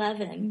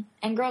 4'11",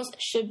 and girls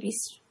should be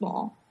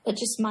small. That's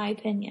just my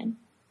opinion.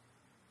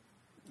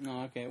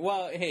 Oh, okay.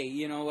 Well, hey,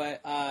 you know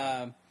what?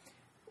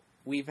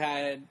 We've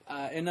had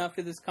enough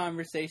of this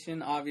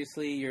conversation.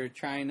 Obviously, you're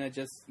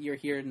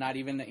here not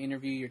even to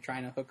interview. You're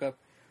trying to hook up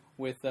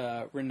with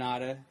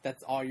Renata.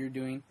 That's all you're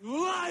doing.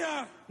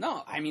 Liar!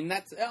 No, I mean,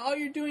 that's all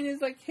you're doing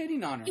is like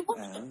hitting on her.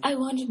 I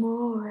want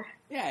more.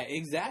 Yeah,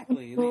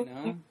 exactly. You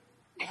know.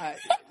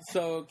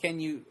 So can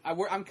you?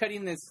 I'm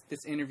cutting this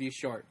interview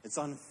short. It's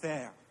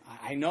unfair.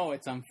 I know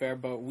it's unfair,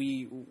 but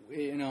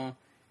you're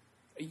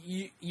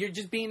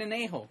just being an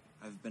a-hole.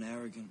 I've been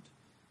arrogant,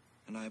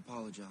 and I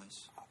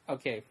apologize.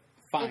 Okay,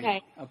 fine.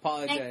 Okay.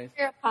 Apologize. Thank you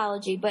for your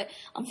apology, but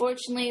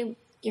unfortunately,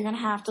 you're gonna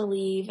have to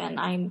leave, and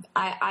I'm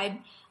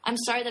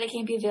sorry that I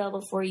can't be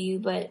available for you,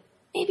 but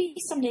maybe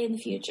someday in the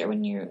future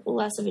when you're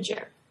less of a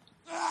jerk.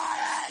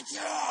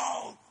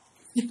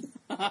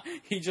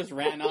 He just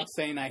ran off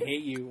saying, "I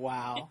hate you."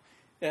 Wow.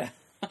 Yeah.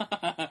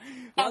 I'm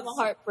a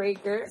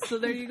heartbreaker. So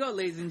there you go,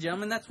 ladies and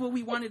gentlemen. That's what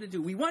we wanted to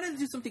do. We wanted to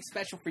do something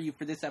special for you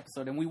for this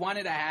episode, and we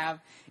wanted to have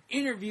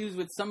interviews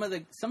with some of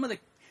the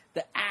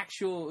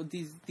actual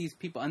these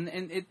people,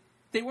 and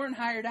they weren't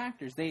hired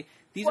actors.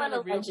 These are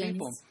the real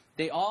legends.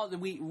 People.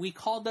 We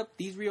called up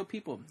these real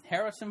people.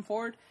 Harrison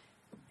Ford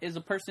is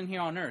a person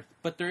here on Earth,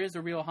 but there is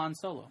a real Han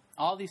Solo.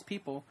 All these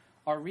people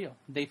are real.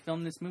 They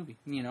filmed this movie,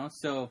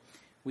 So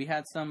we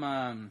had some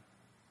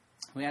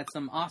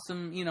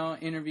awesome,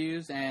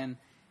 interviews, and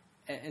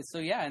so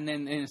yeah, and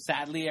then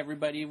sadly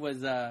everybody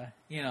was,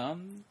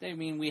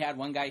 we had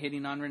one guy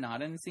hitting on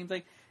Renata, and it seems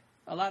like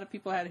a lot of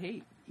people had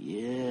hate.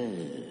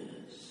 Yes.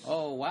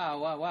 Oh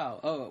wow!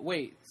 Oh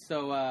wait,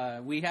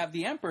 so we have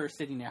the Emperor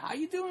sitting there. How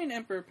you doing,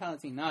 Emperor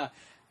Palpatine?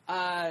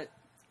 Are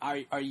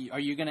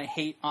you gonna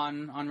hate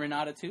on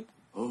Renata too?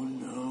 Oh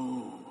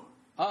no.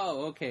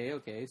 Oh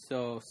okay.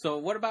 So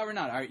what about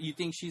Renata? You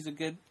think she's a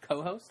good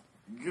co-host?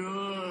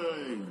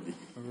 Good.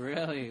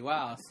 Really?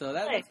 Wow. So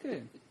that's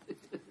good.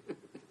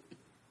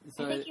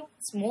 So, I think he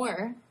wants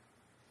more.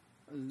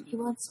 He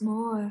wants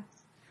more.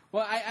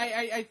 Well,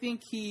 I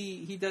think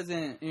he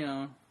doesn't,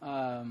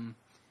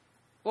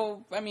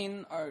 well, I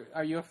mean,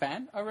 are you a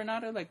fan of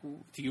Renata? Like,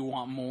 do you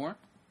want more?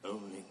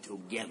 Only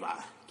together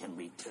can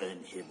we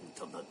turn him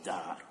to the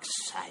dark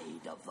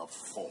side of the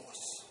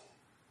Force.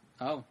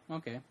 Oh,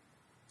 okay.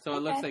 So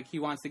it looks like he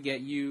wants to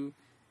get you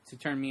to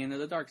turn me into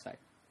the dark side.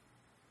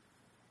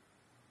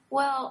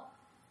 Well,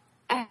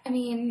 I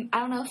mean, I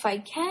don't know if I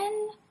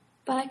can,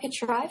 but I could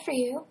try for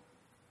you.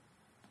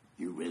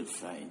 You will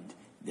find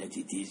that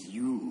it is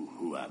you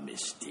who are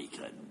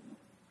mistaken.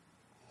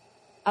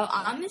 Oh,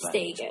 I'm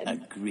mistaken. But a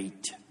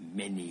great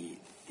many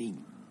things.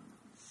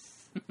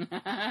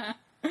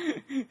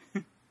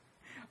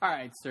 All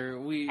right, sir.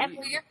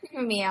 You're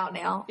creeping me out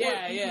now.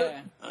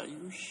 Yeah. Are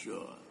you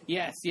sure?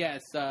 Yes.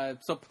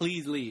 So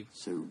please leave.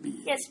 So be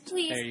it. Yes,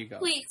 please. There you go.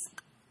 Please.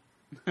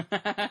 All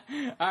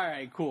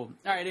right, cool.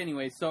 All right,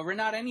 anyway, so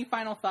Renata, any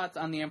final thoughts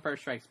on The Empire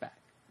Strikes Back?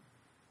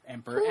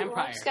 Empire.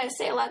 I just gotta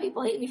say, a lot of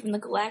people hate me from the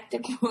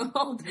galactic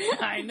world.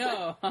 I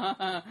know.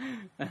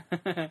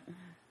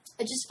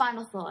 Just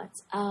final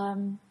thoughts.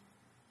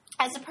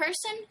 As a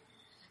person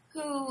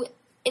who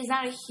is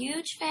not a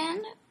huge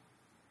fan,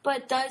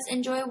 but does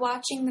enjoy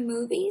watching the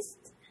movies,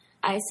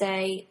 I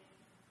say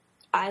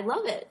I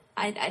love it.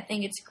 I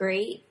think it's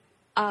great.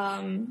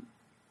 I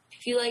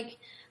feel like,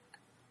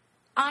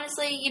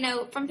 honestly,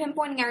 from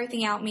pinpointing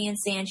everything out, me and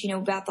Sanch,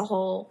 about the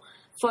whole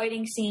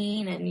fighting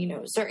scene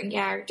and, certain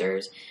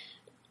characters,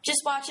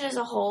 just watch it as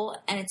a whole,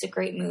 and it's a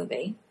great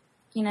movie.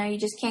 You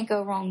just can't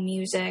go wrong.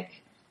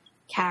 Music,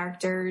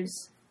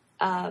 characters,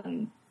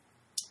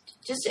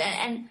 just,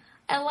 and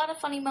a lot of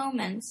funny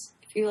moments,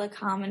 if you like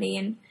comedy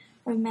and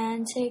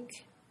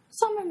romantic,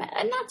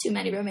 not too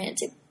many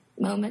romantic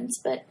moments,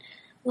 but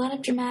a lot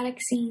of dramatic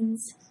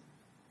scenes.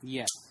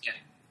 Yes.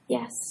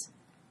 Yes.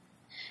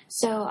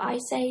 So I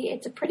say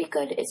it's a pretty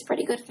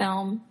good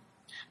film.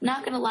 I'm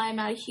not going to lie, I'm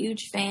not a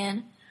huge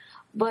fan,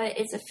 but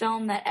it's a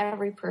film that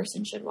every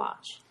person should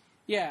watch.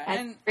 Yeah,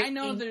 and I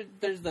know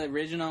there's the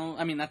original,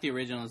 not the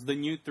originals, the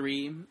new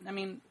three.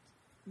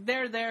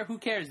 They're there, who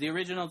cares? The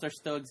originals are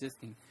still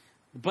existing.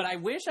 But I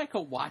wish I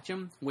could watch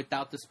them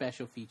without the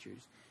special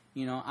features.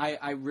 You know,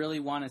 I really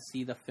want to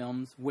see the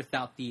films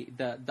without the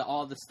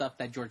all the stuff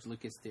that George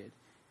Lucas did.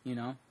 You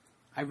know,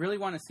 I really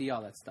want to see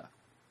all that stuff.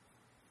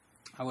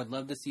 I would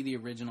love to see the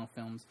original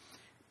films.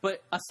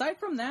 But aside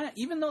from that,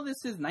 even though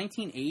this is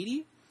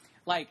 1980,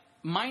 like,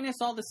 minus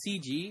all the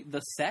CG,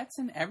 the sets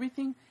and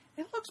everything,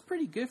 it looks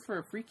pretty good for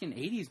a freaking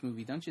 80s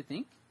movie, don't you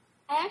think?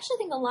 I actually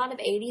think a lot of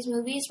 80s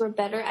movies were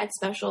better at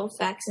special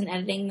effects and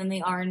editing than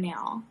they are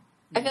now.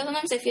 I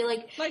feel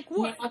like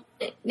what?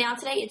 Now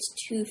today it's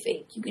too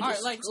fake. You could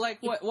just like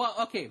what? Well,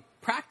 okay,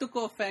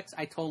 practical effects,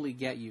 I totally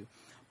get you.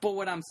 But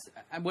what I'm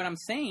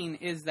saying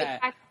is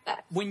that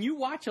when you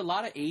watch a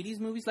lot of 80s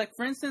movies, like,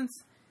 for instance,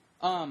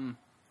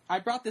 I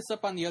brought this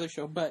up on the other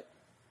show, but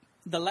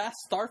The Last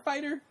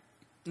Starfighter,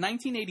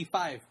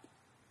 1985,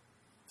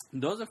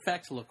 those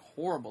effects look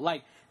horrible.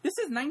 Like, this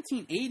is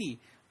 1980.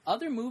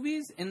 Other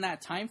movies in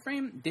that time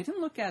frame didn't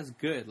look as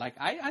good. Like,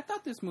 I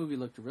thought this movie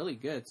looked really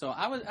good. So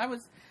I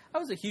was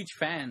a huge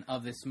fan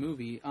of this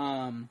movie.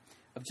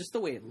 Of just the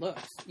way it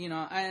looks, you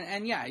know,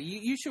 and yeah,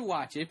 you should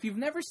watch it. If you've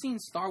never seen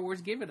Star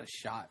Wars, give it a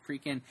shot.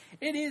 Freaking,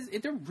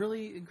 they're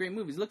really great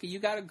movies. Look, you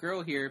got a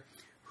girl here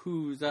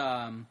who's,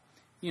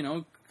 you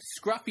know,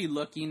 scruffy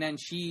looking, and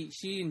she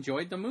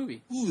enjoyed the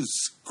movie. Who's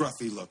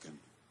scruffy looking?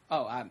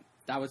 Oh,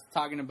 I was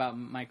talking about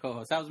my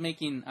co-host. I was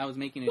making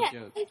a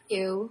joke. Thank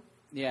you.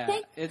 Yeah,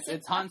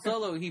 it's Han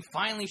Solo. He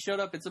finally showed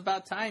up. It's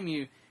about time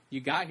you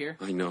got here.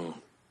 I know.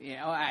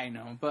 Yeah, I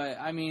know, but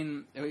I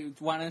mean,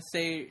 want to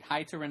say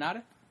hi to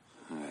Renata?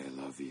 I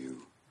love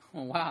you.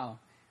 Oh, wow.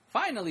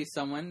 Finally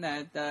someone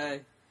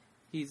that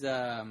he's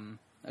a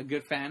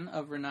good fan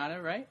of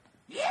Renata, right?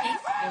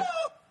 Yeah.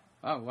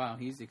 Oh, wow.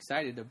 He's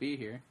excited to be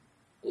here.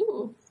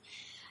 Ooh.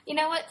 You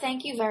know what?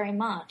 Thank you very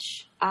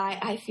much.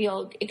 I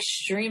feel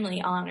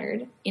extremely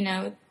honored. You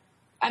know,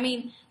 I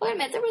mean, wait a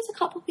minute. There was a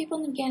couple people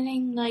in the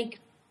beginning, like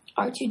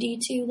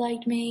R2-D2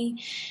 liked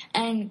me,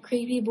 and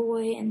Creepy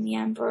Boy and the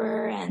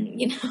Emperor, and,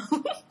 you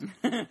know.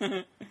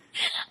 I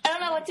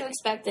don't know what to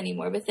expect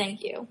anymore, but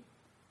thank you.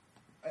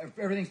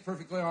 Everything's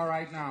perfectly all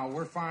right now.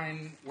 We're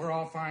fine. We're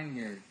all fine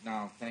here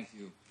now. Thank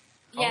you.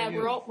 Yeah,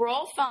 we're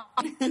all fine.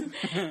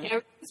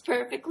 Everything's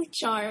perfectly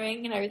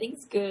charming and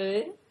everything's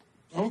good.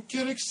 Don't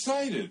get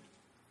excited.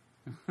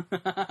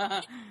 Listen,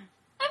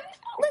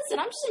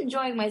 I'm just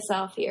enjoying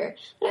myself here.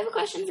 But I have a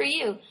question for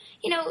you.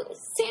 You know,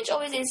 Sanch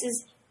always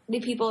asks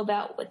the people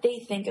about what they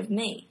think of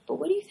me. But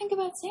what do you think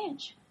about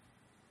Sanch?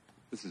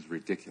 This is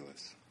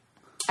ridiculous.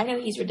 I know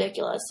he's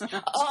ridiculous.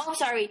 Oh, I'm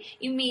sorry.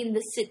 You mean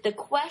the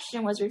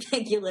question was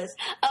ridiculous.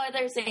 Oh,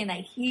 they're saying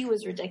that he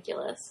was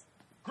ridiculous.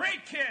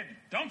 Great kid.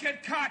 Don't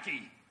get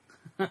cocky.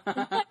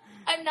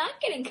 I'm not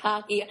getting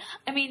cocky.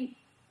 I mean,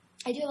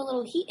 I do have a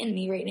little heat in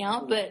me right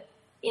now, but,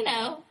 you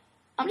know,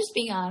 I'm just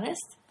being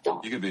honest.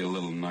 Don't. You could be a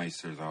little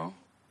nicer, though.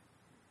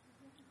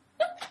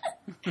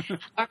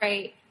 All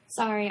right.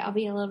 Sorry, I'll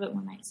be a little bit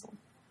more nicer.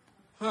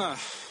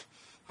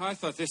 I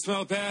thought they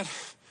smelled bad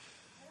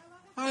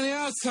on the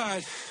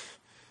outside.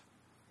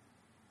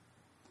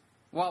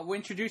 Well,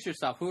 introduce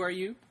yourself. Who are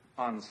you?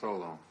 Han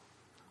Solo.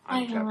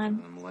 I'm Captain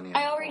of the Millennium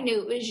I already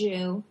knew it was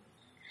you.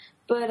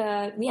 But,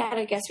 I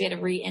guess we had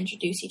to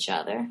reintroduce each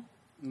other.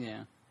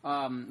 Yeah.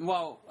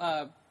 Well,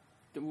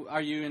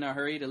 are you in a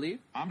hurry to leave?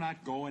 I'm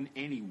not going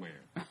anywhere.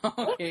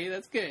 Okay,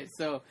 that's good.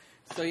 So,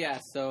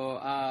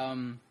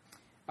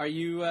 are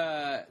you,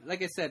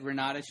 like I said,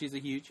 Renata, she's a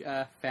huge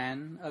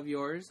fan of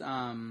yours.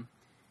 I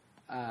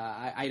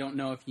don't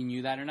know if you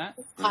knew that or not.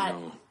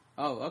 No.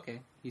 Oh,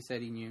 okay. He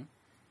said he knew.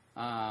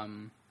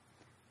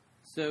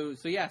 So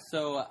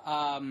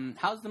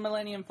how's the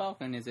Millennium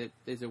Falcon? Is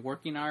it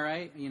working all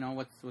right? You know,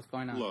 what's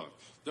going on? Look,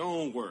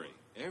 don't worry.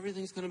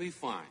 Everything's going to be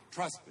fine.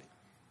 Trust me.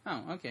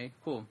 Oh, okay,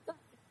 cool.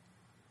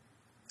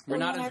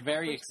 Renata's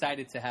very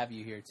excited to have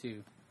you here,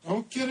 too.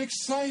 Don't get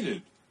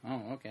excited.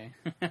 Oh, okay.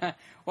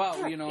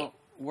 Well, you know,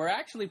 we're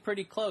actually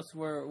pretty close.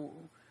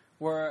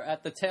 We're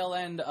at the tail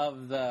end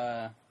of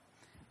the...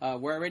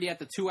 we're already at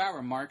the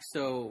 2-hour mark,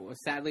 so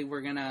sadly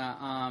we're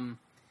gonna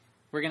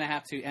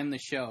have to end the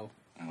show.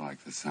 I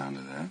like the sound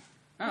of that.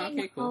 Oh,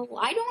 okay, cool.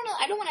 I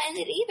don't want to end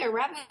it either.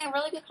 We're having a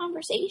really good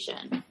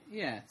conversation.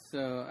 Yeah,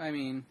 so, I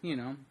mean, you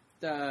know,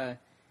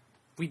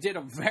 we did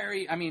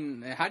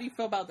how do you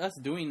feel about us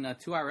doing a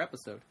 2-hour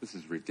episode? This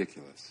is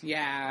ridiculous.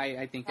 Yeah,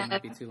 I think it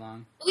might be too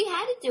long. We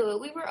had to do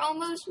it.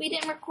 We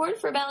didn't record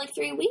for about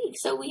 3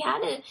 weeks, so we had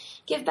to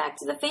give back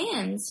to the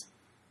fans.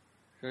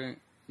 Sure,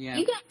 yeah.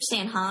 You can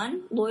understand,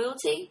 Han.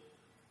 Loyalty.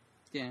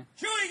 Yeah.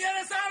 Chewie, get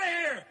us out of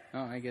here!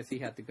 Oh, I guess he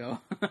had to go.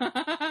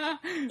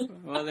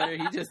 Well, there,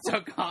 he just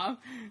took off.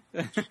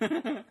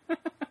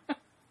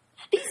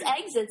 These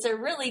exits are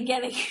really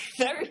getting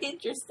very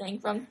interesting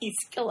from these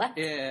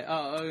collections. Yeah,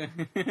 oh.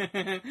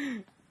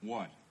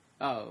 What?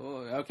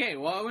 Oh, okay.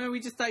 Well, we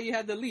just thought you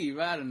had to leave.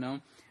 I don't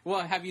know. Well,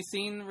 have you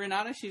seen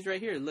Renata? She's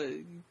right here.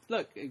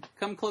 Look,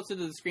 come closer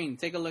to the screen.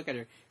 Take a look at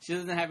her. She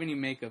doesn't have any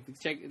makeup.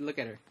 Look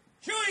at her.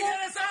 Chewie,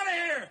 get us out of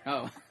here!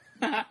 Oh.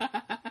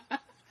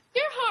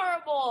 You're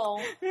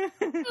horrible.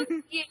 Fuck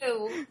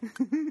you.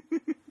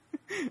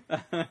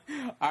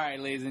 All right,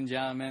 ladies and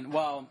gentlemen.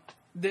 Well,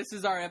 this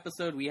is our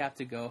episode. We have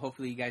to go.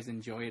 Hopefully you guys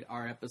enjoyed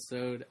our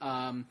episode.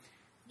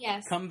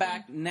 Yes. Come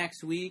back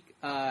next week.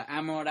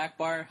 Admiral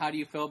Akbar, how do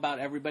you feel about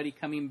everybody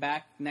coming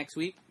back next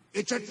week?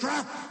 It's a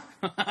trap.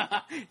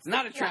 It's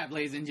not a trap,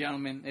 ladies and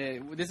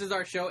gentlemen. This is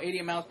our show,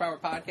 88 Miles Per Hour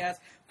Podcast.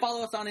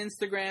 Follow us on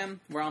Instagram.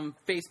 We're on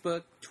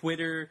Facebook,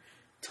 Twitter,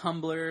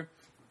 Tumblr.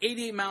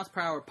 88 Miles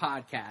Per Hour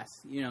Podcast.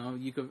 You know,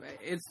 you could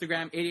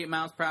Instagram 88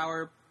 Miles Per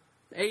Hour,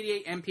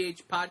 88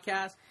 MPH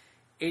Podcast,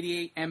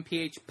 88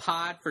 MPH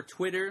Pod for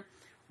Twitter.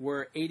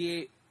 We're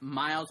 88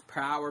 Miles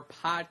Per Hour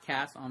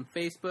Podcast on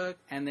Facebook,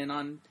 and then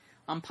on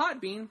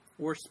Podbean,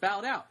 we're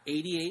spelled out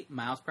 88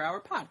 Miles Per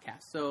Hour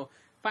Podcast. So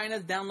find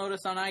us, download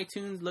us on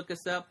iTunes, look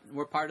us up.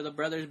 We're part of the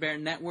Brothers Bear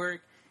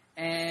Network,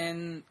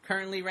 and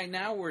currently right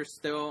now we're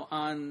still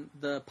on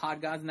the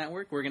PodGods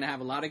Network. We're going to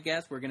have a lot of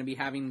guests. We're going to be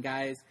having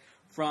guys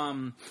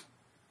from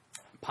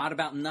Pod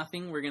About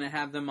Nothing. We're going to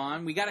have them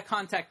on. We got to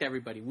contact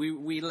everybody.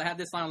 We had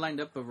this line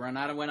lined up, but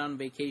Renata went on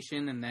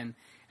vacation, and then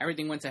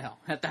everything went to hell.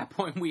 At that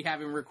point, we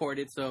haven't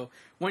recorded. So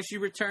when she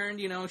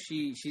returned, you know,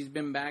 she's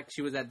been back.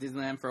 She was at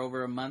Disneyland for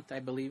over a month, I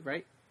believe,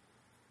 right?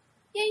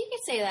 Yeah, you can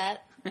say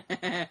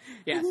that.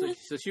 Yeah,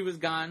 so she was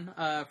gone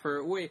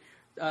for... Wait,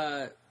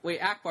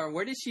 Akbar,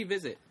 where did she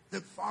visit?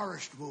 The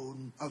forest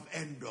moon of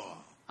Endor.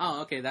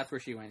 Oh, okay, that's where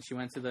she went. She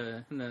went to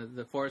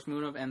the forest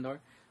moon of Endor.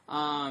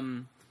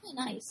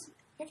 Nice.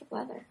 Perfect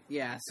weather.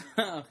 Yeah,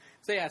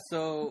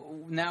 so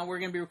now we're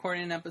going to be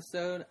recording an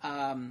episode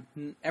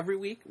every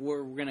week.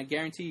 We're going to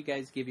guarantee you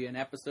guys give you an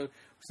episode.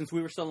 Since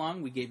we were so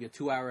long, we gave you a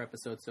 2-hour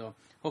episode. So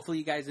hopefully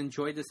you guys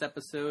enjoyed this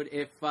episode.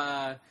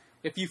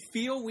 If you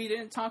feel we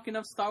didn't talk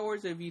enough Star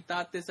Wars, if you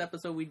thought this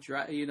episode we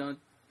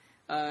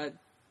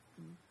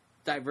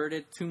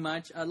diverted too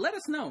much, let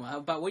us know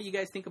about what you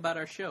guys think about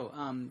our show.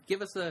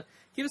 Give us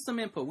some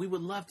input. We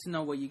would love to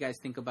know what you guys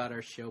think about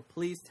our show.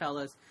 Please tell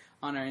us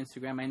on our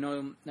Instagram. I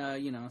know,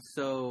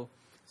 So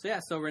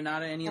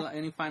Renata,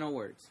 any final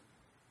words?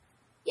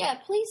 Yeah,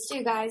 please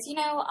do, guys. You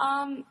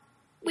know,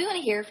 we want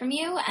to hear from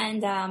you,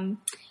 and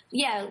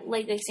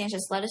like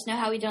Sanchez, let us know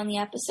how we did on the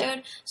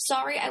episode.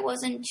 Sorry, I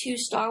wasn't too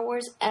Star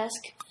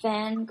Wars-esque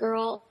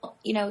fangirl,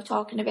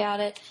 talking about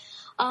it.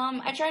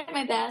 I tried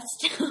my best.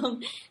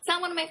 It's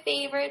not one of my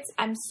favorites.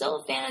 I'm still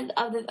a fan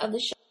of the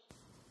show.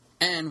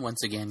 And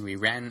once again, we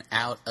ran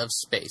out of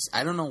space.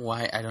 I don't know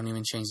why I don't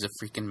even change the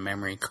freaking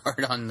memory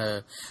card on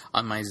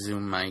my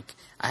Zoom mic.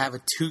 I have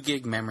a 2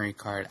 gig memory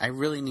card. I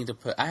really need to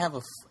I have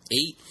a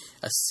 8,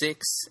 a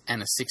 6,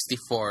 and a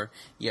 64.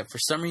 Yeah, for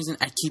some reason,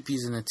 I keep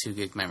using the 2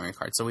 gig memory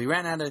card. So we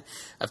ran out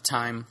of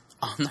time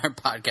on our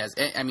podcast.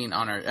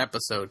 On our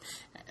episode.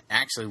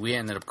 Actually, we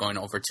ended up going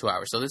over 2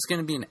 hours. So this is going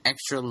to be an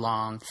extra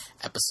long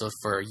episode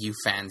for you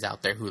fans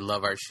out there who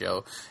love our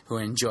show, who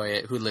enjoy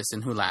it, who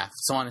listen, who laugh,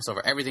 so on and so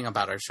forth. Everything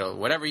about our show.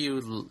 Whatever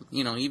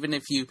even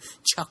if you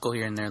chuckle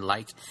here and there,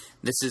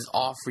 this is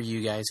all for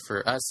you guys,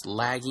 for us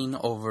lagging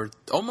over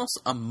almost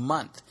a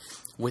month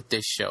with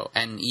this show.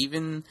 And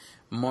even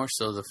more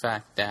so the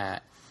fact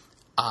that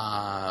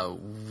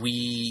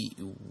we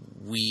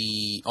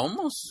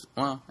almost...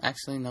 Well,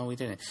 actually, no, we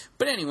didn't.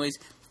 But anyways...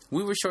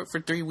 We were short for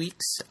 3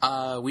 weeks.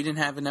 We didn't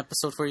have an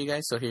episode for you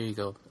guys, so here you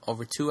go.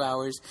 Over 2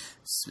 hours,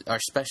 our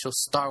special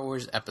Star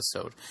Wars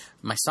episode.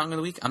 My song of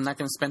the week, I'm not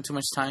going to spend too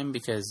much time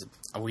because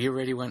we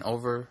already went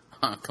over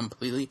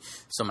completely.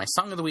 So my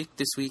song of the week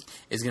this week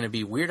is going to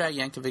be Weird Al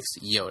Yankovic's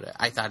Yoda.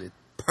 I thought it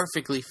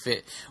perfectly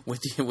fit with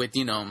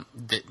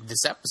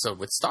this episode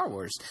with Star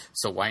Wars.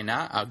 So why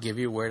not? I'll give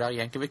you Weird Al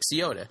Yankovic's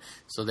Yoda.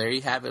 So there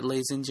you have it,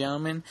 ladies and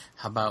gentlemen.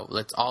 How about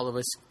let's all of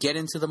us get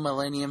into the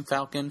Millennium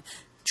Falcon,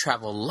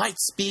 travel light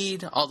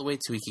speed all the way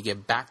till we can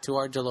get back to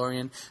our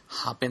DeLorean,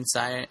 hop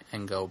inside it,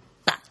 and go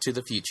back to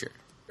the future.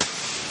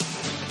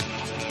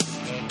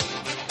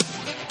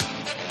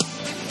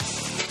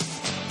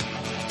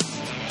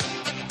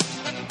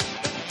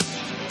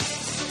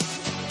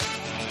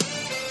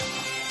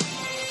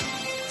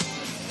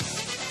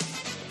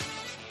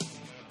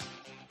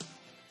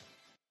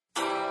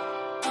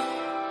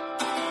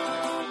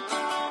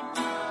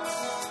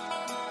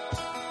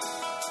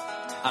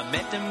 I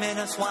met him in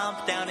a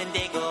swamp down in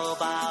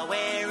Dagobah,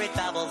 where it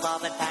bubbles all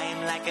the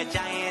time like a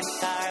giant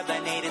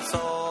carbonated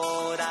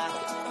soda.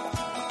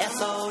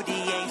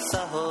 S-O-D-A,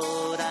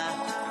 soda.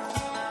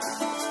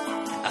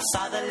 I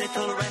saw the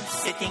little runt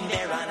sitting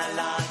there on a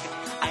log.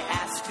 I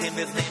asked him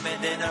his name,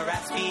 and in a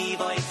raspy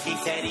voice he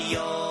said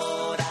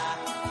Yoda.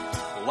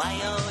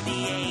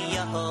 Y-O-D-A,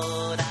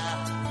 Yoda.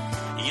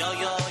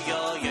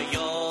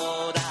 Yo-yo-yo-yo-yo.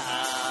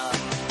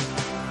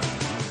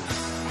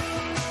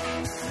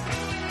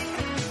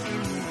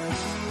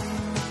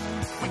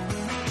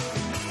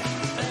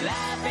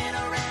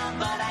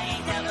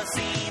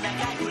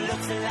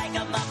 Like a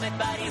Muppet,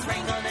 but he's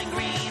wrinkled and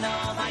green.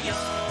 Oh, my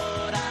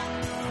Yoda.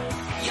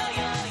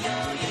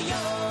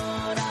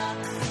 Yoda.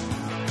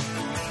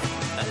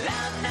 Well,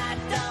 I'm not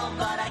dumb,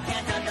 but I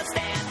can't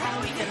understand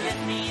how he can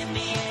lift me in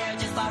the air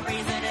just by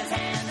raising his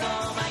hand.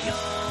 Oh, my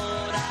Yoda.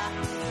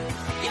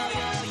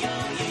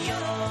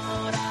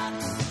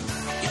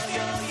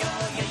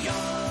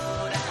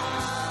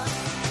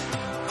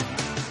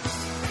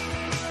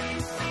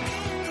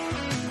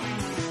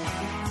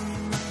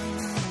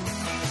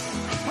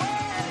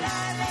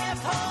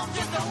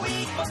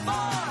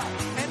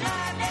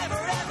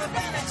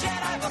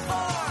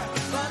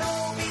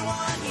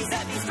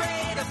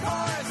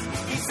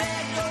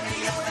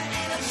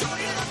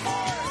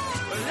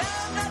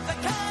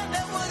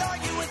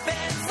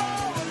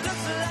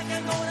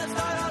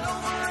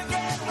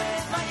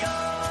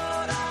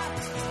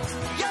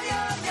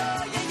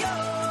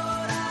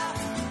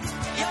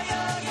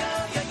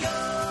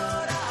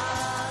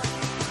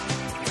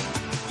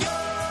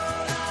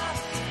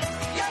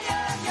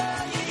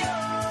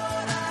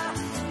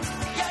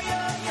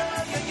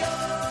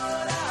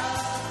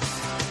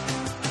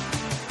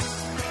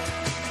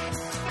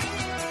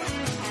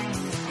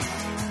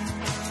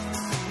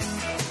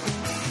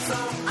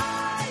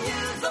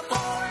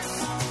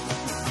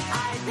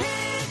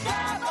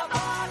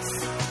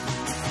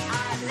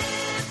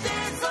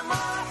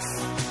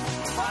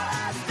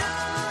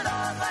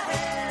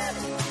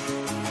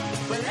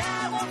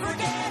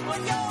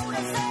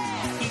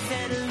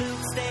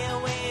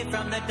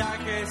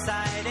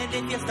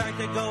 And if you start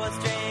to go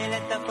astray,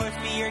 let the Force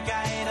be your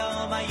guide,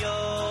 oh my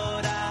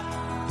Yoda.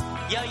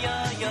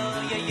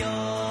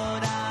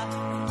 Yoda.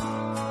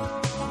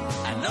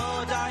 I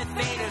know Darth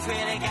Vader's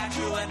really got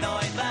you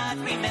annoyed, but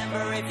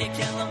remember if you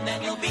kill him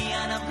then you'll be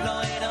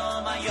unemployed.